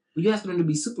division. You asking him to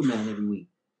be Superman every week.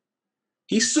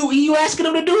 You asking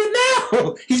him to do it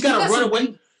now? He's got to run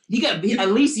away.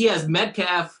 At least he has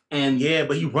Metcalf and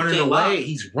but he's running away.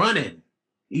 He's running.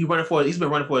 He's been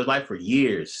running for his life for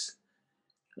years.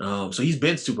 So he's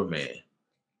been Superman.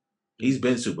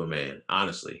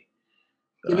 Honestly.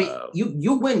 I mean,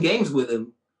 you win games with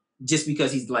him just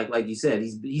because he's like you said,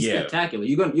 he's spectacular.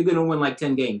 You're gonna win like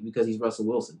 10 games because he's Russell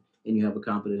Wilson and you have a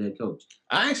competent head coach.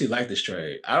 I actually like this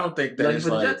trade. I don't think that it's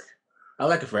like. I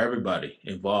like it for everybody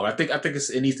involved. I think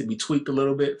it needs to be tweaked a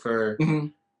little bit for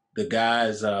the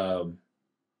guys, the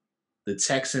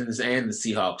Texans and the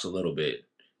Seahawks a little bit.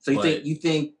 So you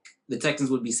think the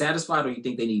Texans would be satisfied, or you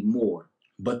think they need more?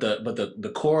 But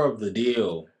the core of the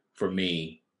deal for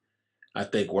me, I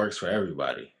think works for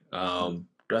everybody. I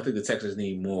think the Texans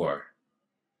need more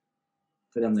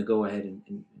for them to go ahead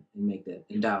and make that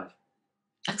and dive.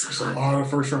 That's a lot of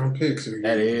first-round picks.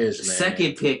 That is, man.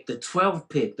 Second pick, the 12th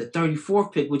pick, the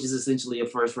 34th pick, which is essentially a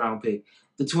first-round pick,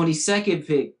 the 22nd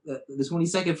pick, the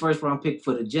 22nd first-round pick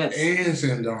for the Jets. And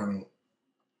Sam Darnold.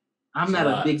 I'm not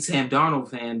a big Sam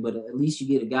Darnold fan, but at least you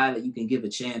get a guy that you can give a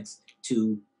chance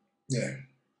to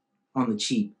on the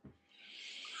cheap.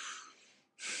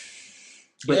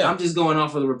 But I'm just going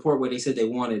off of the report where they said they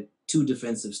wanted 2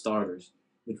 defensive starters,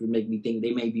 which would make me think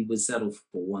they maybe would settle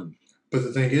for 1. But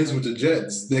the thing is, with the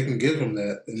Jets, they can give them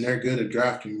that, and they're good at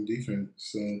drafting defense.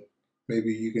 So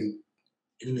maybe you can.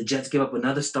 And the Jets give up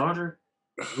another starter?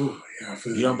 Oh, yeah,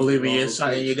 you don't believe in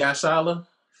your guy Saleh?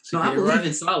 No, I believe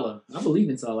in Saleh.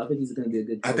 I think he's going to be a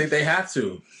good coach. I think they have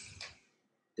to.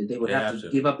 They would have to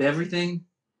give up everything?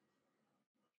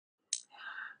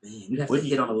 Man, you have to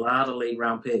hit on a lot of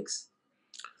late-round picks.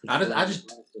 I just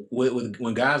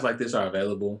when guys like this are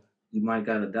available, you might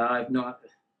got to dive. No,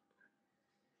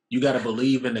 you got to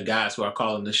believe in the guys who are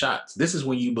calling the shots. This is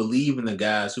when you believe in the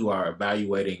guys who are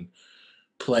evaluating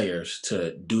players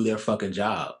to do their fucking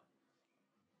job.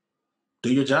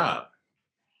 Do your job.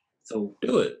 So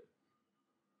do it.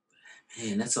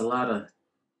 Man, that's a lot of.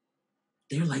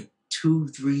 They're like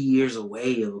 2-3 years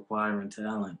away of acquiring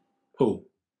talent. Who?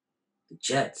 The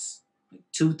Jets. Like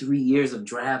 2-3 years of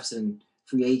drafts and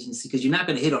free agency, because you're not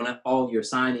going to hit on all your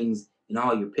signings and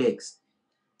all your picks.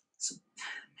 So,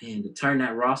 man, to turn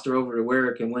that roster over to where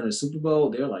it can win a Super Bowl,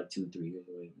 they're like 2-3 years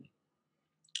away.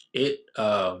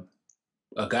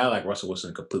 A guy like Russell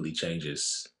Wilson completely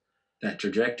changes that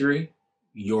trajectory.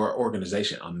 Your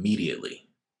organization immediately.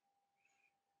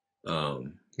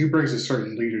 He brings a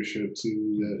certain leadership to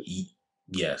that.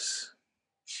 Yes.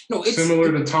 No, it's similar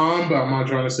to Tom, but I'm not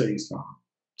trying to say he's Tom.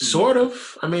 Sort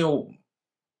of. I mean,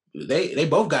 they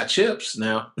both got chips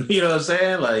now. You know what I'm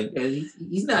saying? Like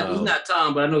he's not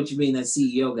Tom, but I know what you mean. That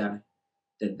CEO guy,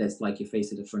 that's like your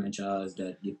face of the franchise,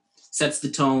 that sets the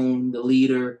tone, the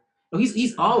leader. No,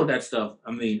 he's all of that stuff.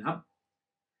 I mean, I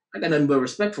got nothing but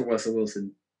respect for Russell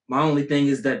Wilson. My only thing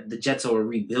is that the Jets are a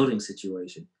rebuilding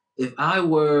situation. If I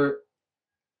were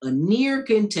a near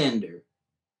contender,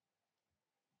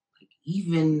 like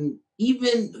even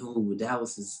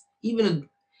Dallas is even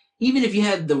if you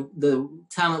had the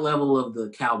talent level of the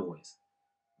Cowboys,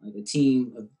 like a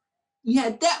team of, you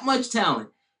had that much talent,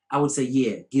 I would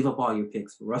say, give up all your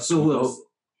picks for Russell Wilson.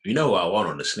 You know who I want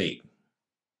on the sneak?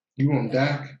 You want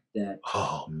Dak?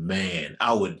 Oh man,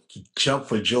 I would jump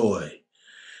for joy.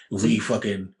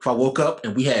 If I woke up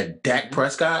and we had Dak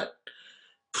Prescott,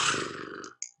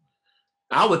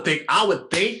 I would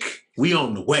think we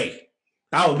on the way.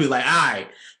 I would be like, all right,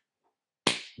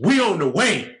 we on the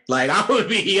way. Like I would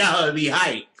be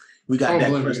hyped. We got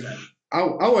Dak Prescott. I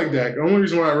like Dak. The only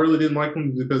reason why I really didn't like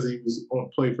him is because he was on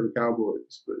play for the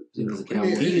Cowboys. But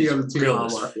any other team, real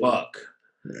as fuck.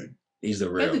 Yeah. He's the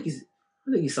real. I think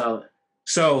he's solid.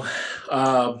 So,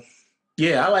 I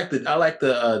like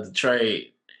the trade.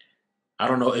 I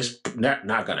don't know. It's not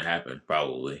going to happen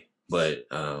probably, but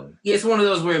it's one of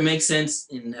those where it makes sense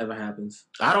and never happens.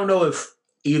 I don't know if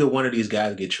either one of these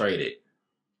guys get traded.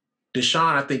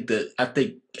 Deshaun, I think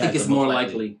it's more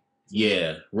likely.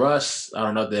 Yeah, Russ, I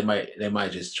don't know. They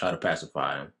might just try to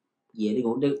pacify him. Yeah, they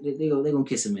gonna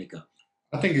kiss and make up.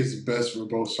 I think it's best for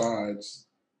both sides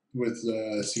with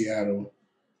Seattle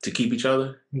to keep each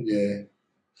other. Yeah,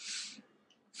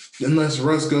 unless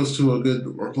Russ goes to a good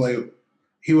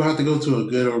he will have to go to a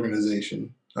good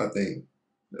organization, I think,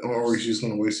 or he's just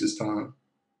going to waste his time.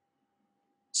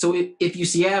 So if you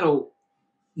Seattle,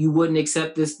 you wouldn't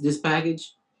accept this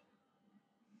package?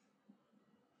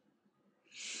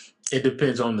 It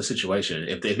depends on the situation.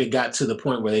 If it got to the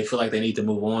point where they feel like they need to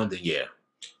move on, then yeah.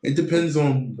 It depends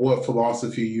on what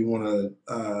philosophy you want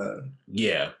to.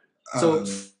 Yeah. So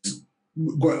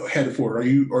go ahead for. Are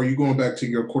you going back to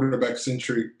your quarterback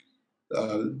centric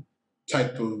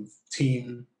type of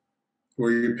team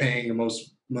where you're paying the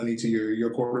most money to your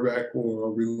quarterback, or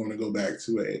are we going to go back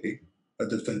to a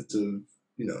defensive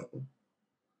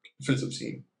defensive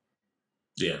team?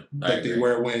 Yeah, like they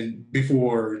were when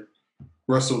before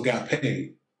Russell got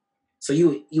paid. So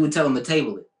you would tell him to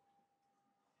table it.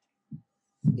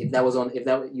 If that was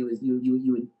you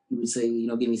would say,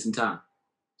 give me some time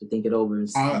to think it over.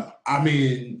 I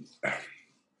mean,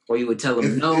 or you would tell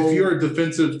him no. If you're a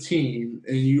defensive team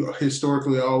and you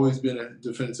historically always been a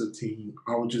defensive team,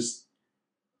 I would just,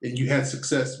 and you had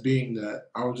success being that,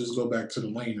 I would just go back to the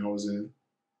lane I was in.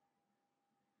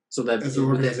 So that as an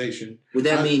organization, would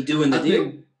that mean doing the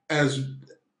deal? As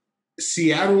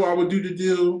Seattle, I would do the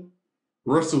deal.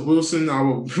 Russell Wilson, I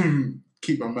will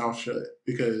keep my mouth shut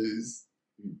because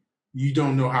you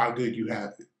don't know how good you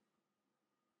have it.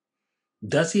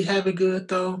 Does he have it good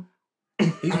though?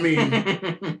 I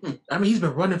mean, he's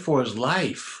been running for his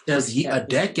life for a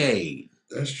decade.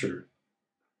 That's true.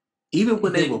 Even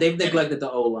when they've neglected the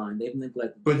O-line,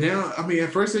 But now, I mean,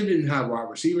 at first they didn't have wide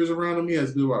receivers around him. He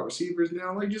has good wide receivers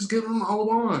now. Like, just give him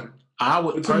O-line. I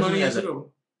would put some money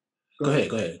into Go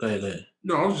ahead.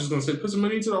 No, I was just gonna say, put some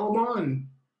money into the O-line,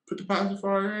 put the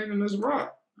pacifier in, and let's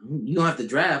rock. You don't have to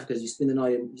draft because you spend a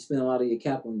lot of your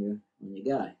cap on your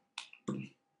guy.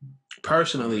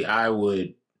 Personally, I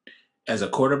would, as a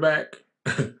quarterback,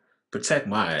 protect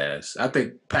my ass. I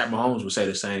think Pat Mahomes would say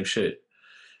the same shit.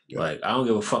 Yeah. Like, I don't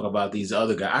give a fuck about these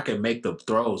other guys. I can make the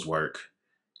throws work.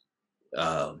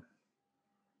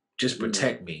 Just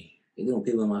protect me. You're doing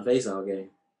people in my face all game.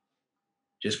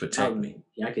 Just protect me.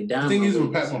 Yeah, I could down. The thing is,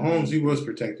 with Pat Mahomes, he was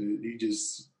protected. He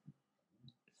just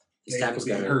his tackles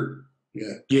got hurt.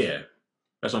 Yeah. Yeah.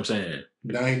 That's what I'm saying.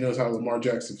 Now he knows how Lamar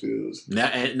Jackson feels.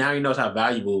 Now he knows how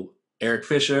valuable Eric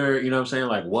Fisher, you know what I'm saying,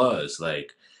 like, was.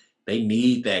 Like, they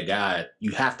need that guy.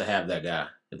 You have to have that guy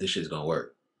if this shit's going to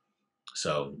work.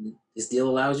 So. It still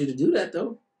allows you to do that,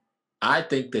 though. I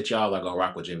think that y'all are going to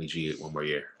rock with Jimmy G one more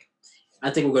year. I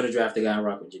think we're going to draft a guy and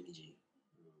rock with Jimmy G.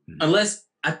 Mm-hmm. Unless,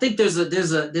 I think there's a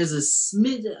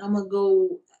smidge, I'm going to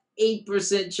go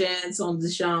 8% chance on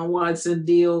Deshaun Watson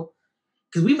deal.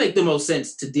 Because we make the most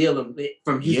sense to deal him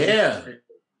from Houston. Yeah.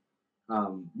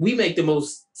 We make the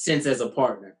most sense as a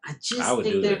partner. I would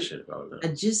do that shit about that.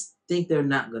 I just think they're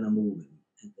not going to move him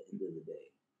at the end of the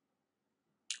day.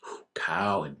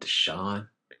 Kyle and Deshaun.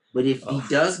 But if he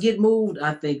does get moved,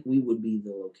 I think we would be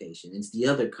the location. It's the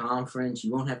other conference.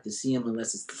 You won't have to see him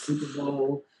unless it's the Super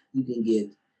Bowl. You can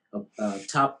get a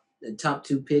top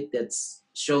 2 pick that's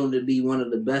shown to be one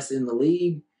of the best in the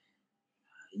league.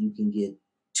 You can get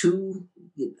 2,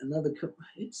 get another couple.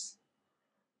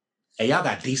 Hey, y'all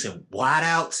got decent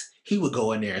wideouts. He would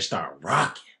go in there and start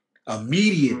rocking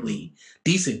immediately.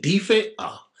 Decent defense.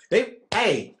 I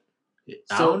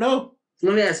don't know.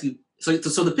 Let me ask you. So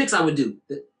the picks I would do.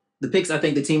 The picks I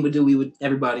think the team would do.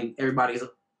 Everybody's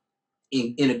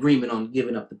in agreement on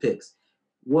giving up the picks.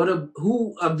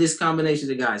 Who of this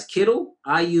combination of guys? Kittle,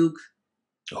 Ayuk,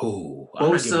 I'm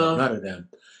not giving up none of them,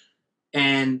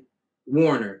 and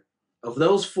Warner. Of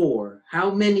those 4, how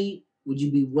many would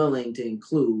you be willing to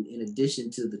include in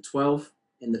addition to the 12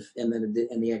 and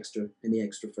the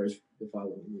extra first the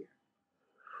following year?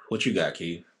 What you got,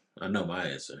 Keith? I know my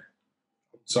answer.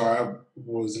 Sorry, I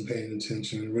wasn't paying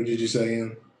attention. What did you say,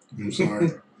 Ian? I'm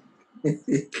sorry.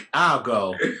 I'll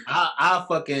go. I'll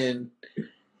fucking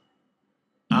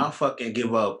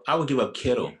give up. I would give up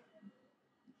Kittle.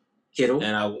 And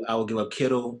I will give up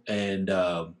Kittle and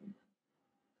I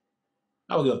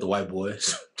will give up the white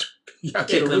boys.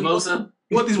 Kittle and Mosa.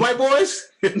 You want these white boys?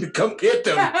 Come get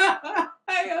them.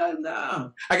 Hell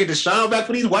no. I get Deshaun back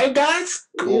for these white guys?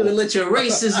 Cool. You let your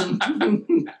racism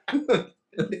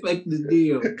affect the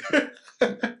deal.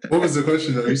 What was the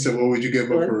question, though? You said, what would you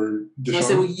give up for Deshaun? I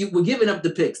said, we're giving up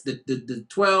the picks. The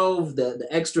 12, the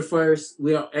extra first.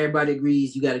 Everybody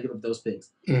agrees you got to give up those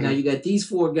picks. Mm-hmm. Now, you got these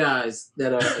 4 guys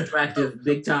that are attractive,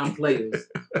 big-time players.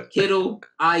 Kittle,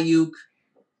 Ayuk,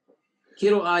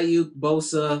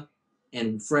 Bosa,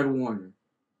 and Fred Warner.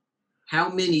 How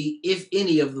many, if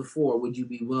any of the 4, would you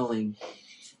be willing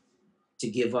to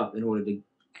give up in order to,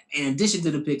 in addition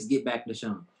to the picks, get back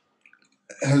Deshaun?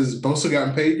 Has Bosa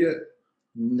gotten paid yet?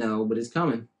 No, but it's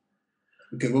coming.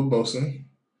 Give up Bosa.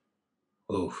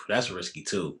 Oof, that's risky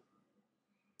too.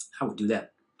 I would do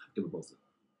that. Give up Bosa.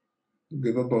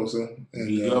 Give up Bosa. And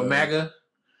you go MAGA?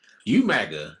 You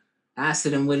MAGA. I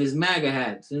sit him with his MAGA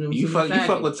hat. You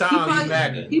fuck with Tom, he's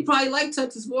MAGA. He probably like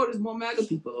Texas more. There's more MAGA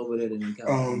people over there than in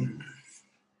California.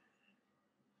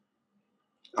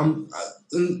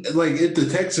 Like if the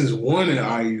Texans wanted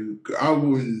Ayuk,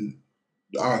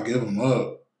 I'll give him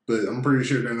up. But I'm pretty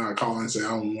sure they're not calling and say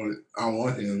I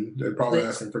want him. They're probably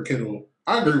asking for Kittle.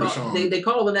 I agree with Sean. They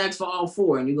call and ask for all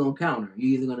four, and you're gonna counter.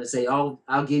 You're either gonna say, I'll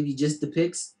give you just the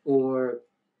picks, or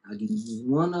I'll give you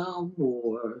one of them,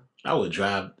 or I would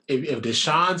drive if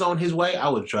Deshaun's on his way. I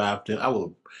would drive to. I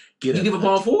would get. You give up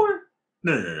all four?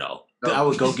 No. Oh. I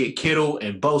would go get Kittle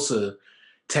and Bosa,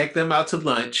 take them out to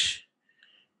lunch,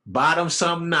 buy them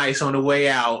something nice on the way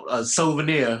out, a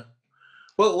souvenir.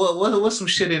 What's some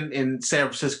shit in San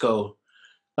Francisco?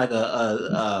 Like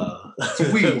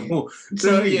some weed.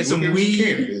 Some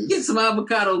weed. Get some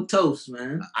avocado toast,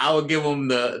 man. I would give them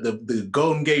the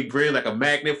Golden Gate bread, like a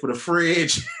magnet for the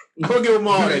fridge. I would give them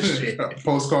all that shit.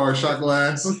 Postcard, shot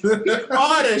glass.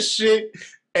 All that shit.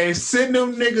 And send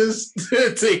them niggas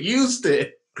to Houston.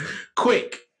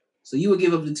 Quick. So you would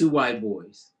give up the two white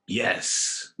boys?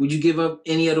 Yes. Would you give up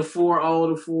any of the four, all of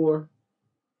the four?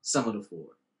 Some of the four?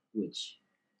 Which?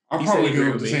 I'll probably give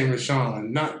up the same as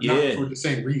Sean. Not for the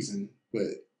same reason, but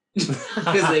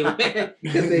because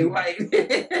they white.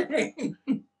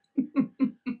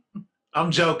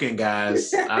 I'm joking,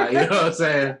 guys. You know what I'm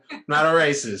saying? Not a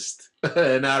racist.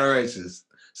 Not a racist.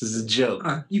 This is a joke.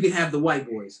 You can have the white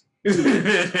boys. You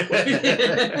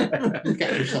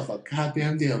got yourself a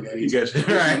goddamn deal, buddy. You got you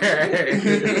right.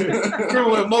 Remember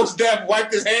when Mos Def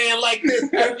wiped his hand like this?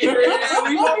 That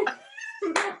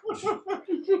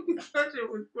shit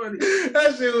was funny.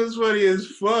 That shit was funny as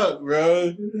fuck,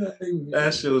 bro.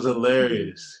 That shit was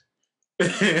hilarious.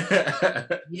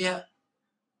 Yeah,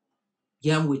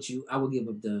 I'm with you. I would give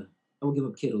up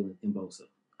Kittle and Bosa.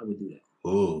 I would do that.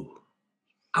 Ooh.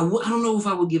 I don't know if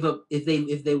I would give up if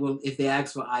they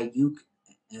asked for Ayuk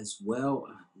as well.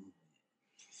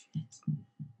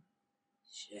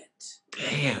 Shit.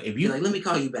 Damn. If you like, let me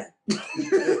call you back.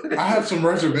 I have some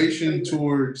reservation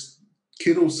towards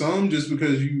Kittle just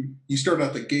because you start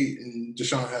out the gate and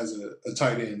Deshaun has a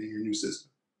tight end in your new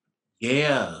system.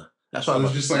 Yeah. That's why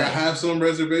it's just like I have some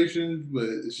reservations, but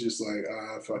it's just like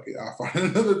fuck it. I'll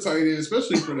find another tight end,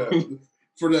 especially for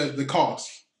the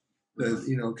cost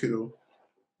that Kittle.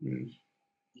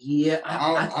 Yeah,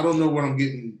 I don't know what I'm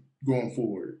getting going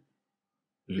forward.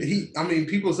 Mm-hmm.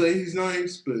 People say he's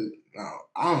nice, but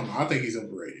I don't know. I think he's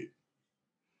overrated.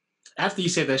 After you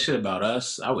said that shit about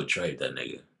us, I would trade that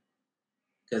nigga.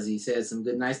 Because he said some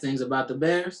good, nice things about the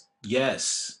Bears?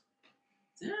 Yes.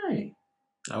 Dang.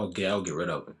 I would get rid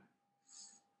of him.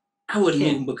 I wouldn't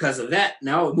move him because of that.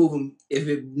 Now I would move him if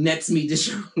it nets me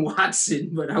Deshaun Watson,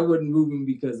 but I wouldn't move him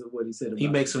because of what he said about He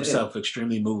makes himself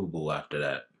extremely movable after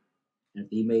that. After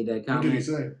he made that comment. What did he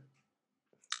say?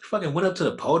 He fucking went up to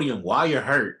the podium while you're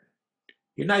hurt.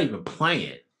 You're not even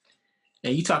playing.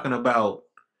 And you talking about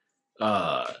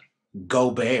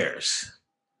go Bears.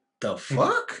 The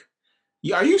fuck?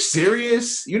 Are you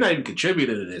serious? You're not even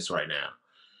contributing to this right now.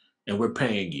 And we're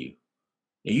paying you.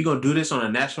 And you gonna do this on a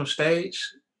national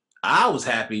stage? I was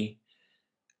happy.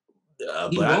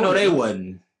 But I know they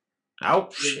wasn't.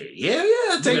 Shit.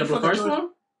 Yeah. Take it for the first one?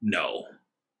 No.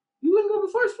 You wouldn't go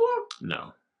for first one?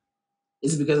 No.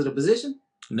 Is it because of the position?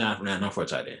 Not for a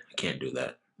tight end. I can't do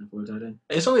that. Not for a tight end?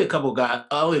 It's only a couple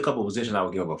positions I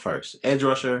would give up first. Edge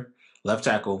rusher, left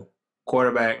tackle,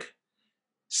 quarterback,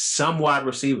 some wide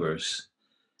receivers.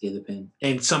 Yeah, the pin.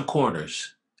 And some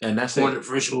corners. And that's it.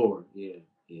 For sure. Yeah,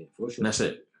 for sure. And that's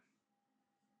it.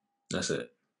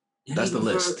 That's the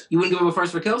list. You wouldn't go over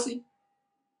first for Kelsey?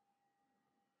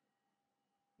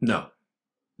 No.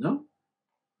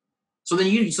 So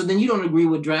then you don't agree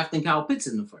with drafting Kyle Pitts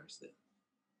in the first then?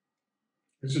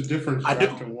 There's a difference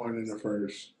drafting one in the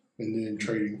first and then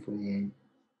trading for one.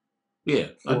 Yeah,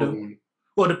 I do. Mm-hmm.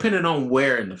 Well, depending on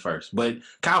where in the first, but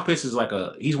Kyle Pitts is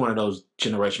he's one of those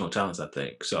generational talents, I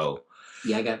think. So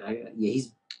yeah, I got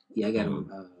him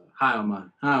high on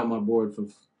my board for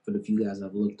the few guys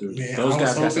I've looked through. Yeah, those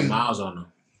guys got some miles on them.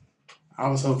 I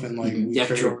was hoping we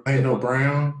trade Orlando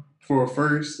Brown for a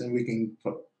first, and we can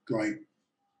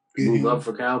move up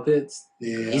for Kyle Pitts.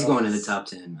 Yeah, he's going in the top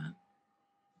 10, man.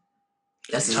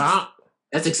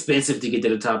 That's expensive to get to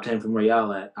the top 10 from where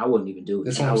y'all at. I wouldn't even do it.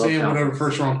 That's what I'm saying. Whatever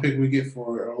first round pick we get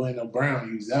for Orlando Brown,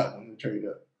 use that one to trade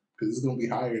up because it's going to be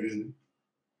higher than.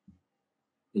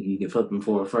 If you can flip him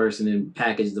for a first and then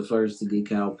package the first to get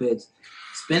Kyle Pitts.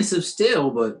 Expensive still,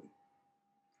 but.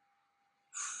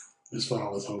 That's what I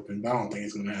was hoping, but I don't think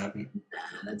it's going to happen.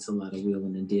 That's a lot of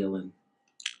wheeling and dealing.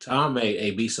 Tom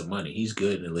may be some money. He's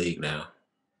good in the league now.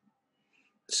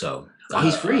 So.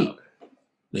 He's free.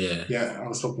 Yeah. Yeah, I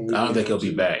was hoping. I don't think he'll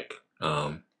be back.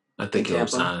 I think he'll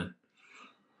sign.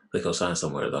 I think he'll sign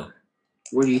somewhere though.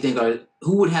 Where do you think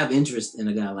who would have interest in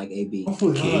a guy like AB?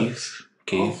 Hopefully Keith.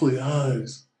 Hopefully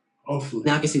Huggs. Hopefully.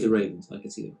 Now I can see the Ravens. I can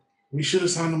see it. We should have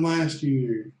signed him last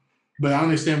year. But I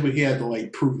understand, but he had to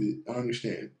like prove it. I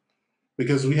understand.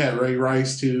 Because we had Ray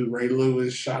Rice too. Ray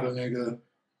Lewis shot a nigga.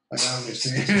 Like, I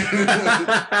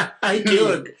understand. He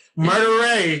killed Murder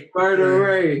Ray.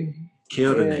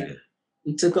 Killed a nigga.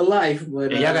 He took a life,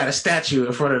 but y'all got a statue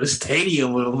in front of the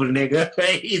stadium with a nigga.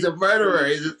 He's a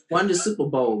murderer. Won the Super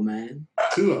Bowl, man.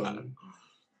 2 of them.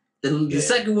 The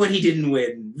second one he didn't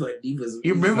win, but he was.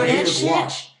 You remember that shit?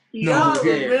 Washed. Y'all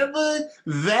remember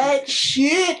that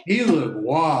shit? He looked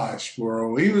washed,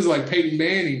 bro. He was like Peyton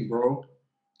Manning, bro.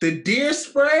 The deer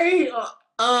spray.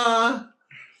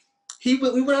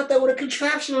 We went out there with a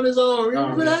contraption on his arm.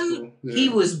 Remember that? Yeah. He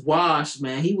was washed,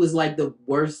 man. He was like the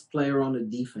worst player on the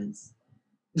defense.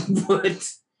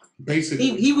 But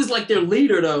basically, he was like their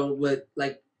leader though. But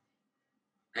like,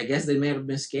 I guess they may have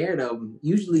been scared of him.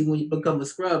 Usually, when you become a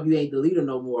scrub, you ain't the leader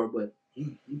no more. But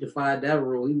he defied that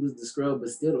rule. He was the scrub, but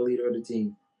still the leader of the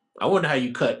team. I wonder how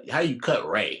you cut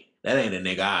Ray. That ain't a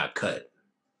nigga I'd cut.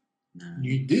 Nah.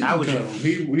 You didn't cut him.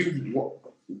 He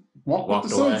walked with the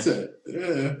sunset.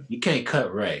 Yeah. You can't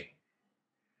cut Ray.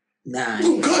 Nah.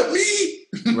 Don't cut me.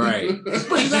 Right.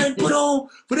 But you gotta put on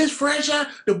for this franchise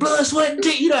the blood, sweat, and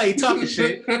tears. You know how you talking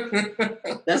shit.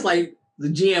 That's like the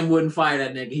GM wouldn't fire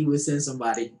that nigga. He would send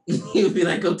somebody. He would be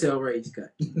like, go tell Ray he's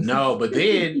cut. No, but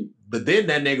then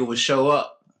that nigga would show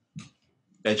up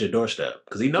at your doorstep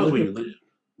because he knows where you live.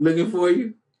 Looking for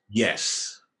you?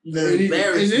 Yes. And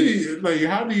then like,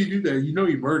 how do you do that? You know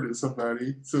you murdered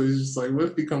somebody. So he's just like, what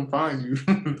if he come find you?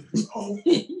 Oh,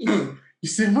 you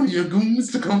sent one of your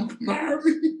goons to come find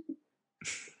me?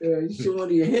 Yeah, you sure one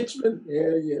of your henchmen?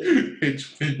 Yeah.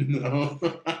 Henchmen, no.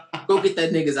 Go get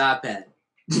that nigga's iPad.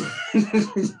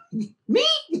 Me?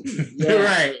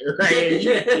 Yeah.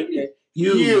 Right.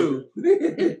 You.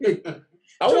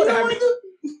 I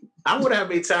wonder how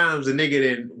many times a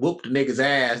nigga done whooped the nigga's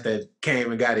ass that came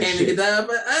and got his shit. To get that,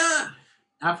 but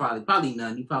I probably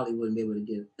none. You probably wouldn't be able to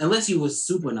get, unless you was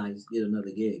super nice, get another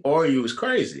gig. Or you was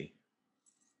crazy.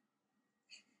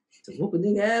 To whoop a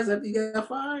nigga ass after you got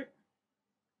fired?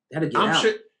 That'll get out. I'm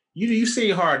sure you see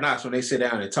Hard Knocks when they sit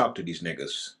down and talk to these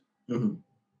niggas. Mm-hmm.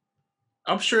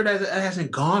 I'm sure that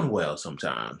hasn't gone well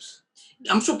sometimes.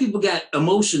 I'm sure people got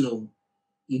emotional.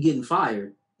 You're getting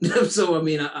fired. So I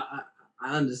mean, I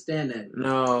understand that.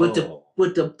 No,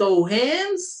 but to throw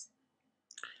hands,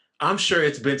 I'm sure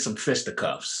it's been some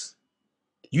fisticuffs.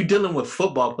 You dealing with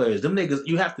football players, them niggas.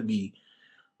 You have to be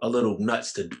a little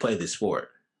nuts to play this sport.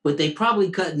 But they probably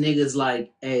cut niggas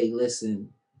like, hey,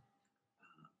 listen.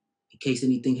 In case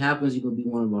anything happens, you're gonna be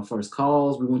one of our first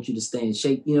calls. We want you to stay in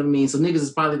shape. You know what I mean? So niggas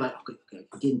is probably like, okay,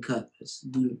 getting cut. Let's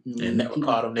do it. And never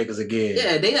call them niggas again.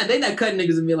 Yeah, they not cutting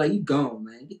niggas and be like, you gone,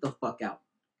 man. Get the fuck out.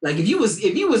 Like if you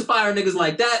was firing niggas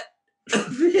like that,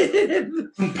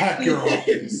 pack your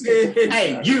office.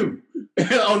 Hey, you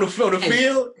on the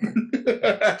field,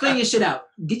 clean your shit out.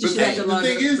 Get your shit out. The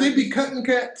thing is, they be cutting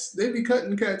cats. They be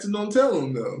cutting cats and don't tell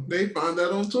them though. They find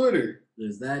out on Twitter.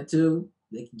 There's that too.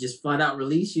 They can just find out,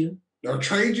 release you. They'll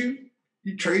trade you.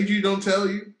 You trade you, don't tell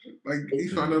you. Like you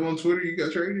find out on Twitter, you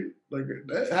got traded. Like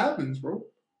that happens, bro.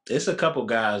 It's a couple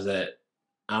guys that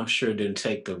I'm sure didn't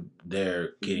take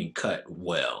their getting cut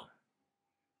well,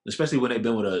 especially when they've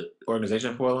been with an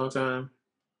organization for a long time.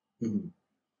 Mm-hmm.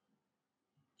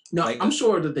 No, like, I'm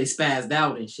sure that they spazzed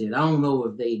out and shit. I don't know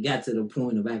if they got to the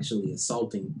point of actually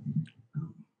assaulting.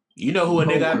 You know who a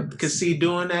nigga could see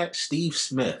doing that? Steve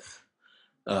Smith.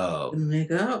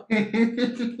 Nigga.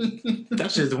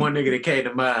 That's just the one nigga that came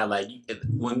to mind. Like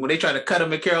when they tried to cut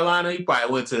him in Carolina, he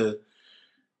probably went to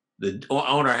the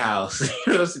owner house.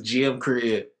 It's a GM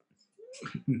crib.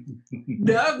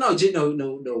 No.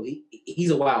 He's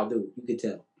a wild dude. You could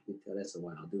tell. That's a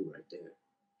wild dude right there.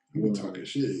 You talking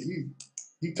shit.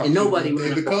 He talking nobody to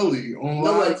David Coley on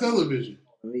live television.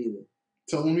 Either.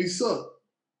 Tell him he sucked.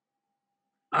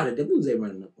 The Blues ain't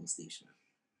running up on Steve Smith.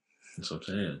 That's what I'm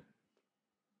saying.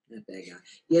 Not that guy.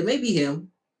 Yeah, maybe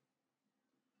him.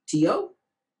 T.O.?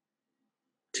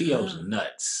 T.O.'s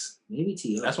nuts. Maybe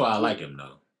T.O. That's why I like him,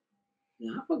 though.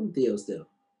 Yeah, I fuck with T.O. still.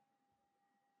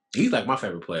 He's like my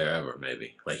favorite player ever,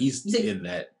 maybe. Like, he's in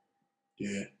that.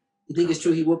 Yeah. You think it's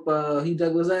true he whooped Hugh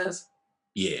Douglas' ass?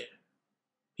 Yeah.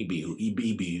 He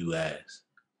beat you ass.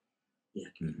 Yeah.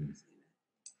 Mm-hmm.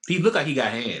 He look like he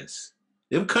got hands.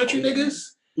 Them country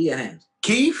niggas? He got hands.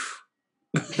 Keith?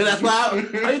 That's why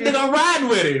you think I'm riding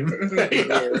with him?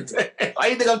 Why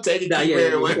you think I'm taking that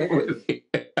with me?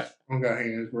 I don't got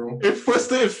hands, bro. If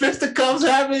fisticuffs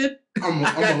happen, I'm a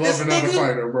lover, not a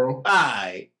fighter, bro. All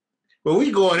right. But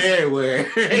we going everywhere.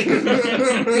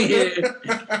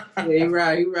 He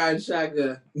ride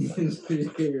shotgun.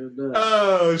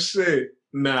 Oh shit.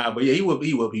 Nah, but yeah, he whoop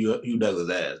Hugh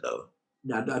Douglas ass though.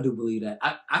 No, I do believe that.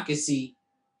 I can see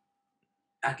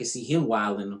him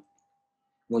wilding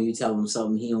when you tell him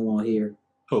something he don't want to hear.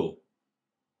 Who?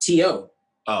 T.O.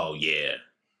 Oh yeah.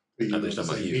 I think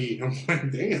about you. I'm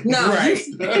like, damn. No,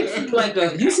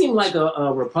 right. You seem like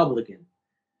a Republican.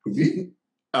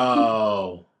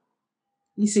 Oh.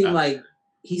 He seemed like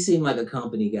a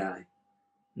company guy.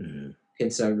 Mm-hmm.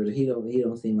 Conservative. He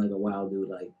don't seem like a wild dude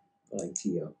like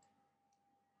T.O.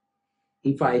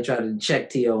 He probably tried to check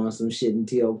T.O. on some shit, and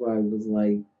T.O. probably was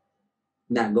like,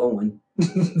 not going.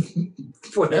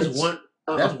 That's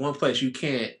one place you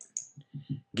can't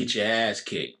get your ass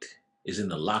kicked is in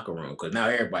the locker room because now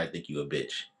everybody think you a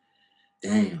bitch.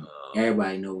 Damn.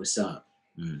 Everybody know what's up.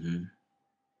 Mm-hmm.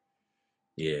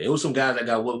 Yeah, it was some guys that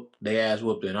got their ass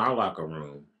whooped in our locker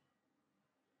room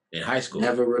in high school.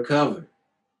 Never recover.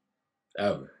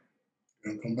 Ever.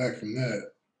 Gonna come back from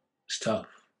that. It's tough.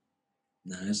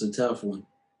 Nah, it's a tough one.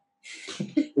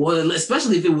 Well,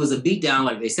 especially if it was a beatdown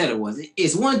like they said it was.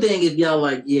 It's one thing if y'all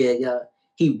like, yeah,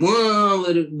 he won,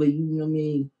 but you know what I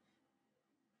mean?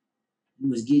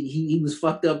 He was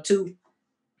fucked up too.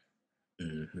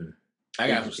 Mm-hmm. I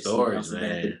got some stories,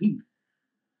 man.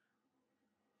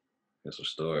 Got some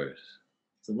stories.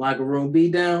 Some locker room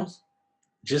beatdowns.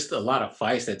 Just a lot of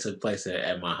fights that took place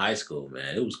at my high school,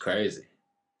 man. It was crazy.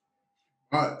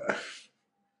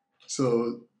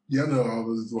 So y'all know I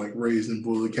was like raised in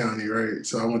Bullitt County, right?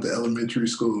 So I went to elementary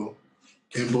school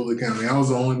in Bullitt County. I was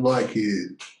the only black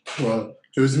kid. Well,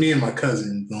 it was me and my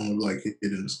cousin, the only black kid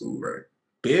in the school, right?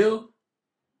 Bill?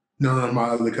 No, my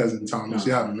other cousin Thomas.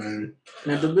 No. Yeah, man.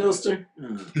 Not the Billster?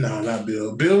 No, not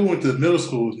Bill. Bill went to middle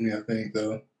school with me, I think,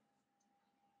 though.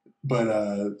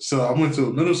 But so I went to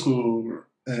a middle school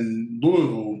in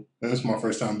Louisville. And it's my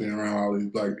first time being around all these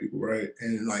black people, right?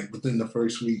 And like within the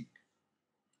first week,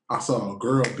 I saw a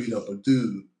girl beat up a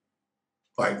dude,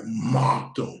 like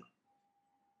mocked him.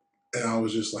 And I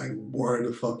was just like, where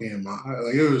the fuck am I?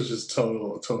 Like it was just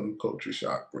total culture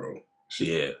shock, bro.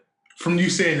 Yeah. From you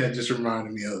saying that just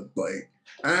reminded me of like,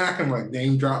 I can like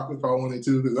name drop if I wanted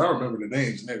to, because I remember the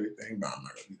names and everything, but I'm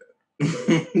not gonna do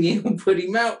that. You gonna put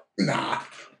him out? Nah.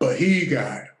 But he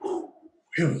got,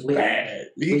 it was bad.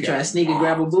 He tried to sneak and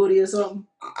grab a booty or something?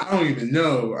 I don't even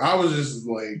know. I was just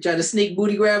like... Tried to sneak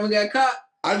booty grab and got caught?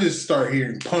 I just started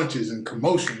hearing punches and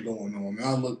commotion going on. And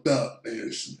I looked up and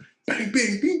it's bang,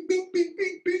 bang, bing, bing, bing,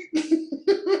 bing, bing.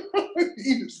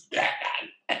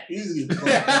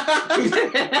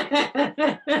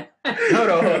 Hold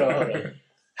on.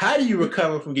 How do you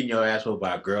recover from getting your ass whooped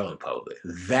by a girl in public?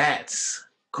 That's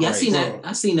crazy. Yeah,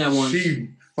 I seen that one.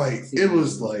 It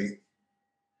was like...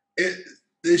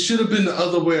 It should have been the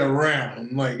other way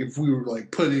around. Like if we were like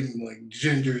putting like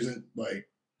gingers in, like,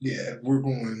 yeah, we're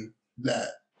going that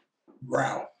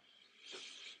route.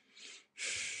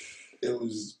 It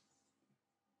was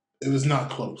not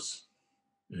close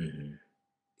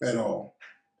at all.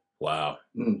 Wow.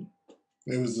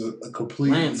 It was a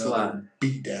complete landslide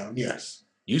beatdown. Yes.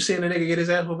 You seen a nigga get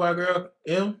his ass whooped by a girl?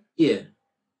 Yeah.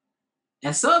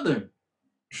 At Southern.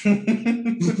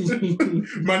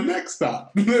 My next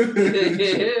stop.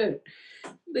 Nigga,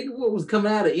 what was coming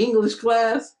out of English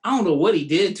class? I don't know what he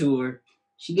did to her.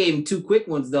 She gave him 2 quick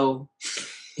ones though.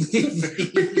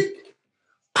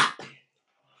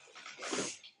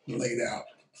 Laid out.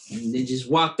 And then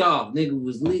just walked off. Nigga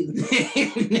was laid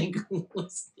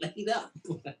up.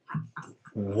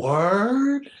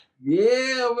 Word?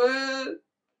 Yeah, man.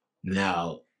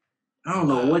 Now, I don't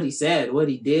know what he said, what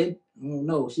he did. I don't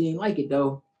know. She ain't like it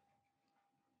though.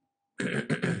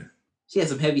 She had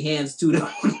some heavy hands too though.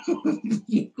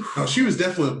 No, she was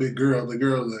definitely a big girl. The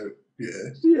girl that,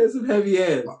 yeah. She had some heavy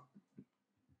hands.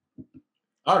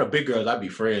 All the big girls I be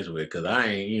friends with, cause I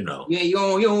ain't, you know. Yeah, you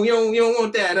don't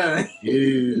want that, huh?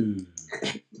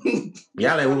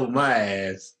 Y'all ain't whooping my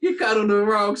ass. You caught on the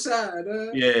wrong side,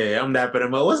 huh? Yeah, I'm dapping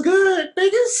them up. What's good,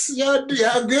 niggas? Y'all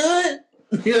good?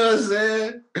 You know what I'm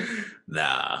saying?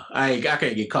 Nah, I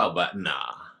can't get caught by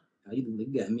nah. You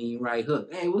got me right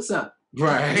hook. Hey, what's up?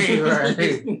 Right.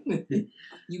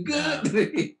 You good?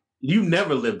 Nah. You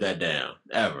never lived that down,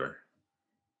 ever.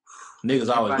 Niggas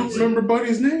always. I don't remember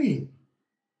Buddy's name.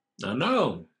 I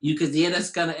know.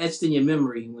 That's kind of etched in your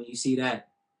memory when you see that.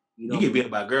 You get beat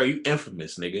up by a girl, you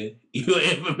infamous, nigga. You an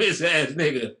infamous ass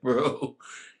nigga, bro.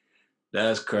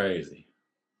 That's crazy.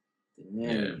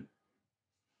 Yeah.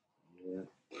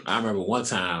 I remember one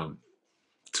time,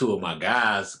 2 of my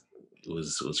guys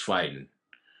was fighting,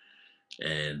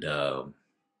 and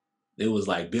it was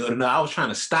like building up. I was trying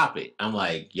to stop it. I'm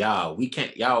like, y'all, we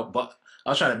can't, y'all. But I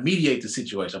was trying to mediate the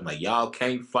situation. I'm like, y'all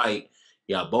can't fight.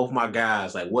 Y'all both my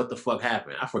guys. Like, what the fuck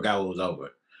happened? I forgot what was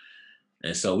over.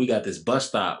 And so we got this bus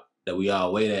stop that we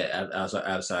all wait at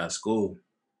outside school.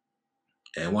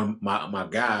 And one of my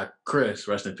guy, Chris,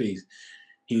 rest in peace,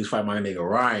 he was fighting my nigga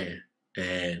Ryan.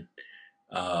 And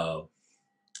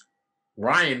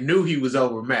Ryan knew he was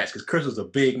overmatched because Chris was a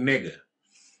big nigga.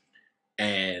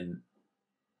 And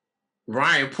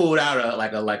Ryan pulled out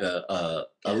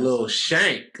a little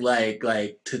shank, like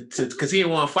to because he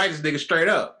didn't want to fight this nigga straight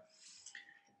up.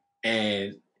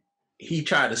 And he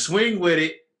tried to swing with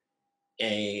it.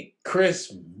 And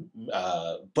Chris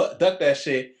ducked that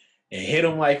shit and hit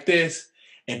him like this,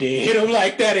 and then hit him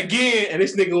like that again, and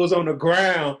this nigga was on the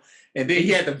ground, and then he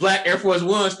had the black Air Force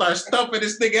One start stumping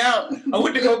this nigga out. I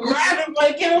went to go grab him,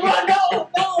 like, get him out,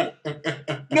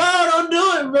 no, don't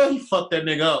do it, bro. He fucked that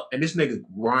nigga up, and this nigga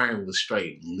Ryan was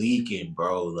straight leaking,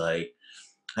 bro. Like,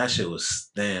 that shit was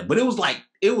damn. But it was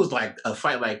like a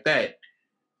fight like that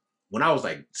when I was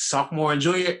like sophomore and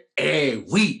junior every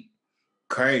week.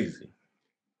 Crazy.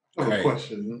 I have a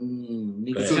question.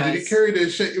 So did he carry that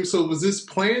shank? So was this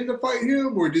planned to fight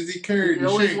him, or does he carry the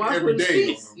shank every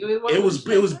day? It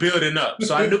was building up.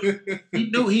 So I knew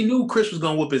he knew Chris was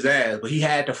gonna whoop his ass, but he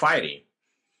had to fight him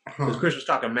because Chris was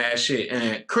talking mad shit.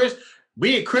 And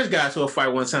me and Chris got to a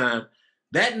fight one time.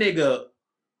 That nigga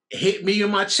hit me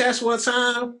in my chest one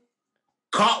time,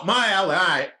 caught my eye. Like, all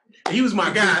right. He was my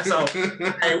guy, so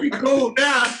hey, we cool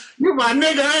now. You my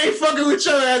nigga, I ain't fucking with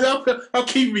your ass. I'm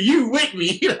keeping you with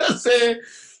me. You know what I'm saying?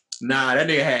 Nah, that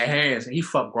nigga had hands, and he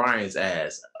fucked Ryan's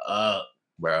ass up,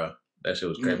 bro. That shit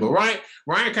was crazy. Mm-hmm. But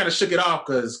Ryan kind of shook it off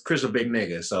because Chris a big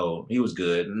nigga, so he was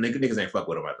good. Niggas ain't fuck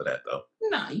with him after that, though.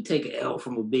 Nah, you take an L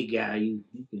from a big guy, you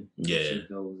can shit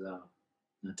goes out.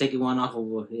 Now, taking one off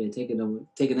of taking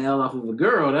an L off of a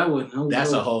girl,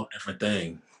 that's a whole different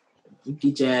thing. You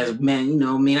get your ass, man, you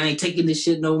know, I ain't taking this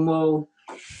shit no more.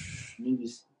 You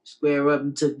just square up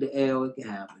and took the L, it can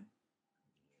happen.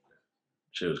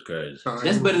 Shit was crazy.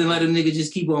 That's better than letting a nigga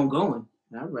just keep on going.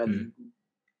 I'd rather.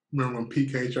 Remember when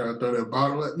PK tried to throw that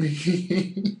bottle at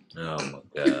me? Oh my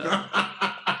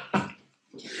God.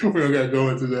 We don't gotta go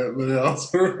into that, but it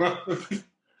also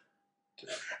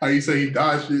how you say he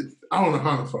dodged it. I don't know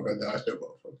how the fuck I dodged that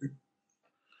motherfucker.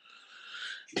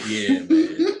 Yeah,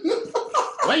 man.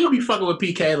 Why you be fucking with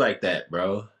PK like that,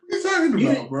 bro? What you talking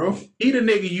about, bro? He the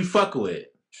nigga you fuck with.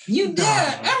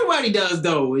 Everybody does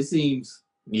though, it seems.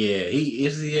 Yeah, he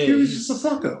was just a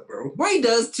fuck up, bro. Ray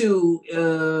does too.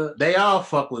 They all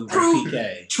fuck with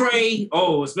PK. Trey,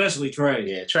 especially Trey.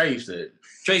 Yeah, Trey used to.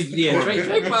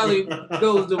 Trey probably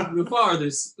goes the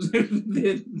farthest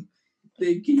than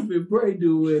Keith and Bray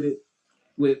do with it.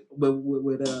 With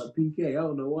PK, I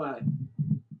don't know why.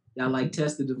 Y'all like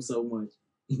tested him so much.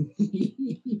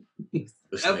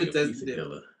 I've tested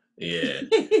him. Yeah.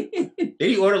 Did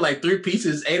he order like 3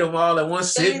 pieces, ate them all at one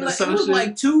sitting or something? It was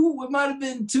like 2. It might have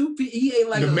been 2. He ate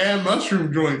like the man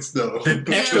mushroom joints though. The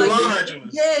extra large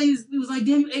ones. Yeah, he was like,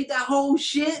 damn, you ate that whole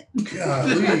shit.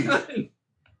 Golly.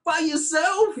 By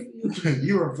yourself.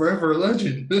 You are forever a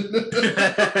legend.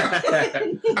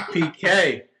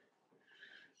 PK.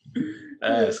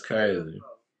 That's crazy.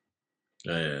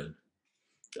 Man.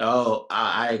 Oh,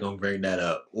 I ain't gonna bring that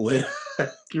up. When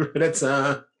you remember that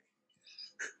time?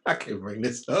 I can't bring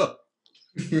this up.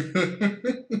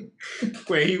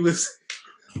 Where he was,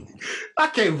 I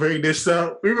can't bring this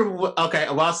up. Remember? Okay,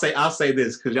 well I'll say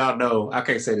this because y'all know I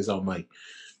can't say this on mic.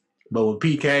 But when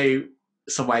PK,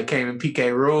 somebody came in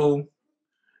PK room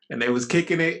and they was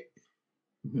kicking it,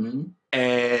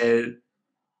 and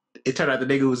it turned out the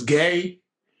nigga was gay.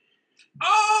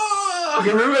 Oh,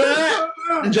 you remember that?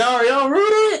 Y'all remember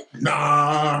it?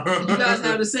 Nah. You guys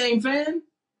have the same fan?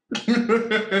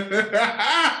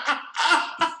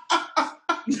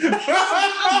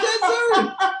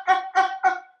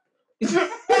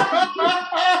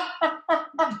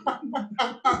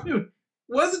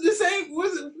 Was it the same?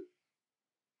 Was it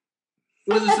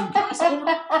some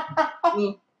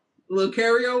crossover? Little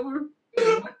carryover?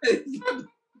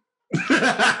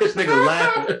 This nigga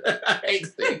laughing. I hate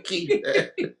to keep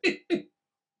that.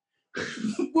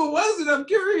 What was it? I'm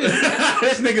curious.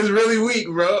 This nigga's really weak,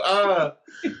 bro.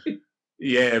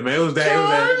 Yeah, man, it was that.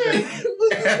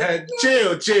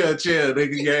 Chill,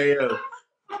 nigga. Yeah.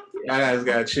 Y'all guys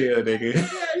gotta chill, nigga.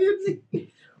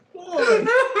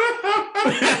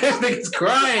 This nigga's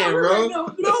crying, bro.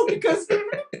 No, because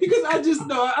I just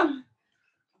know.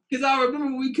 Because I remember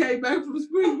when we came back from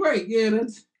spring break. Yeah,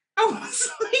 I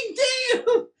was like,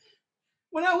 damn.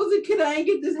 When I was a kid, I ain't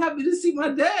get this happy to see my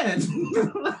dad.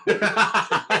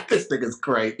 This nigga's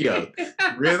great. Yo,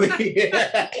 really?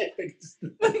 Like,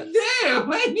 damn,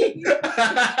 man.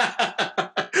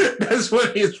 That's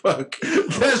funny as fuck.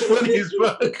 That's funny as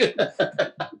fuck.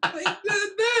 Like,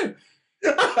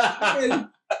 damn.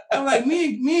 I'm like,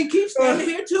 me and Keith standing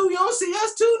here too. You don't see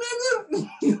us too,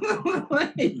 nigga?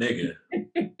 Like, nigga,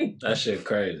 that shit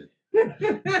crazy. That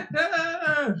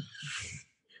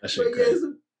shit crazy.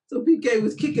 Yeah, so PK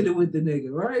was kicking it with the nigga,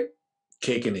 right?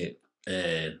 Kicking it,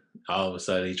 and all of a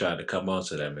sudden he tried to come on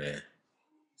to that man.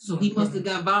 So he must have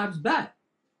got vibes back.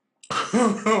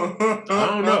 I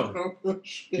don't know.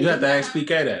 You have to ask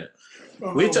PK that.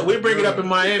 We bring it up in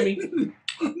Miami.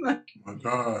 Oh my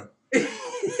God.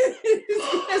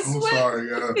 I'm sorry,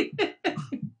 God.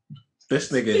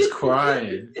 This nigga is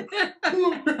crying.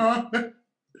 Oh God.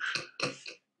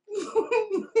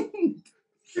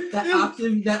 That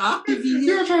octave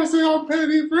You're trying to say I'm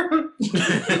petty, bro.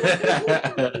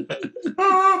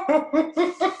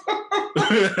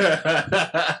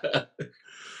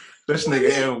 This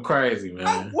nigga M crazy,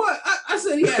 man. What? I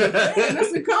said he had a fan.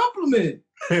 That's a compliment.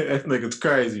 That nigga's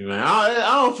crazy, man. I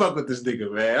don't fuck with this nigga,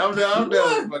 man. I'm down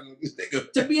fucking with this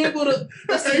nigga. To be able to,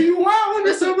 hey, you wild on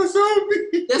this episode?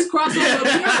 That's crossover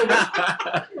appeal.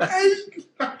 Hey,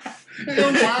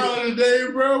 I'm wild today,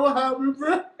 bro. What happened,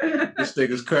 bro? This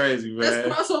nigga's crazy, man.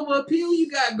 That's crossover appeal you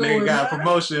got going. Nigga got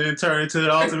promotion and turned into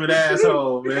the ultimate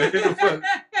asshole, man.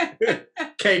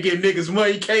 Can't get niggas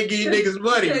money. Can't get niggas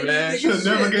money, man. Should have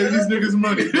never gave these niggas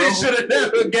money, bro. Should have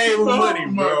never gave them money,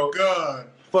 bro. Oh my God.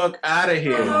 Fuck out of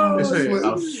here. Oh, This is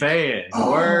a fan.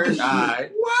 Word. All right.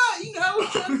 What? You know, I was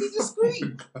trying to be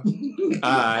discreet.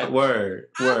 All right. Word.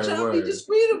 I'm trying to be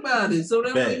discreet about it so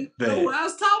that way you know what I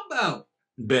was talking about.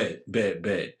 Bet.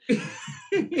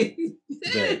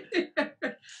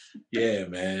 Yeah,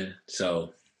 man.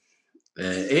 So,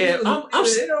 yeah. No,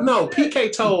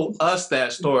 PK told us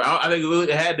that story. I think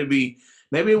it had to be,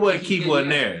 maybe it wasn't Keith wasn't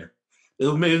there. It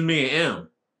was me and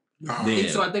M.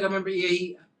 So I think I remember,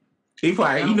 he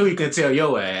knew he could tell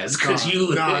your ass because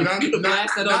you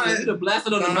blasted on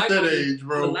the not that age,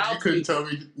 bro. You couldn't tell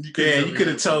me. You could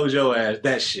have told your ass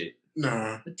that shit.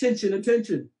 Nah.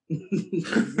 Attention.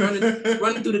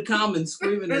 running through the comments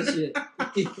screaming that shit.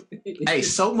 Hey,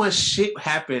 so much shit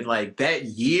happened like that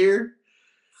year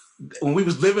when we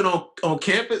was living on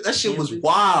campus. That shit was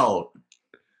wild.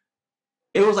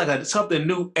 It was like something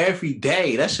new every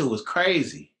day. That shit was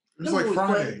crazy. It was like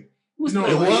Friday. It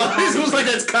was like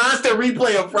a constant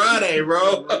replay of Friday,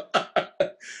 bro.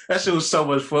 That shit was so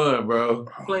much fun, bro.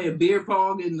 Playing beer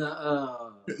pong in the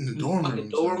dorm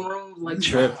rooms, like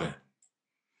tripping.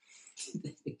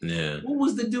 Yeah. What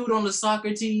was the dude on the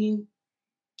soccer team?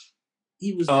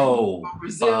 He was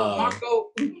Brazil,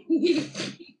 Marco.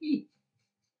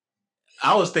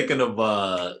 I was thinking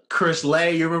of Chris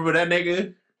Lay. You remember that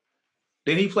nigga?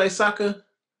 Did he play soccer?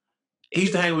 He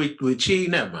used to hang with Chi.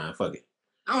 Never mind. Fuck it.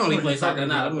 I don't know if he played soccer or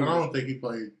not. I don't think he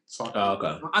played soccer. Oh,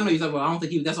 okay. I know you're talking about. I don't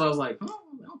think he. That's why I was like, I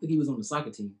don't think he was on the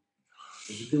soccer team.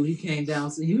 The dude, he came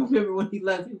down. So you remember when he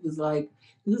left? He was like,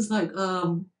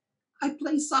 I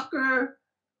play soccer.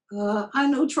 I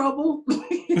know trouble. Then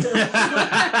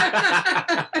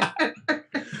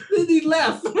he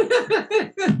left.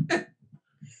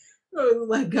 I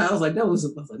was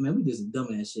like, man, we did some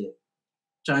dumbass shit.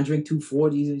 Trying to drink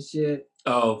 240s and shit.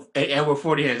 Oh, and we're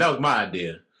 40 hands. That was my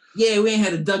idea. Yeah, we ain't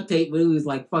had a duct tape, but it was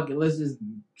like, fuck it, let's just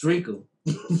drink them.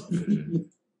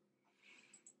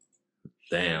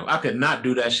 Damn, I could not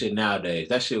do that shit nowadays.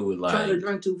 That shit was like... Trying to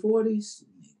drink 240s?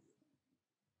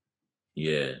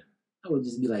 Yeah. I would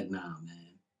just be like, nah, man.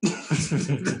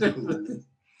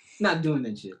 Not doing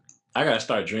that shit. I gotta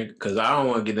start drinking because I don't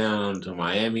want to get down to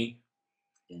Miami.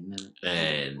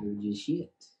 And just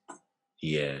shit.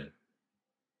 Yeah.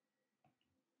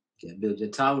 Yeah, build your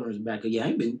tolerance back. Yeah,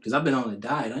 I've been on a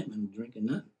diet. I ain't been drinking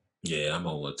nothing. Yeah, I'm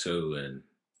on one too, and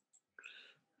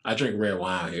I drink red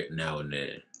wine here now and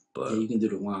then. But yeah, you can do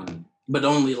the wine, but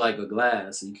only like a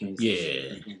glass. So you can't.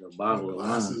 Yeah. A bottle of wine.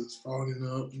 Glasses falling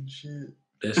up and shit.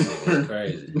 This nigga is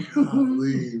crazy. I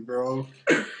believe, bro.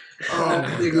 Oh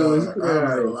my God, I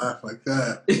never laugh like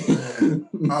that.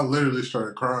 Man, I literally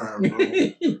started crying, bro.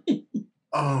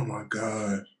 Oh my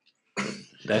God.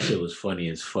 That shit was funny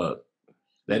as fuck.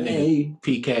 That nigga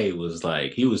PK was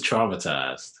like, he was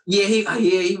traumatized. Yeah,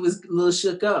 he was a little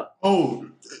shook up. Oh,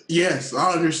 yes,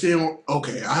 I understand.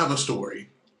 Okay, I have a story.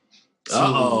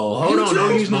 Hold on,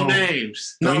 don't use no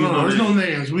names. No, there's no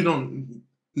names. We don't.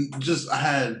 I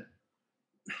had.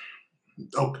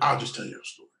 Oh, I'll just tell you a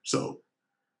story. So,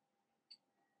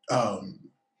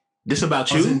 this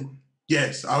about you?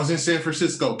 Yes, I was in San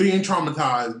Francisco, being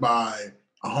traumatized by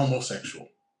a homosexual.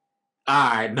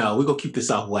 All right, no, we're gonna keep this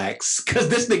off wax because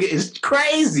this nigga is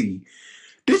crazy.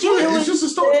 Did you really? It's just a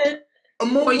story.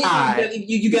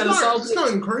 You got assaulted. It's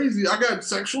nothing crazy. I got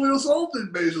sexually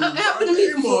assaulted, basically. It happened to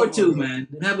me before too, man.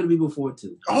 It happened to me before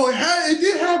too. Oh, it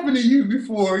did happen to you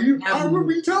before. I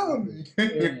remember you telling me.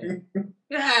 Yeah.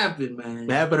 It happened, man.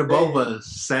 It happened to both of us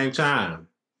same time.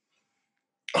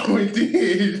 Oh, it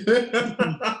did.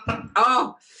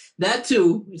 Oh, that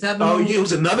too. It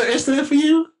was another incident for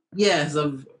you? Yes,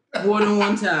 more than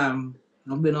one time.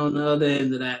 I've been on the other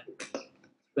end of that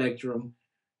spectrum.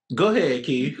 Go ahead,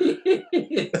 Keith.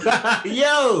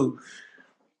 Yo.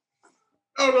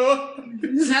 Oh no.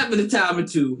 This happened a time or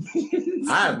two.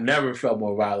 I have never felt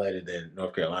more violated than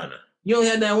North Carolina. You only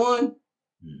had that one?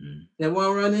 Mm-hmm. That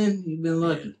one run in? You've been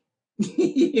lucky.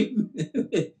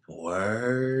 Yeah.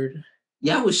 Word.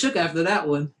 Yeah, I was shook after that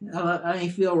one. I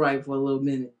ain't feel right for a little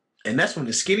minute. And that's when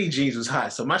the skinny jeans was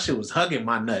hot, so my shit was hugging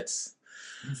my nuts.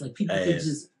 It's like people could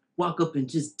just walk up and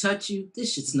just touch you.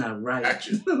 This shit's not right.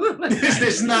 This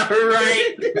is not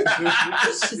right.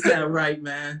 This shit's not right,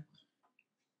 man.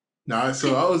 Nah,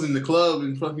 so I was in the club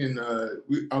and fucking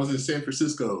I was in San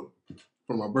Francisco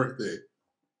for my birthday.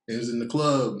 And it was in the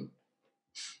club.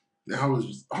 And I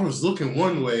was looking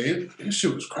one way, and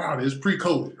shit was crowded. It was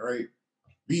pre-COVID, right?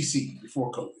 BC,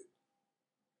 before COVID.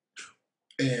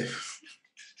 And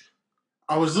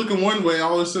I was looking one way,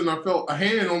 all of a sudden I felt a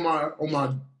hand on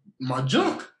my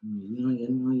junk.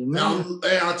 And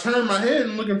I turned my head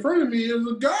and look in front of me, it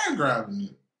was a guy grabbing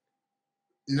me.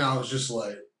 And I was just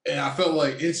like, and I felt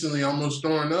like instantly almost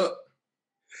throwing up.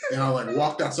 And I like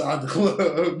walked outside the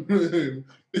club and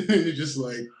it just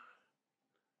like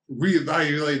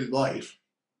reevaluated life.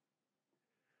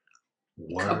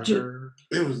 Word.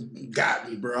 It was got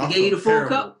me, bro. He gave you the full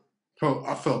cup? Bro,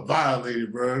 I felt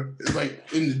violated, bro. It's like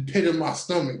in the pit of my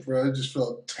stomach, bro. It just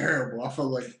felt terrible. I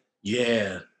felt like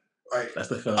that's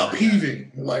the feeling.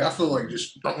 Upheaving. Like I feel like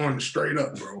just throwing straight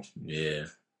up, bro. Yeah.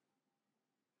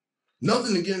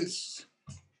 Nothing against,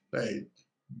 hey,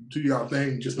 do y'all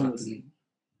thing, just not to me.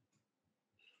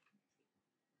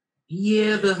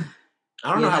 Yeah,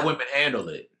 I don't know how women handle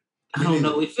it. I don't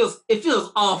know. It feels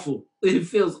awful. It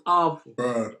feels awful.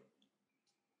 Bro.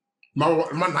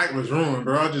 My night was ruined,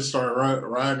 bro. I just started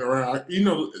riding around.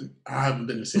 I haven't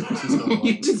been to San Francisco.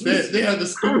 They had the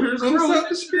scooters on the side of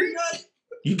the street.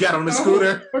 You got on the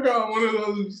scooter? I got one of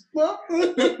those.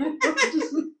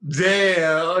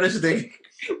 Damn. This thing.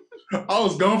 I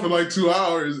was gone for like 2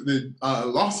 hours. Then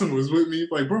Lawson was with me.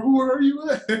 Like, bro, where are you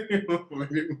at?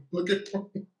 Look at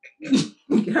me.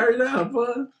 Hurry up,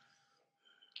 bud.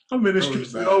 I'm in the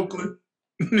streets in Oakland.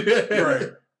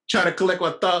 Right. Trying to collect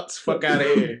my thoughts. Fuck out of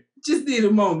here. Just need a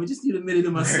moment. Just need a minute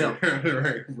to myself.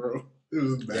 Right, bro. It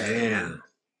was bad. Damn.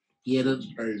 Yeah,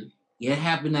 crazy. Yeah, it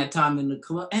happened that time in the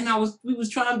club, and we was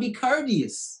trying to be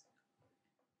courteous.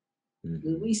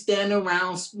 Mm-hmm. We standing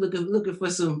around looking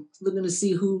to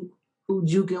see who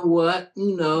juking what,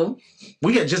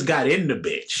 We had just got in the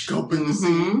bitch. Scoping the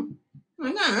scene.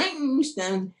 Like, all right, we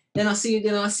stand. Then I see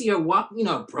her walk,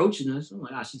 approaching us. I'm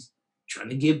like, she's trying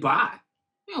to get by.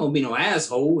 I don't be no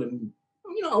asshole, and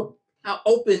I'll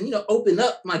open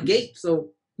up my gate. So,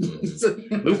 we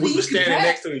were standing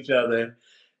next to each other,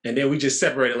 and then we just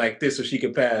separated like this so she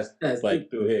could pass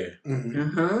through here.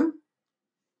 Mm-hmm.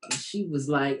 And she was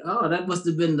like, "Oh, that must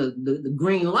have been the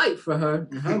green light for her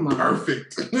and her mom."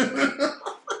 Perfect.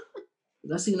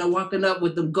 I seen her walking up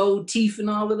with the gold teeth and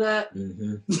all of that.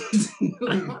 Mm-hmm.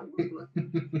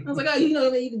 I was like,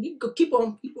 you go keep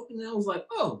on. And I was like,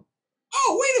 oh,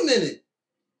 wait a minute.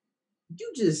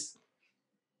 You just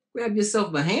grab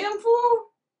yourself a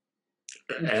handful?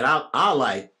 And I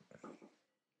like,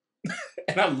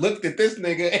 and I looked at this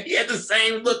nigga, and he had the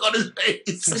same look on his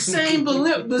face. The same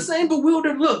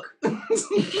bewildered look.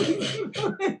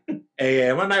 Hey,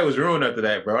 yeah, my night was ruined after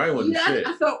that, bro. I ain't want to shit.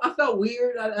 I felt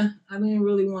weird. I didn't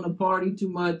really want to party too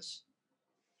much.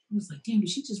 I was like, damn, did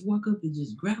she just walk up and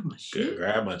just grab my shit? Yeah,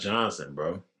 grab my Johnson,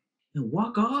 bro. And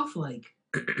walk off like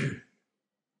it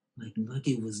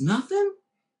was nothing?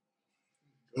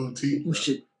 People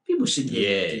should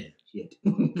shit.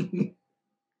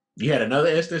 You had another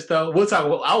instance though? I want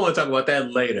to talk about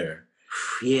that later.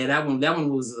 Yeah, that one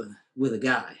was with a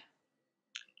guy.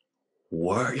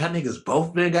 Word, y'all niggas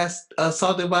both been got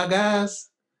assaulted by guys?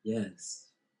 Yes.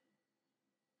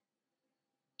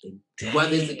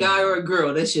 Whether it's a guy or a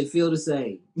girl, that shit feel the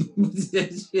same.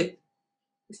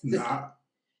 Nah.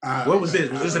 What was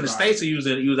this? Was this in the States or you was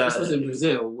out? This was in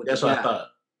Brazil. That's what I thought.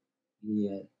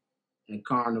 Yeah. At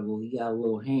Carnival, he got a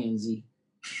little handsy.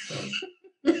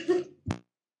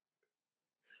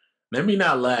 Let me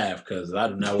not laugh because I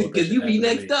do not want that. Because you be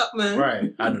next up, man.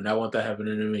 Right. I do not want that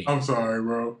happening to me. I'm sorry,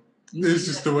 bro. It's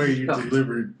just the way you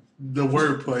delivered the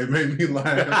wordplay made me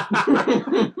laugh.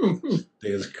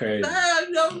 It's crazy.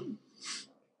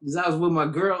 Because I was with my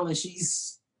girl and she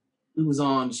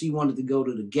wanted to go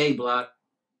to the gay block.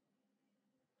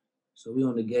 So we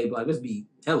on the gay block. Let's be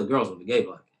hella girls on the gay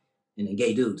block. And then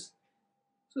gay dudes.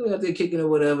 So we out there kicking or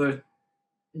whatever.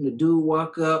 And the dude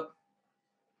walk up,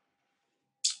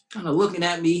 kind of looking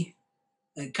at me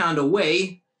that kind of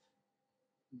way.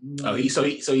 Oh, he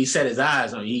set his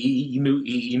eyes on you. He knew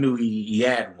he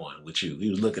had one with you. He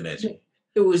was looking at you.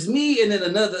 It was me and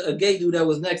then a gay dude that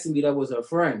was next to me that was her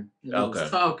friend. And he was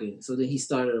talking. So then he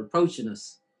started approaching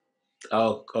us.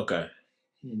 Oh, okay.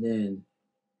 And then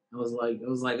I was like,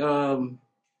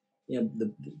 yeah,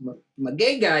 my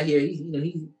gay guy here,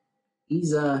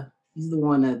 he's the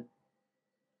one that's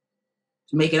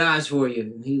making eyes for you.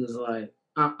 And he was like,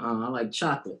 I like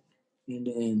chocolate.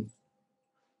 And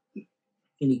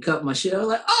he cut my shit. I was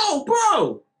like, oh,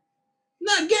 bro,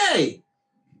 not gay.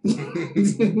 I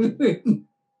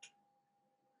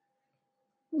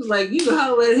was like, you can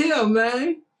holler at him,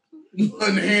 man.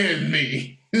 Unhand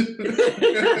me.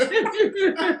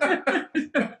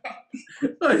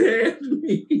 Unhand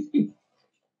me.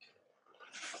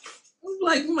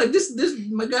 I'm like this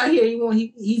my guy here.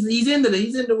 He's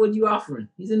into what you offering.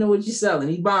 He's into what you selling.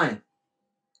 He's buying.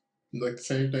 Like the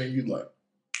same thing you like.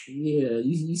 Yeah,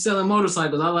 you selling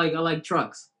motorcycles. I like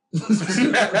trucks.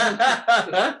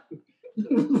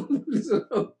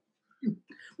 So,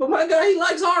 but my guy, he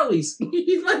likes Harleys.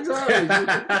 He likes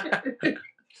Harleys.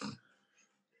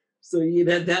 So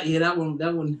yeah, that one.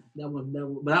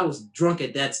 But I was drunk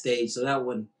at that stage, so that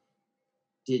one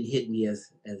didn't hit me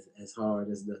as hard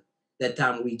as that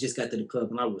time when we just got to the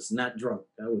club and I was not drunk.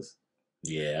 I was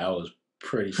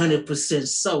pretty 100%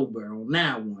 sober on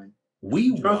that one.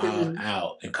 We wilded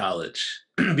out in college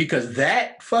because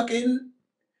that fucking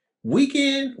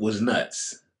weekend was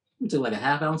nuts. We took like a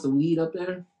half ounce of weed up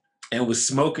there. And was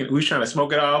smoking. We was trying to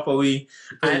smoke it off, but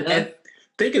and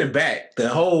thinking it back, the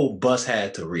whole bus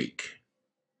had to reek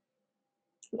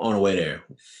on the way there.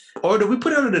 Or did we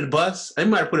put it under the bus? I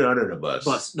might have put it under the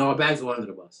bus. No, our bags were under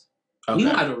the bus. Okay.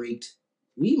 We might have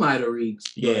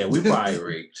reeked. Yeah, we probably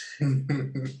reeked.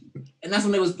 And that's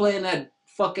when they was playing that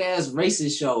fuck ass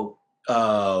racist show.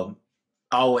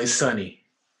 Always Sunny.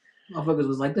 Motherfuckers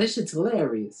was like, that shit's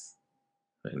hilarious.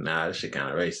 Like, nah, that shit kind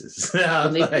of racist. I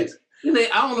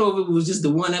don't know if it was just the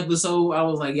one episode. I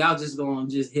was like, y'all just gonna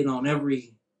just hit on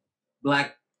every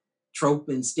black trope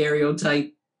and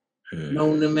stereotype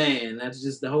known to man. That's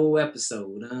just the whole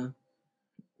episode, huh?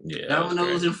 Yeah.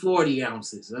 Dominoes and 40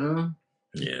 ounces, huh?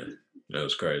 Yeah, that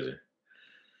was crazy.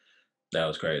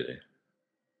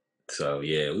 So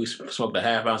yeah, we smoked a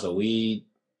half ounce of weed.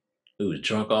 We was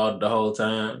drunk all the whole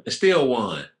time. It still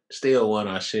won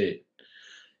our shit.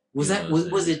 Was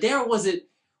it there or was it?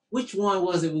 Which one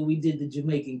was it when we did the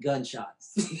Jamaican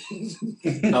gunshots?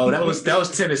 Oh, that was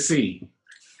Tennessee.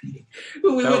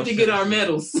 When we went to get our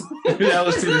medals. That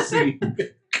was Tennessee.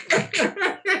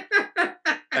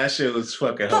 That shit was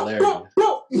fucking hilarious.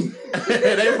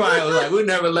 They probably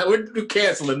was like, we're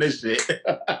canceling this shit.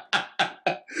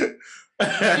 We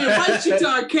invite you to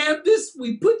our campus.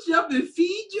 We put you up and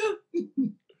feed you.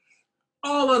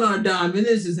 All on our dime, and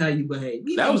this is how you behave.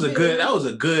 That was a good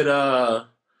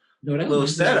little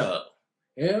setup.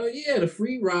 Hell yeah, the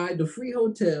free ride, the free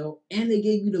hotel, and they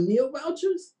gave you the meal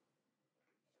vouchers.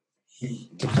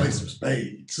 To play some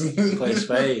spades. Play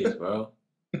spades, bro.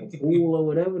 Pool or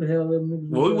whatever the hell.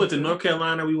 Well, we went to North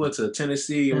Carolina, we went to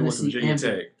Tennessee, and we went to Virginia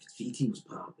Tech. GT was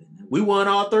popping. We won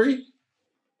all three?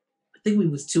 I think we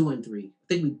was 2 and 3. I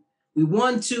think we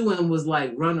won 2 and was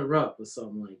like runner up or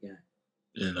something like that.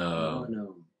 And I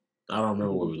don't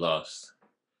remember where we lost.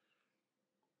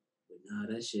 But nah,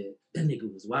 that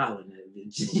nigga was wilding that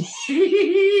bitch.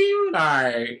 All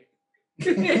right.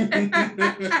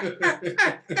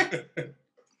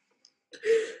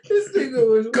 This nigga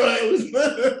was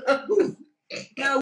wild.